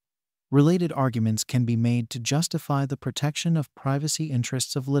 19604. Related arguments can be made to justify the protection of privacy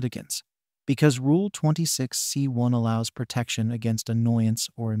interests of litigants, because Rule 26C1 allows protection against annoyance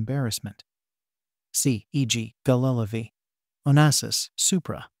or embarrassment. C. E.g. Galella v. Onassis,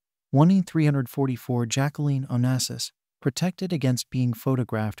 Supra, 1-344 Jacqueline Onassis, protected against being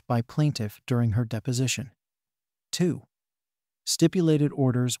photographed by plaintiff during her deposition. 2. Stipulated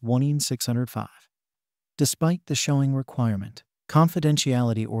Orders 1-605. Despite the showing requirement,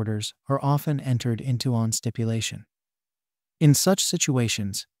 confidentiality orders are often entered into on stipulation. In such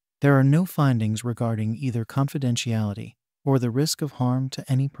situations, there are no findings regarding either confidentiality or the risk of harm to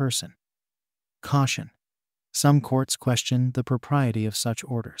any person. Caution. Some courts question the propriety of such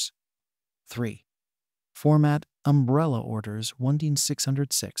orders. 3. Format Umbrella Orders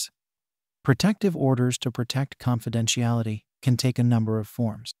 1-606. Protective orders to protect confidentiality can take a number of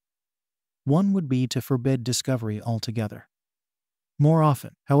forms. One would be to forbid discovery altogether. More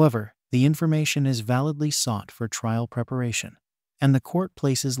often, however, the information is validly sought for trial preparation, and the court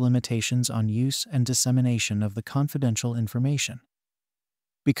places limitations on use and dissemination of the confidential information.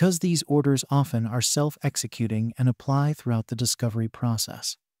 Because these orders often are self-executing and apply throughout the discovery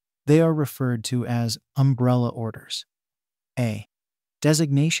process, they are referred to as umbrella orders. A.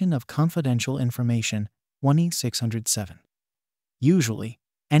 Designation of confidential information 1-607. Usually,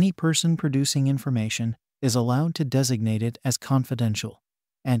 any person producing information is allowed to designate it as confidential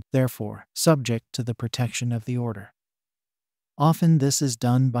and, therefore, subject to the protection of the order. Often this is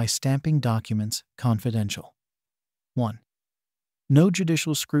done by stamping documents confidential. 1. No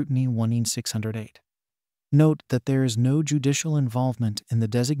judicial scrutiny 1-608. Note that there is no judicial involvement in the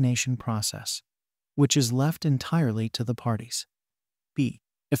designation process, which is left entirely to the parties. B.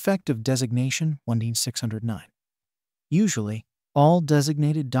 Effective designation 1-609. Usually, all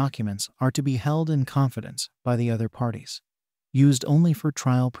designated documents are to be held in confidence by the other parties, used only for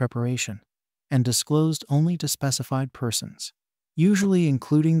trial preparation, and disclosed only to specified persons, usually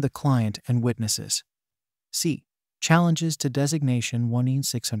including the client and witnesses. C. Challenges to designation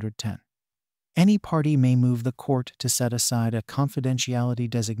 1-610. Any party may move the court to set aside a confidentiality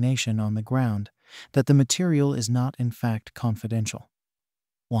designation on the ground that the material is not in fact confidential.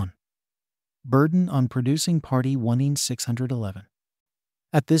 1. Burden on producing party 1-611.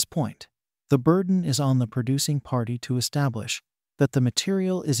 At this point, the burden is on the producing party to establish that the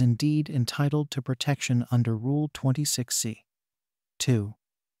material is indeed entitled to protection under Rule 26C. 2.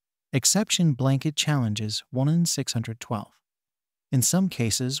 Exception blanket challenges 1-612. In some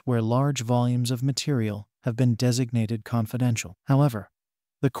cases where large volumes of material have been designated confidential, however,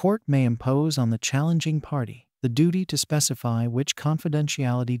 the court may impose on the challenging party the duty to specify which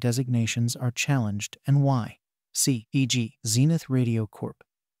confidentiality designations are challenged and why. See, e.g., Zenith Radio Corp.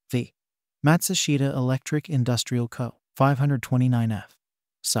 v. Matsushita Electric Industrial Co., 529F.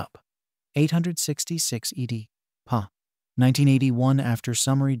 Sup. 866 ED. Pa. 1981. After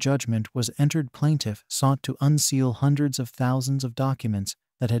summary judgment was entered, plaintiff sought to unseal hundreds of thousands of documents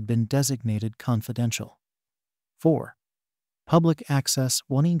that had been designated confidential. 4. Public access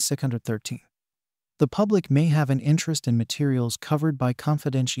 1-613. The public may have an interest in materials covered by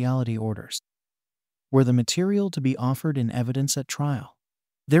confidentiality orders. Were the material to be offered in evidence at trial,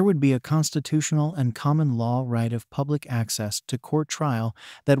 There would be a constitutional and common law right of public access to court trial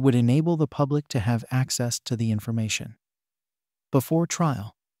that would enable the public to have access to the information. Before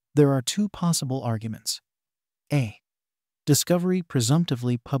trial, there are two possible arguments. A. Discovery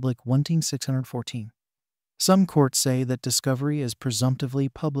presumptively public 18614. Some courts say that discovery is presumptively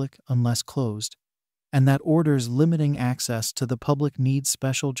public unless closed, and that orders limiting access to the public need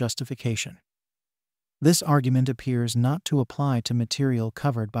special justification. This argument appears not to apply to material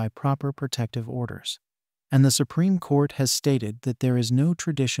covered by proper protective orders, and the Supreme Court has stated that there is no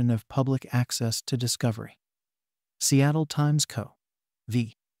tradition of public access to discovery. Seattle Times Co.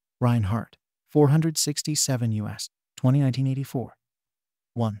 v. Reinhart, 467 U.S., 2084.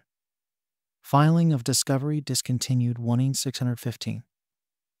 1. Filing of discovery discontinued 18615.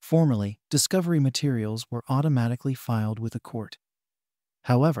 Formerly, discovery materials were automatically filed with a court.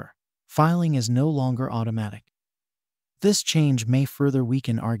 However, filing is no longer automatic. This change may further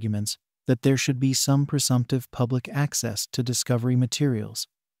weaken arguments that there should be some presumptive public access to discovery materials,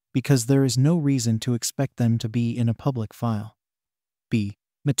 because there is no reason to expect them to be in a public file. B.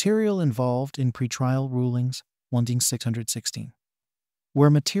 Material involved in pretrial rulings, 18616. Where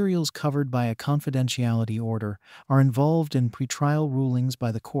materials covered by a confidentiality order are involved in pretrial rulings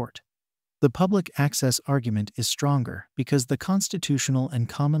by the court, the public access argument is stronger because the constitutional and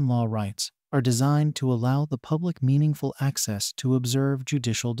common law rights are designed to allow the public meaningful access to observe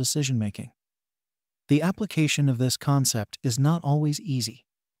judicial decision-making. The application of this concept is not always easy.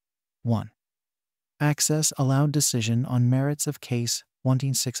 1. Access allowed decision on merits of case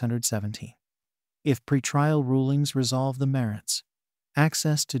 18617. If pretrial rulings resolve the merits,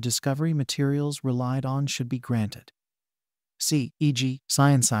 access to discovery materials relied on should be granted. See, e.g.,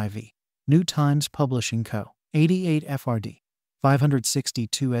 Science IV, New Times Publishing Co., 88 FRD,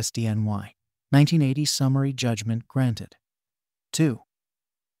 562 SDNY, 1980 Summary Judgment granted. 2.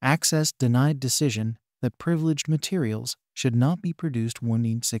 Access denied decision that privileged materials should not be produced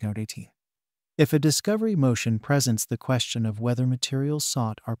 18618. If a discovery motion presents the question of whether materials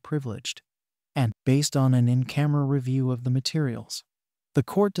sought are privileged, and based on an in-camera review of the materials, the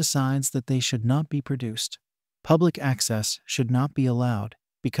court decides that they should not be produced, public access should not be allowed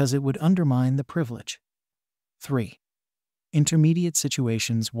because it would undermine the privilege. 3. Intermediate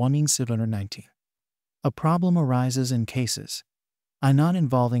situations 18619. A problem arises in cases I not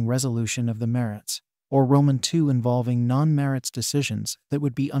involving resolution of the merits, or Roman II involving non-merits decisions that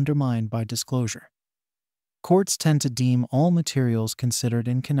would be undermined by disclosure. Courts tend to deem all materials considered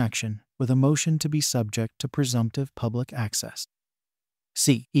in connection with a motion to be subject to presumptive public access.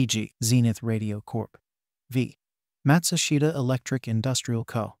 See, e.g., Zenith Radio Corp. v. Matsushita Electric Industrial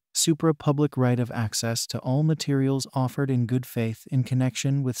Co. Supra public right of access to all materials offered in good faith in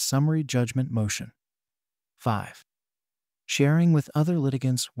connection with summary judgment motion. 5. Sharing with other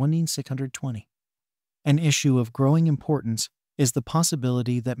litigants 18620. An issue of growing importance is the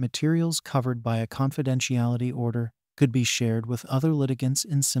possibility that materials covered by a confidentiality order could be shared with other litigants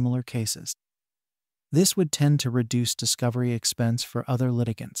in similar cases. This would tend to reduce discovery expense for other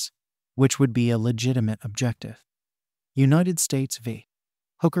litigants, which would be a legitimate objective. United States v.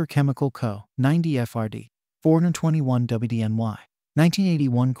 Hooker Chemical Co., 90 FRD, 421 WDNY,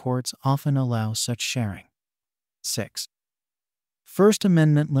 1981 courts often allow such sharing. 6. First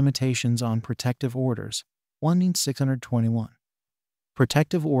Amendment limitations on protective orders, 18621.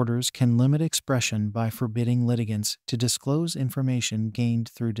 Protective orders can limit expression by forbidding litigants to disclose information gained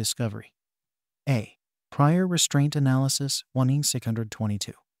through discovery. A. Prior restraint analysis,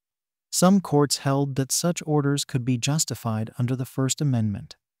 18622. Some courts held that such orders could be justified under the First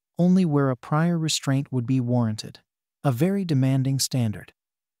Amendment only where a prior restraint would be warranted, a very demanding standard.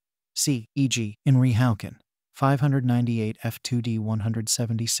 See, e.g., in Rehauken, 598 F2D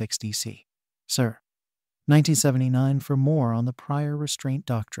 176 DC. Sir. 1979 for more on the prior restraint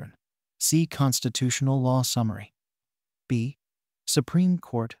doctrine. See Constitutional Law Summary. B. Supreme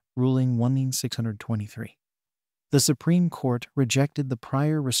Court Ruling 18623. The Supreme Court rejected the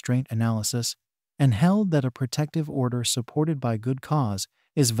prior restraint analysis and held that a protective order supported by good cause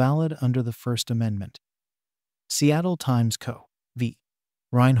is valid under the First Amendment. Seattle Times Co. v.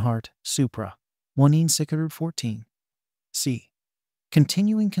 Reinhart, Supra, 18614. C.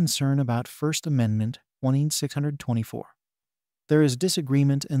 Continuing concern about First Amendment, 18624. There is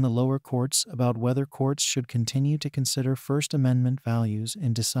disagreement in the lower courts about whether courts should continue to consider First Amendment values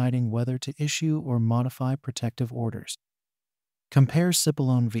in deciding whether to issue or modify protective orders. Compare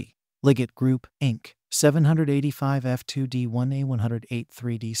Cipollone v. Liggett Group, Inc., 785 F2D 1A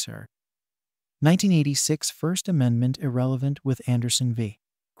 108-3D Sir. 1986 First Amendment irrelevant with Anderson v.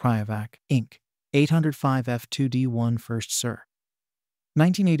 Kryovac, Inc., 805 F2D 1 First Sir.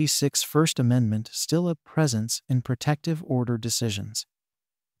 1986 First Amendment still a presence in protective order decisions.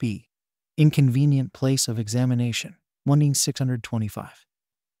 B. Inconvenient place of examination. 1,625.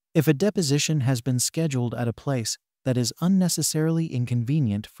 If a deposition has been scheduled at a place that is unnecessarily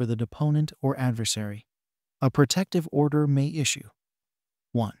inconvenient for the deponent or adversary, a protective order may issue.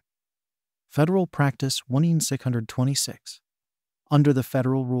 1. Federal Practice 1,626. Under the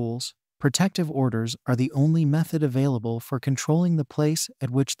federal rules, protective orders are the only method available for controlling the place at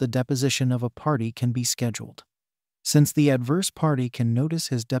which the deposition of a party can be scheduled, since the adverse party can notice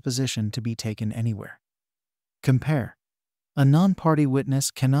his deposition to be taken anywhere. Compare. A non-party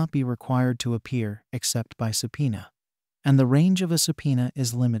witness cannot be required to appear except by subpoena, and the range of a subpoena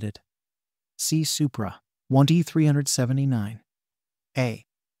is limited. See Supra. 1D379. A.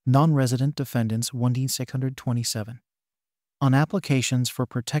 Non-resident defendants 1D627. On applications for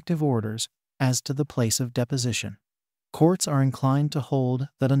protective orders as to the place of deposition, courts are inclined to hold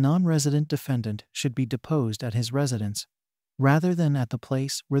that a non-resident defendant should be deposed at his residence rather than at the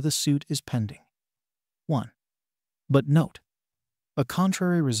place where the suit is pending. 1. But note, a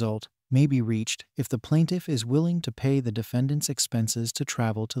contrary result may be reached if the plaintiff is willing to pay the defendant's expenses to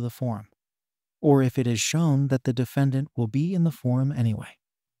travel to the forum, or if it is shown that the defendant will be in the forum anyway.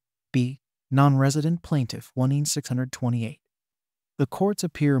 B. Non-resident plaintiff 1,628. The courts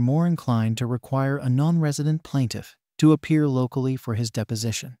appear more inclined to require a non-resident plaintiff to appear locally for his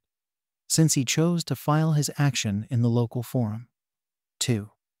deposition, since he chose to file his action in the local forum. 2.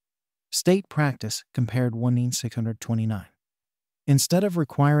 State practice compared 1,629. Instead of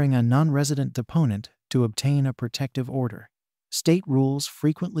requiring a non-resident deponent to obtain a protective order, state rules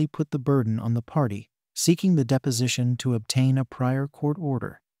frequently put the burden on the party seeking the deposition to obtain a prior court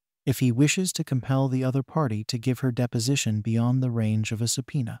order if he wishes to compel the other party to give her deposition beyond the range of a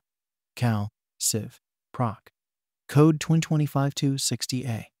subpoena. Cal. Civ. Proc. Code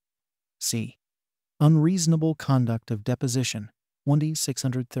 2025-260A. C. Unreasonable conduct of deposition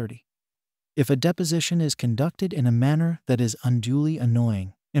 1D630. If a deposition is conducted in a manner that is unduly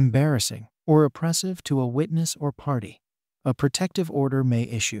annoying, embarrassing, or oppressive to a witness or party, a protective order may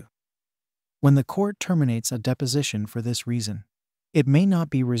issue. When the court terminates a deposition for this reason, it may not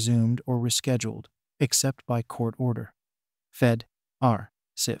be resumed or rescheduled except by court order. Fed. R.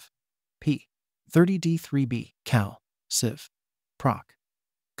 Civ. P. 30D3B. Cal. Civ. Proc.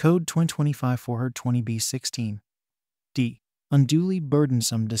 Code 2025-420B16. D. Unduly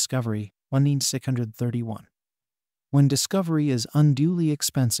burdensome discovery 1,631. When discovery is unduly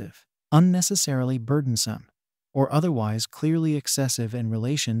expensive, unnecessarily burdensome, or otherwise clearly excessive in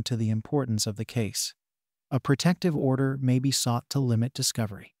relation to the importance of the case, a protective order may be sought to limit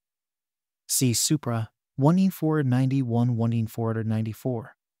discovery. See Supra 1E491-1E494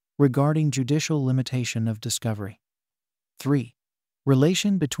 regarding judicial limitation of discovery. 3.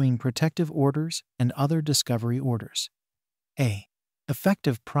 Relation between protective orders and other discovery orders. A.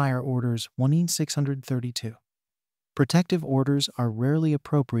 Effective prior orders 1E632. Protective orders are rarely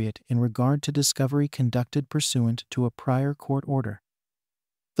appropriate in regard to discovery conducted pursuant to a prior court order.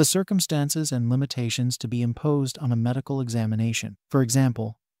 The circumstances and limitations to be imposed on a medical examination, for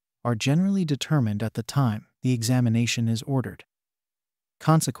example, are generally determined at the time the examination is ordered.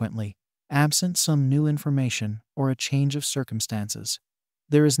 Consequently, absent some new information or a change of circumstances,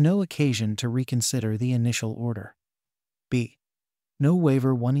 there is no occasion to reconsider the initial order. B. No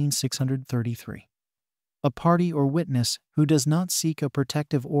waiver 1E633. A party or witness who does not seek a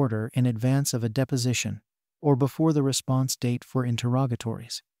protective order in advance of a deposition or before the response date for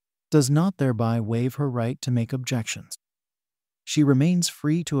interrogatories does not thereby waive her right to make objections. She remains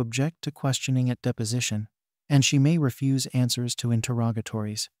free to object to questioning at deposition, and she may refuse answers to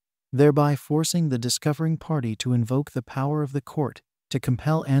interrogatories, thereby forcing the discovering party to invoke the power of the court to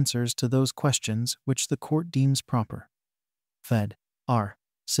compel answers to those questions which the court deems proper. Fed. R.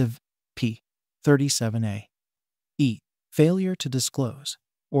 Civ. P. 37A. E. Failure to disclose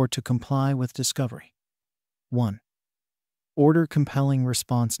or to comply with discovery. 1. Order compelling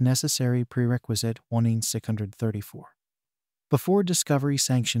response necessary prerequisite 1,634. Before discovery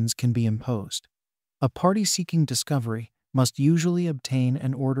sanctions can be imposed, a party seeking discovery must usually obtain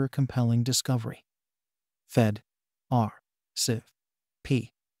an order compelling discovery. Fed. R. Civ.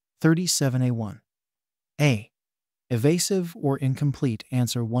 P. 37A1. A. Evasive or incomplete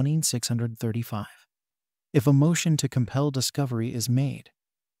answer 1,635. If a motion to compel discovery is made,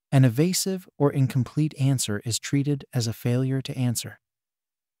 an evasive or incomplete answer is treated as a failure to answer.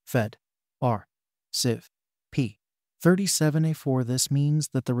 Fed. R. Civ. P. 37A4. This means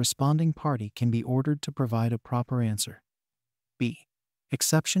that the responding party can be ordered to provide a proper answer. B.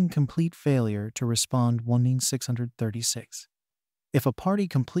 Exception complete failure to respond 1,636. If a party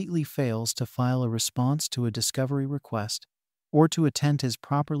completely fails to file a response to a discovery request or to attend his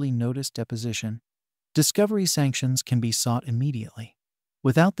properly noticed deposition, discovery sanctions can be sought immediately,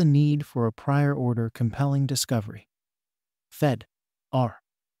 without the need for a prior order compelling discovery. Fed. R.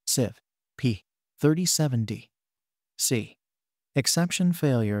 Civ. P. 37d. C. Exception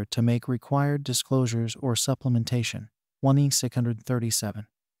failure to make required disclosures or supplementation. 1E637.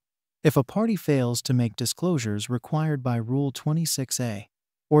 If a party fails to make disclosures required by Rule 26A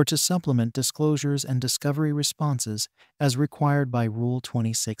or to supplement disclosures and discovery responses as required by Rule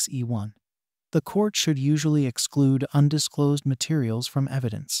 26E1, the court should usually exclude undisclosed materials from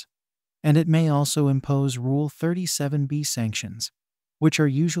evidence, and it may also impose Rule 37B sanctions, which are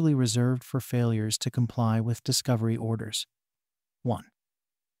usually reserved for failures to comply with discovery orders. 1.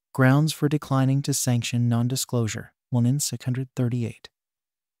 Grounds for declining to sanction nondisclosure. 1E638.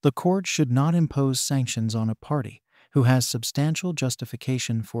 The court should not impose sanctions on a party who has substantial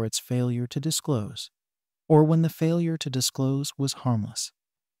justification for its failure to disclose, or when the failure to disclose was harmless.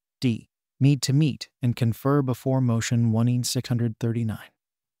 D. Need to meet and confer before motion. 1E639.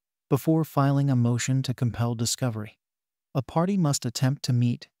 Before filing a motion to compel discovery, a party must attempt to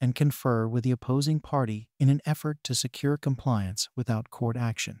meet and confer with the opposing party in an effort to secure compliance without court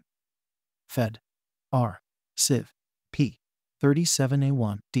action. Fed. R. Civ. P.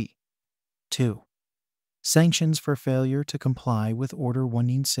 37A1 D. 2. Sanctions for failure to comply with Order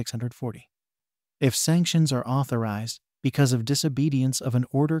 1E640. If sanctions are authorized because of disobedience of an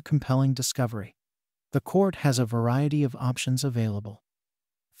order compelling discovery, the court has a variety of options available.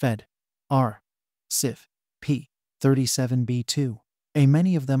 Fed. R. Civ. P. 37B2.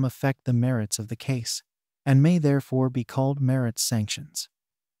 Many of them affect the merits of the case, and may therefore be called merits sanctions.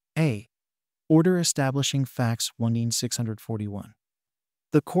 A. Order establishing facts. 1E641.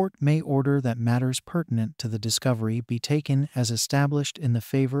 The court may order that matters pertinent to the discovery be taken as established in the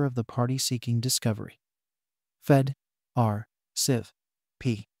favor of the party seeking discovery. Fed. R. Civ.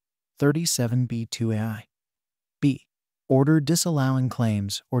 P. 37B2AI. B. Order disallowing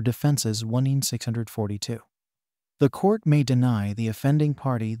claims or defenses. 1E642. The court may deny the offending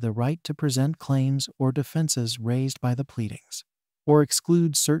party the right to present claims or defenses raised by the pleadings, or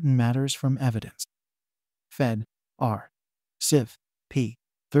exclude certain matters from evidence. Fed. R. Civ. P.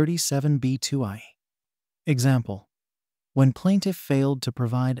 37B2I. Example: when plaintiff failed to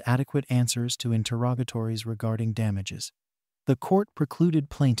provide adequate answers to interrogatories regarding damages, the court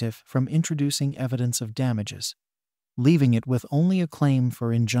precluded plaintiff from introducing evidence of damages, leaving it with only a claim for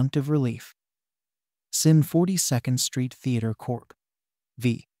injunctive relief. Sin 42nd Street Theater Corp.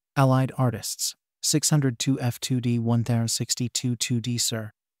 v. Allied Artists, 602 F2D 1062 2D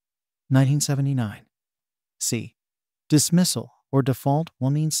Sir. 1979. C. Dismissal or default.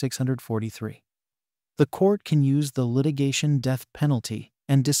 1E643. The court can use the litigation death penalty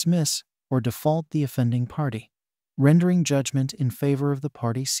and dismiss or default the offending party, rendering judgment in favor of the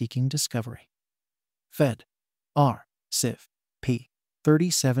party seeking discovery. Fed. R. Civ. P.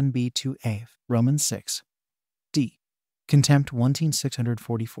 37B2A. Roman 6. D. Contempt.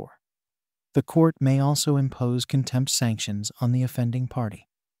 1E644. The court may also impose contempt sanctions on the offending party.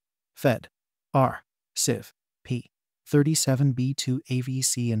 Fed. R. Civ. P. 37B2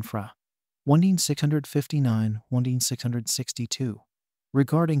 AVC Infra. 1E659, 1E662.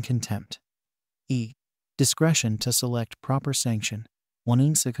 Regarding contempt. E. Discretion to select proper sanction.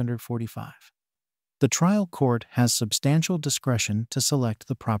 1E645. The trial court has substantial discretion to select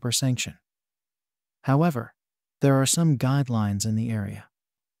the proper sanction. However, there are some guidelines in the area.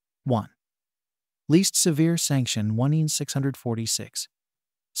 1. Least severe sanction. 1E646.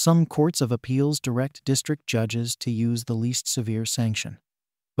 Some courts of appeals direct district judges to use the least severe sanction,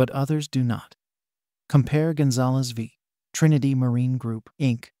 but others do not. Compare Gonzalez v. Trinity Marine Group,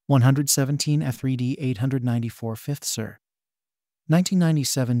 Inc., 117 F3D 894 5th Sir.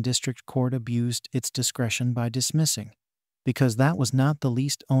 1997 District Court abused its discretion by dismissing, because that was not the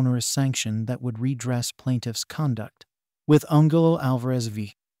least onerous sanction that would redress plaintiff's conduct, with Angulo Alvarez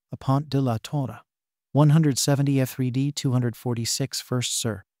v. Apont de la Torre, 170 F3D 246 1st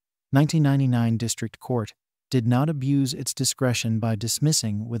Sir. 1999 District Court did not abuse its discretion by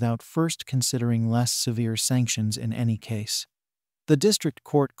dismissing without first considering less severe sanctions in any case. The District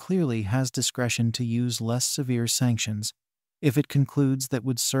Court clearly has discretion to use less severe sanctions if it concludes that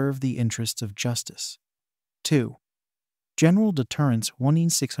would serve the interests of justice. 2. General deterrence.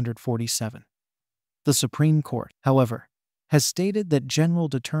 1E647. The Supreme Court, however, has stated that general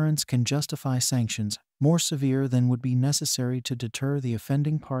deterrence can justify sanctions more severe than would be necessary to deter the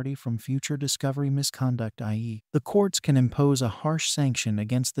offending party from future discovery misconduct, i.e., the courts can impose a harsh sanction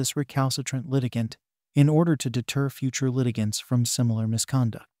against this recalcitrant litigant in order to deter future litigants from similar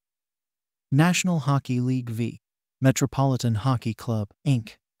misconduct. National Hockey League v. Metropolitan Hockey Club,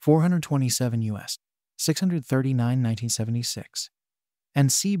 Inc., 427 U.S., 639 1976.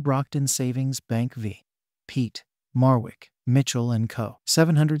 And C. Brockton Savings Bank v. Pete, Marwick, Mitchell & Co.,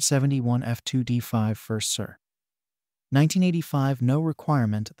 771 F2D5 First Sir. 1985. No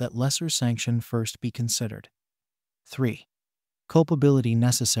requirement that lesser sanction first be considered. 3. Culpability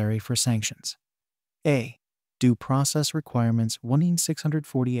necessary for sanctions. A. Due process requirements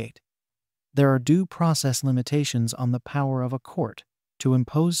 1/648. There are due process limitations on the power of a court to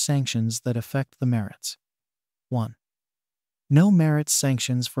impose sanctions that affect the merits. 1. No merits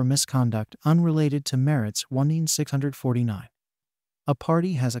sanctions for misconduct unrelated to merits 1/649. A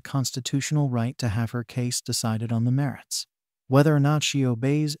party has a constitutional right to have her case decided on the merits, whether or not she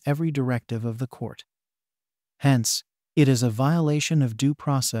obeys every directive of the court. Hence, it is a violation of due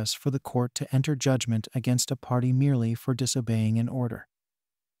process for the court to enter judgment against a party merely for disobeying an order.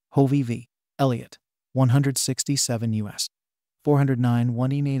 Hovey v. Elliott, 167 U.S., 409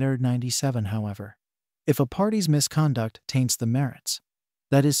 1/897. However, if a party's misconduct taints the merits,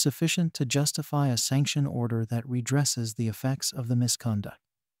 that is sufficient to justify a sanction order that redresses the effects of the misconduct.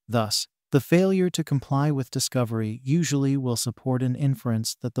 Thus, the failure to comply with discovery usually will support an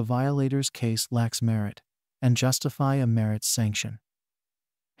inference that the violator's case lacks merit and justify a merits sanction.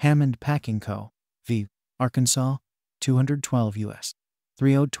 Hammond Packing Co. v. Arkansas, 212 U.S.,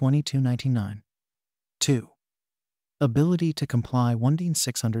 302299. 2. Ability to comply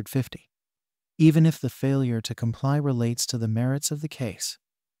 1/650. Even if the failure to comply relates to the merits of the case,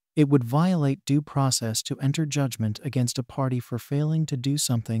 it would violate due process to enter judgment against a party for failing to do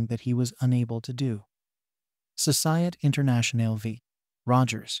something that he was unable to do. Societe Internationale v.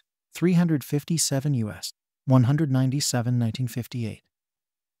 Rogers, 357 U.S., 197 1958.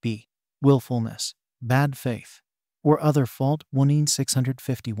 B. Willfulness, bad faith, or other fault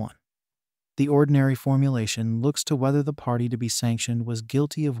 1/651. The ordinary formulation looks to whether the party to be sanctioned was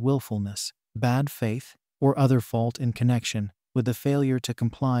guilty of willfulness, bad faith, or other fault in connection with the failure to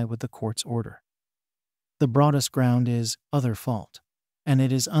comply with the court's order. The broadest ground is other fault, and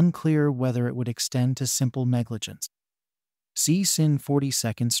it is unclear whether it would extend to simple negligence. See Sin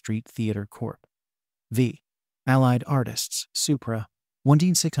 42nd Street Theater Corp. v. Allied Artists, Supra,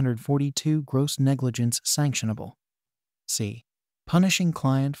 1/642. Gross negligence sanctionable. C. Punishing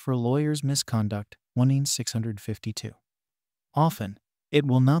client for lawyer's misconduct, 1/652. Often, it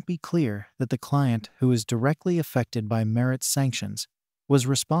will not be clear that the client who is directly affected by merit sanctions was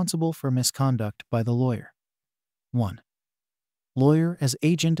responsible for misconduct by the lawyer. 1. Lawyer as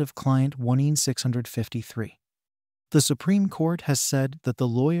agent of client 1/653. The Supreme Court has said that the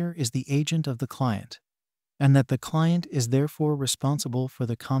lawyer is the agent of the client, and that the client is therefore responsible for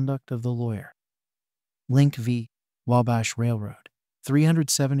the conduct of the lawyer. Link v. Wabash Railroad,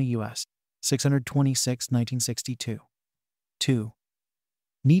 370 U.S., 626 1962. 2.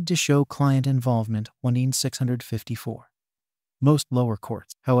 Need to show client involvement 1/654. Most lower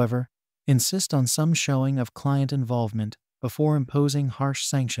courts, however, insist on some showing of client involvement before imposing harsh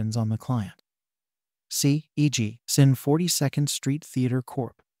sanctions on the client. See, e.g., Sin 42nd Street Theater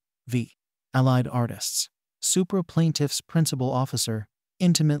Corp. v. Allied Artists, Supra plaintiff's principal officer,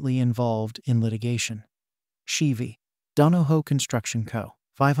 intimately involved in litigation. She v. Donoho Construction Co.,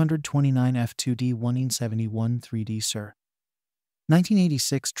 529 F2D 171 3D Sir.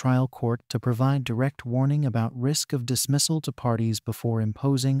 1986 trial court to provide direct warning about risk of dismissal to parties before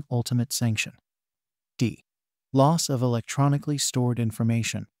imposing ultimate sanction. D. Loss of electronically stored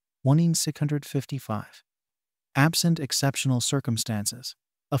information, 1/655. Absent exceptional circumstances,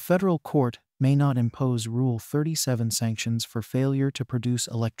 a federal court may not impose Rule 37 sanctions for failure to produce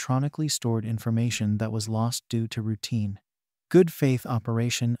electronically stored information that was lost due to routine, good faith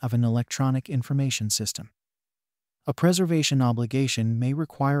operation of an electronic information system. A preservation obligation may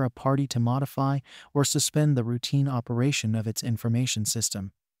require a party to modify or suspend the routine operation of its information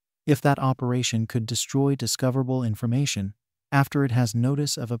system, if that operation could destroy discoverable information after it has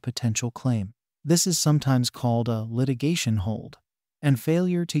notice of a potential claim. This is sometimes called a litigation hold, and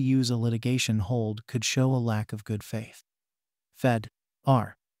failure to use a litigation hold could show a lack of good faith. Fed.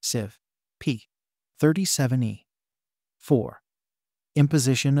 R. Civ. P. 37E. 4.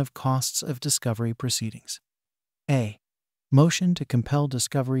 Imposition of costs of discovery proceedings. A. Motion to compel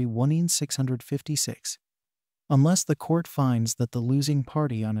discovery 1/656. Unless the court finds that the losing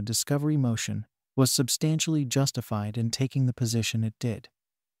party on a discovery motion was substantially justified in taking the position it did,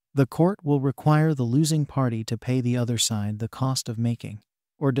 the court will require the losing party to pay the other side the cost of making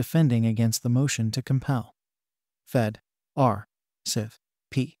or defending against the motion to compel. Fed. R. Civ.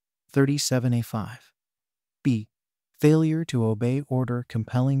 P. 37A5. B. Failure to obey order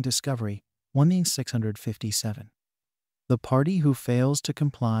compelling discovery 1657. The party who fails to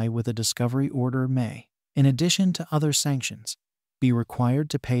comply with a discovery order may, in addition to other sanctions, be required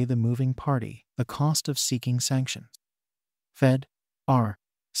to pay the moving party the cost of seeking sanctions. Fed. R.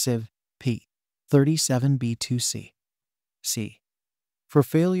 Civ. P. 37b2c. C. For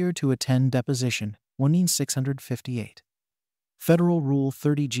failure to attend deposition 1658. Federal Rule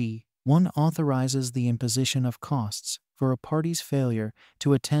 30G 1 authorizes the imposition of costs for a party's failure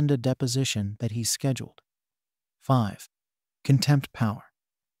to attend a deposition that he scheduled. 5. Contempt power.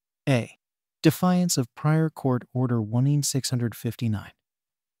 A. Defiance of prior court order 1659.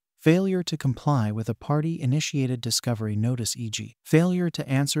 Failure to comply with a party-initiated discovery notice, e.g., failure to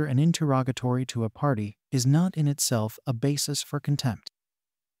answer an interrogatory to a party, is not in itself a basis for contempt.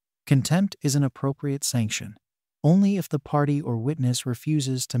 Contempt is an appropriate sanction only if the party or witness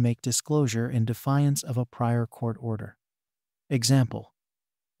refuses to make disclosure in defiance of a prior court order. Example: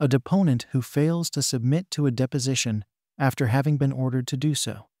 a deponent who fails to submit to a deposition after having been ordered to do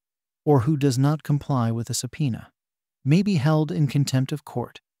so, or who does not comply with a subpoena, may be held in contempt of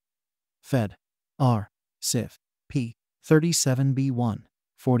court. Fed. R. Civ. P. 37b1,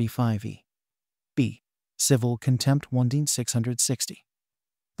 45e. B. Civil contempt 1660.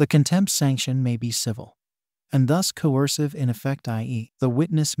 The contempt sanction may be civil, and thus coercive in effect, i.e., the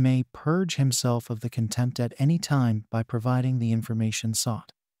witness may purge himself of the contempt at any time by providing the information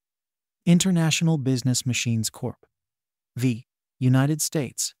sought. International Business Machines Corp. v. United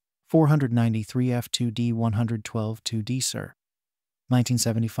States, 493 F2D 112 2D Sir.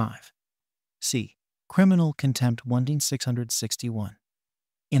 1975. C. Criminal contempt 1661.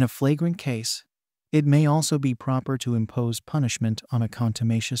 In a flagrant case, it may also be proper to impose punishment on a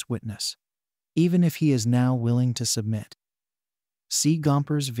contumacious witness, even if he is now willing to submit. C.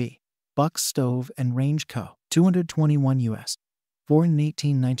 Gompers v. Buck Stove and Range Co., 221 U.S.,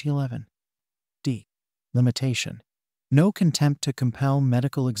 418-1911. D. Limitation. No contempt to compel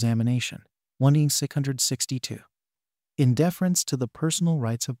medical examination, 1662. In deference to the personal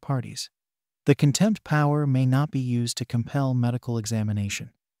rights of parties, the contempt power may not be used to compel medical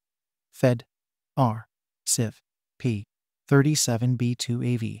examination. Fed. R. Civ. P.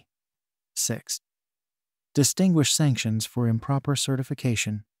 37b2 AV. 6. Distinguish sanctions for improper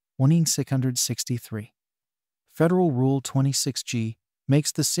certification, 1663. Federal Rule 26G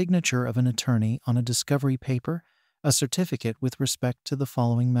makes the signature of an attorney on a discovery paper a certificate with respect to the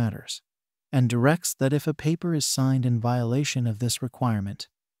following matters, and directs that if a paper is signed in violation of this requirement,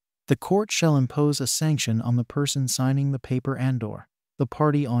 the court shall impose a sanction on the person signing the paper and/or the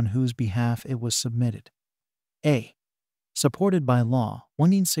party on whose behalf it was submitted. A. Supported by law,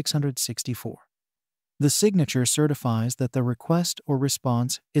 1664. The signature certifies that the request or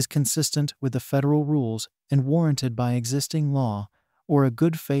response is consistent with the federal rules and warranted by existing law or a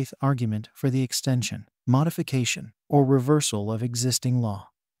good faith argument for the extension, modification, or reversal of existing law.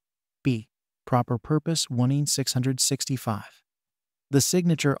 B. Proper purpose 1665. The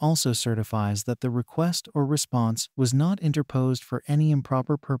signature also certifies that the request or response was not interposed for any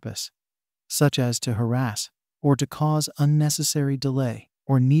improper purpose, such as to harass or to cause unnecessary delay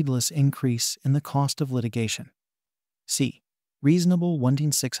or needless increase in the cost of litigation. C. Reasonable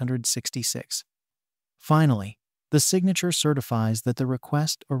 1666. Finally, the signature certifies that the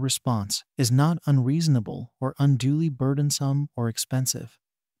request or response is not unreasonable or unduly burdensome or expensive,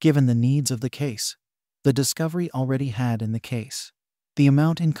 given the needs of the case, the discovery already had in the case, the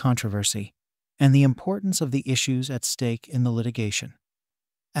amount in controversy, and the importance of the issues at stake in the litigation.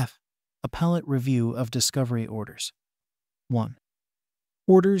 F. Appellate review of discovery orders. 1.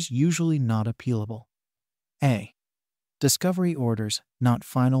 Orders usually not appealable. A. Discovery orders not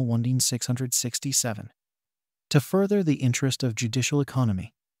final 1667. To further the interest of judicial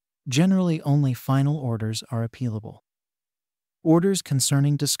economy, generally only final orders are appealable. Orders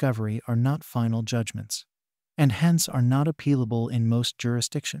concerning discovery are not final judgments, and hence are not appealable in most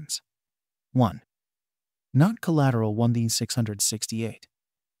jurisdictions. 1. Not collateral 1668.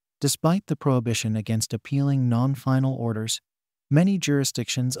 Despite the prohibition against appealing non-final orders, many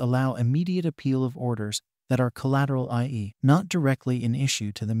jurisdictions allow immediate appeal of orders that are collateral, i.e., not directly in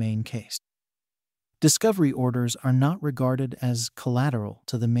issue to the main case. Discovery orders are not regarded as collateral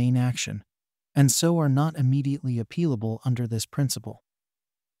to the main action, and so are not immediately appealable under this principle.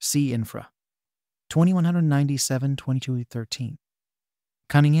 See Infra. 2197-2213.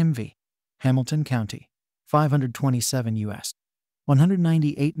 Cunningham v. Hamilton County, 527 U.S.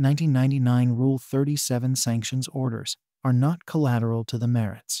 198 1999. Rule 37 sanctions orders are not collateral to the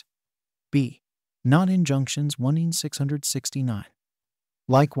merits. B. Not injunctions 1669.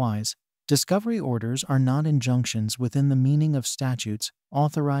 Likewise, Discovery orders are not injunctions within the meaning of statutes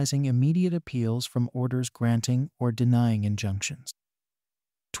authorizing immediate appeals from orders granting or denying injunctions.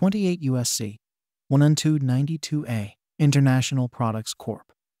 28 U.S.C. 11292A International Products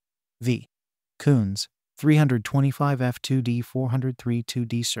Corp. v. Coons, 325 F2D 403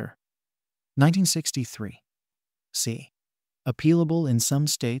 2D Sir. 1963. C. Appealable in some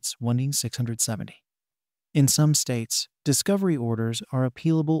states 1-670. In some states, discovery orders are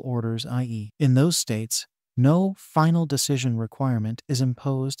appealable orders, i.e., in those states, no final decision requirement is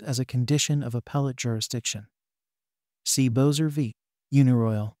imposed as a condition of appellate jurisdiction. See Bowser v.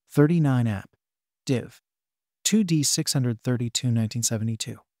 Uniroyal, 39 App. Div. 2D 632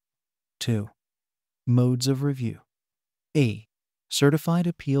 1972. 2. Modes of review. A. Certified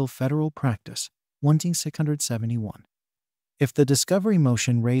Appeal Federal Practice, 1-671. If the discovery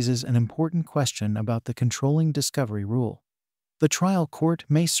motion raises an important question about the controlling discovery rule, the trial court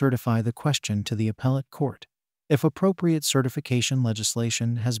may certify the question to the appellate court. If appropriate certification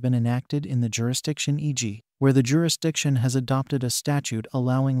legislation has been enacted in the jurisdiction, e.g., where the jurisdiction has adopted a statute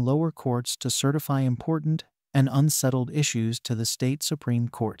allowing lower courts to certify important and unsettled issues to the state Supreme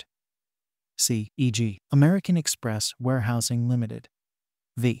Court. See, e.g., American Express Warehousing Limited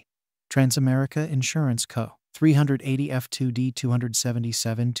v. Transamerica Insurance Co. 380 F2D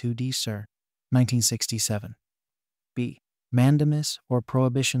 277 2D Sir. 1967. B. Mandamus or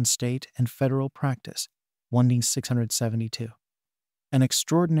Prohibition State and Federal Practice, 1-672. An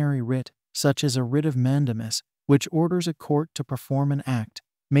extraordinary writ, such as a writ of mandamus, which orders a court to perform an act,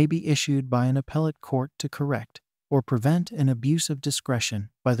 may be issued by an appellate court to correct or prevent an abuse of discretion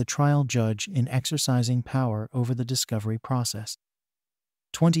by the trial judge in exercising power over the discovery process.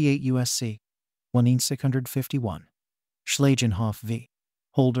 28 U.S.C. 1-651. Schlagenhoff v.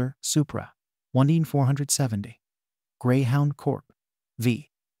 Holder, Supra, 1-470. Greyhound Corp. v.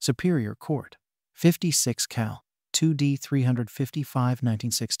 Superior Court, 56 Cal. 2D 355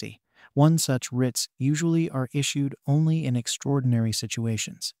 1960. One such writs usually are issued only in extraordinary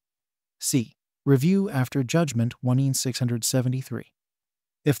situations. C. Review after judgment 1-673.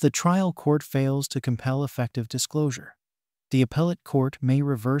 If the trial court fails to compel effective disclosure, the appellate court may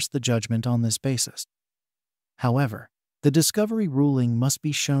reverse the judgment on this basis. However, the discovery ruling must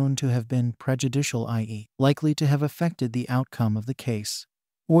be shown to have been prejudicial, i.e., likely to have affected the outcome of the case,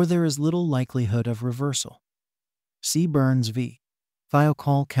 or there is little likelihood of reversal. C. Burns v.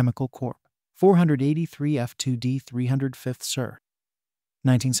 Thiokol Chemical Corp. 483 F2D 305 Sir.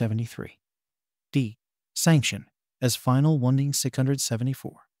 1973. D. Sanction as final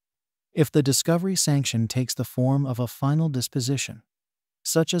 1-674. If the discovery sanction takes the form of a final disposition,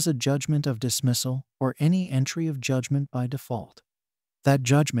 such as a judgment of dismissal or any entry of judgment by default, that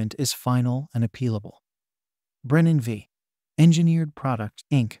judgment is final and appealable. Brennan v. Engineered Products,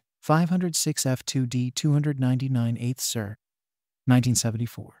 Inc., 506 F2D 299 8 Sir.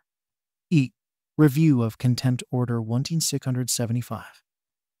 1974. E. Review of Contempt Order 1-675.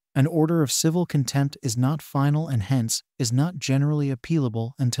 An order of civil contempt is not final and hence is not generally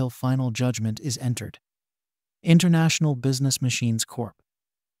appealable until final judgment is entered. International Business Machines Corp.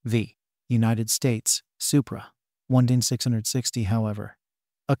 v. United States, Supra, 1-660. However,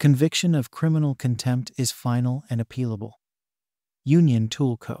 a conviction of criminal contempt is final and appealable. Union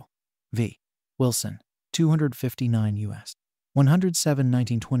Tool Co. v. Wilson, 259 U.S. 107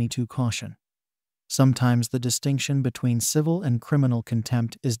 1922. Caution. Sometimes the distinction between civil and criminal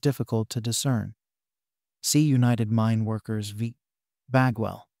contempt is difficult to discern. See United Mine Workers v.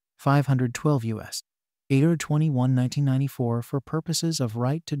 Bagwell, 512 U.S. 821 1994. For purposes of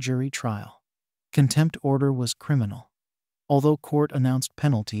right to jury trial, contempt order was criminal, although court announced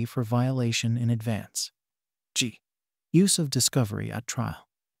penalty for violation in advance. G. Use of discovery at trial.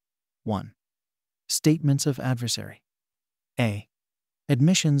 1. Statements of adversary. A.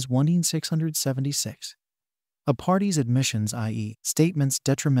 Admissions 1-676. A party's admissions, i.e., statements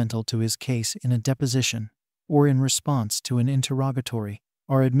detrimental to his case in a deposition or in response to an interrogatory,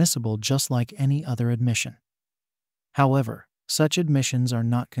 are admissible just like any other admission. However, such admissions are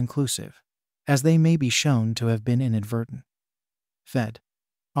not conclusive, as they may be shown to have been inadvertent. Fed.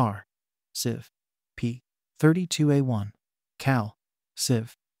 R. Civ. P. 32A1. Cal.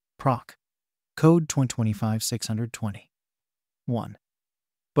 Civ. Proc. Code 25620. 1.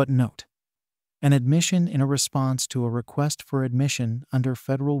 But note, an admission in a response to a request for admission under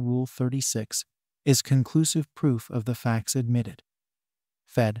Federal Rule 36 is conclusive proof of the facts admitted.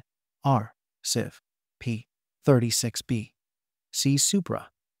 Fed. R. Civ. P. 36b. See Supra.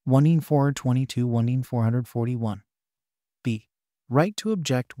 1-422 1-441. B. Right to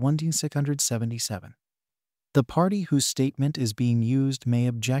object 1-677. The party whose statement is being used may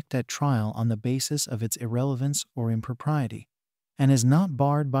object at trial on the basis of its irrelevance or impropriety, and is not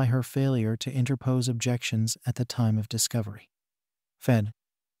barred by her failure to interpose objections at the time of discovery. Fed.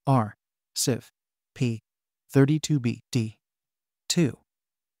 R. Civ. P. 32b d. 2.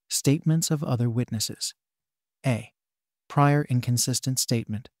 Statements of other witnesses. A. Prior inconsistent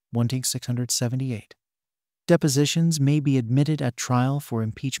statement, 1678. Depositions may be admitted at trial for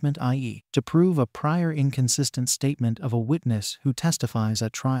impeachment, i.e., to prove a prior inconsistent statement of a witness who testifies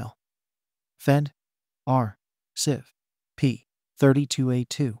at trial. Fed. R. Civ. P.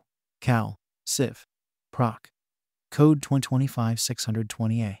 32a2. Cal. Civ. Proc. Code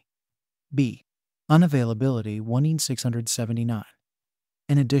 2025-620A. B. Unavailability 11679.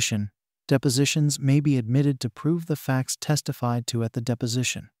 In addition, depositions may be admitted to prove the facts testified to at the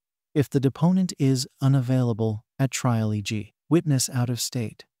deposition, if the deponent is unavailable at trial, e.g., witness out of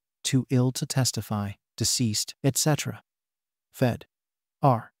state, too ill to testify, deceased, etc. Fed.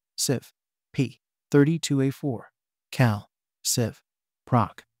 R. Civ. P. 32a4. Cal. Civ.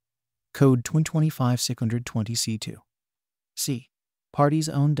 Proc. Code 2025-620C2. C. Party's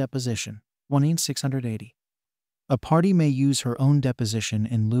own deposition, 11680. A party may use her own deposition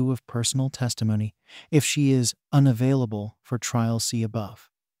in lieu of personal testimony if she is unavailable for trial, see above,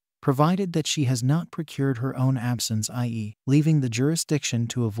 provided that she has not procured her own absence, i.e., leaving the jurisdiction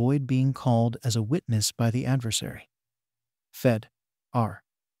to avoid being called as a witness by the adversary. Fed. R.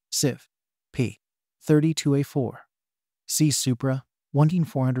 Civ. P. 32a4. C. Supra.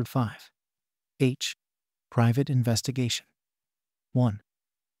 11405. H. Private investigation. 1.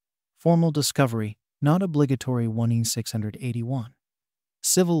 Formal discovery, not obligatory, 11681.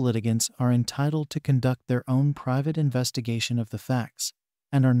 Civil litigants are entitled to conduct their own private investigation of the facts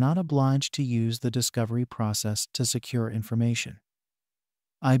and are not obliged to use the discovery process to secure information.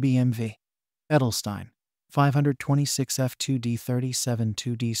 IBM v. Edelstein, 526 F2D 37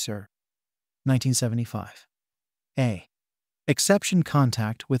 2D Sir. 1975. A. Exception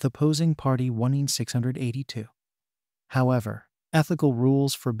contact with opposing party 11682. However, ethical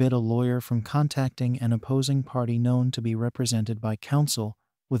rules forbid a lawyer from contacting an opposing party known to be represented by counsel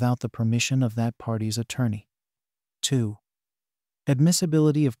without the permission of that party's attorney. 2.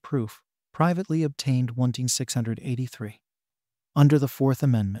 Admissibility of proof, privately obtained 11683. Under the Fourth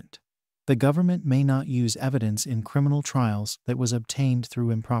Amendment, the government may not use evidence in criminal trials that was obtained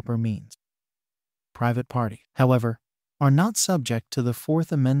through improper means. Private parties, however, are not subject to the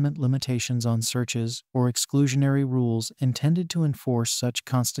Fourth Amendment limitations on searches or exclusionary rules intended to enforce such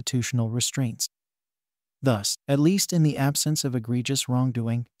constitutional restraints. Thus, at least in the absence of egregious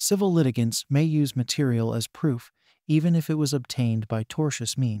wrongdoing, civil litigants may use material as proof, even if it was obtained by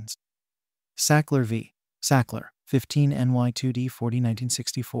tortious means. Sackler v. Sackler, 15 NY 2D 40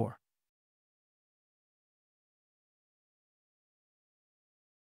 1964.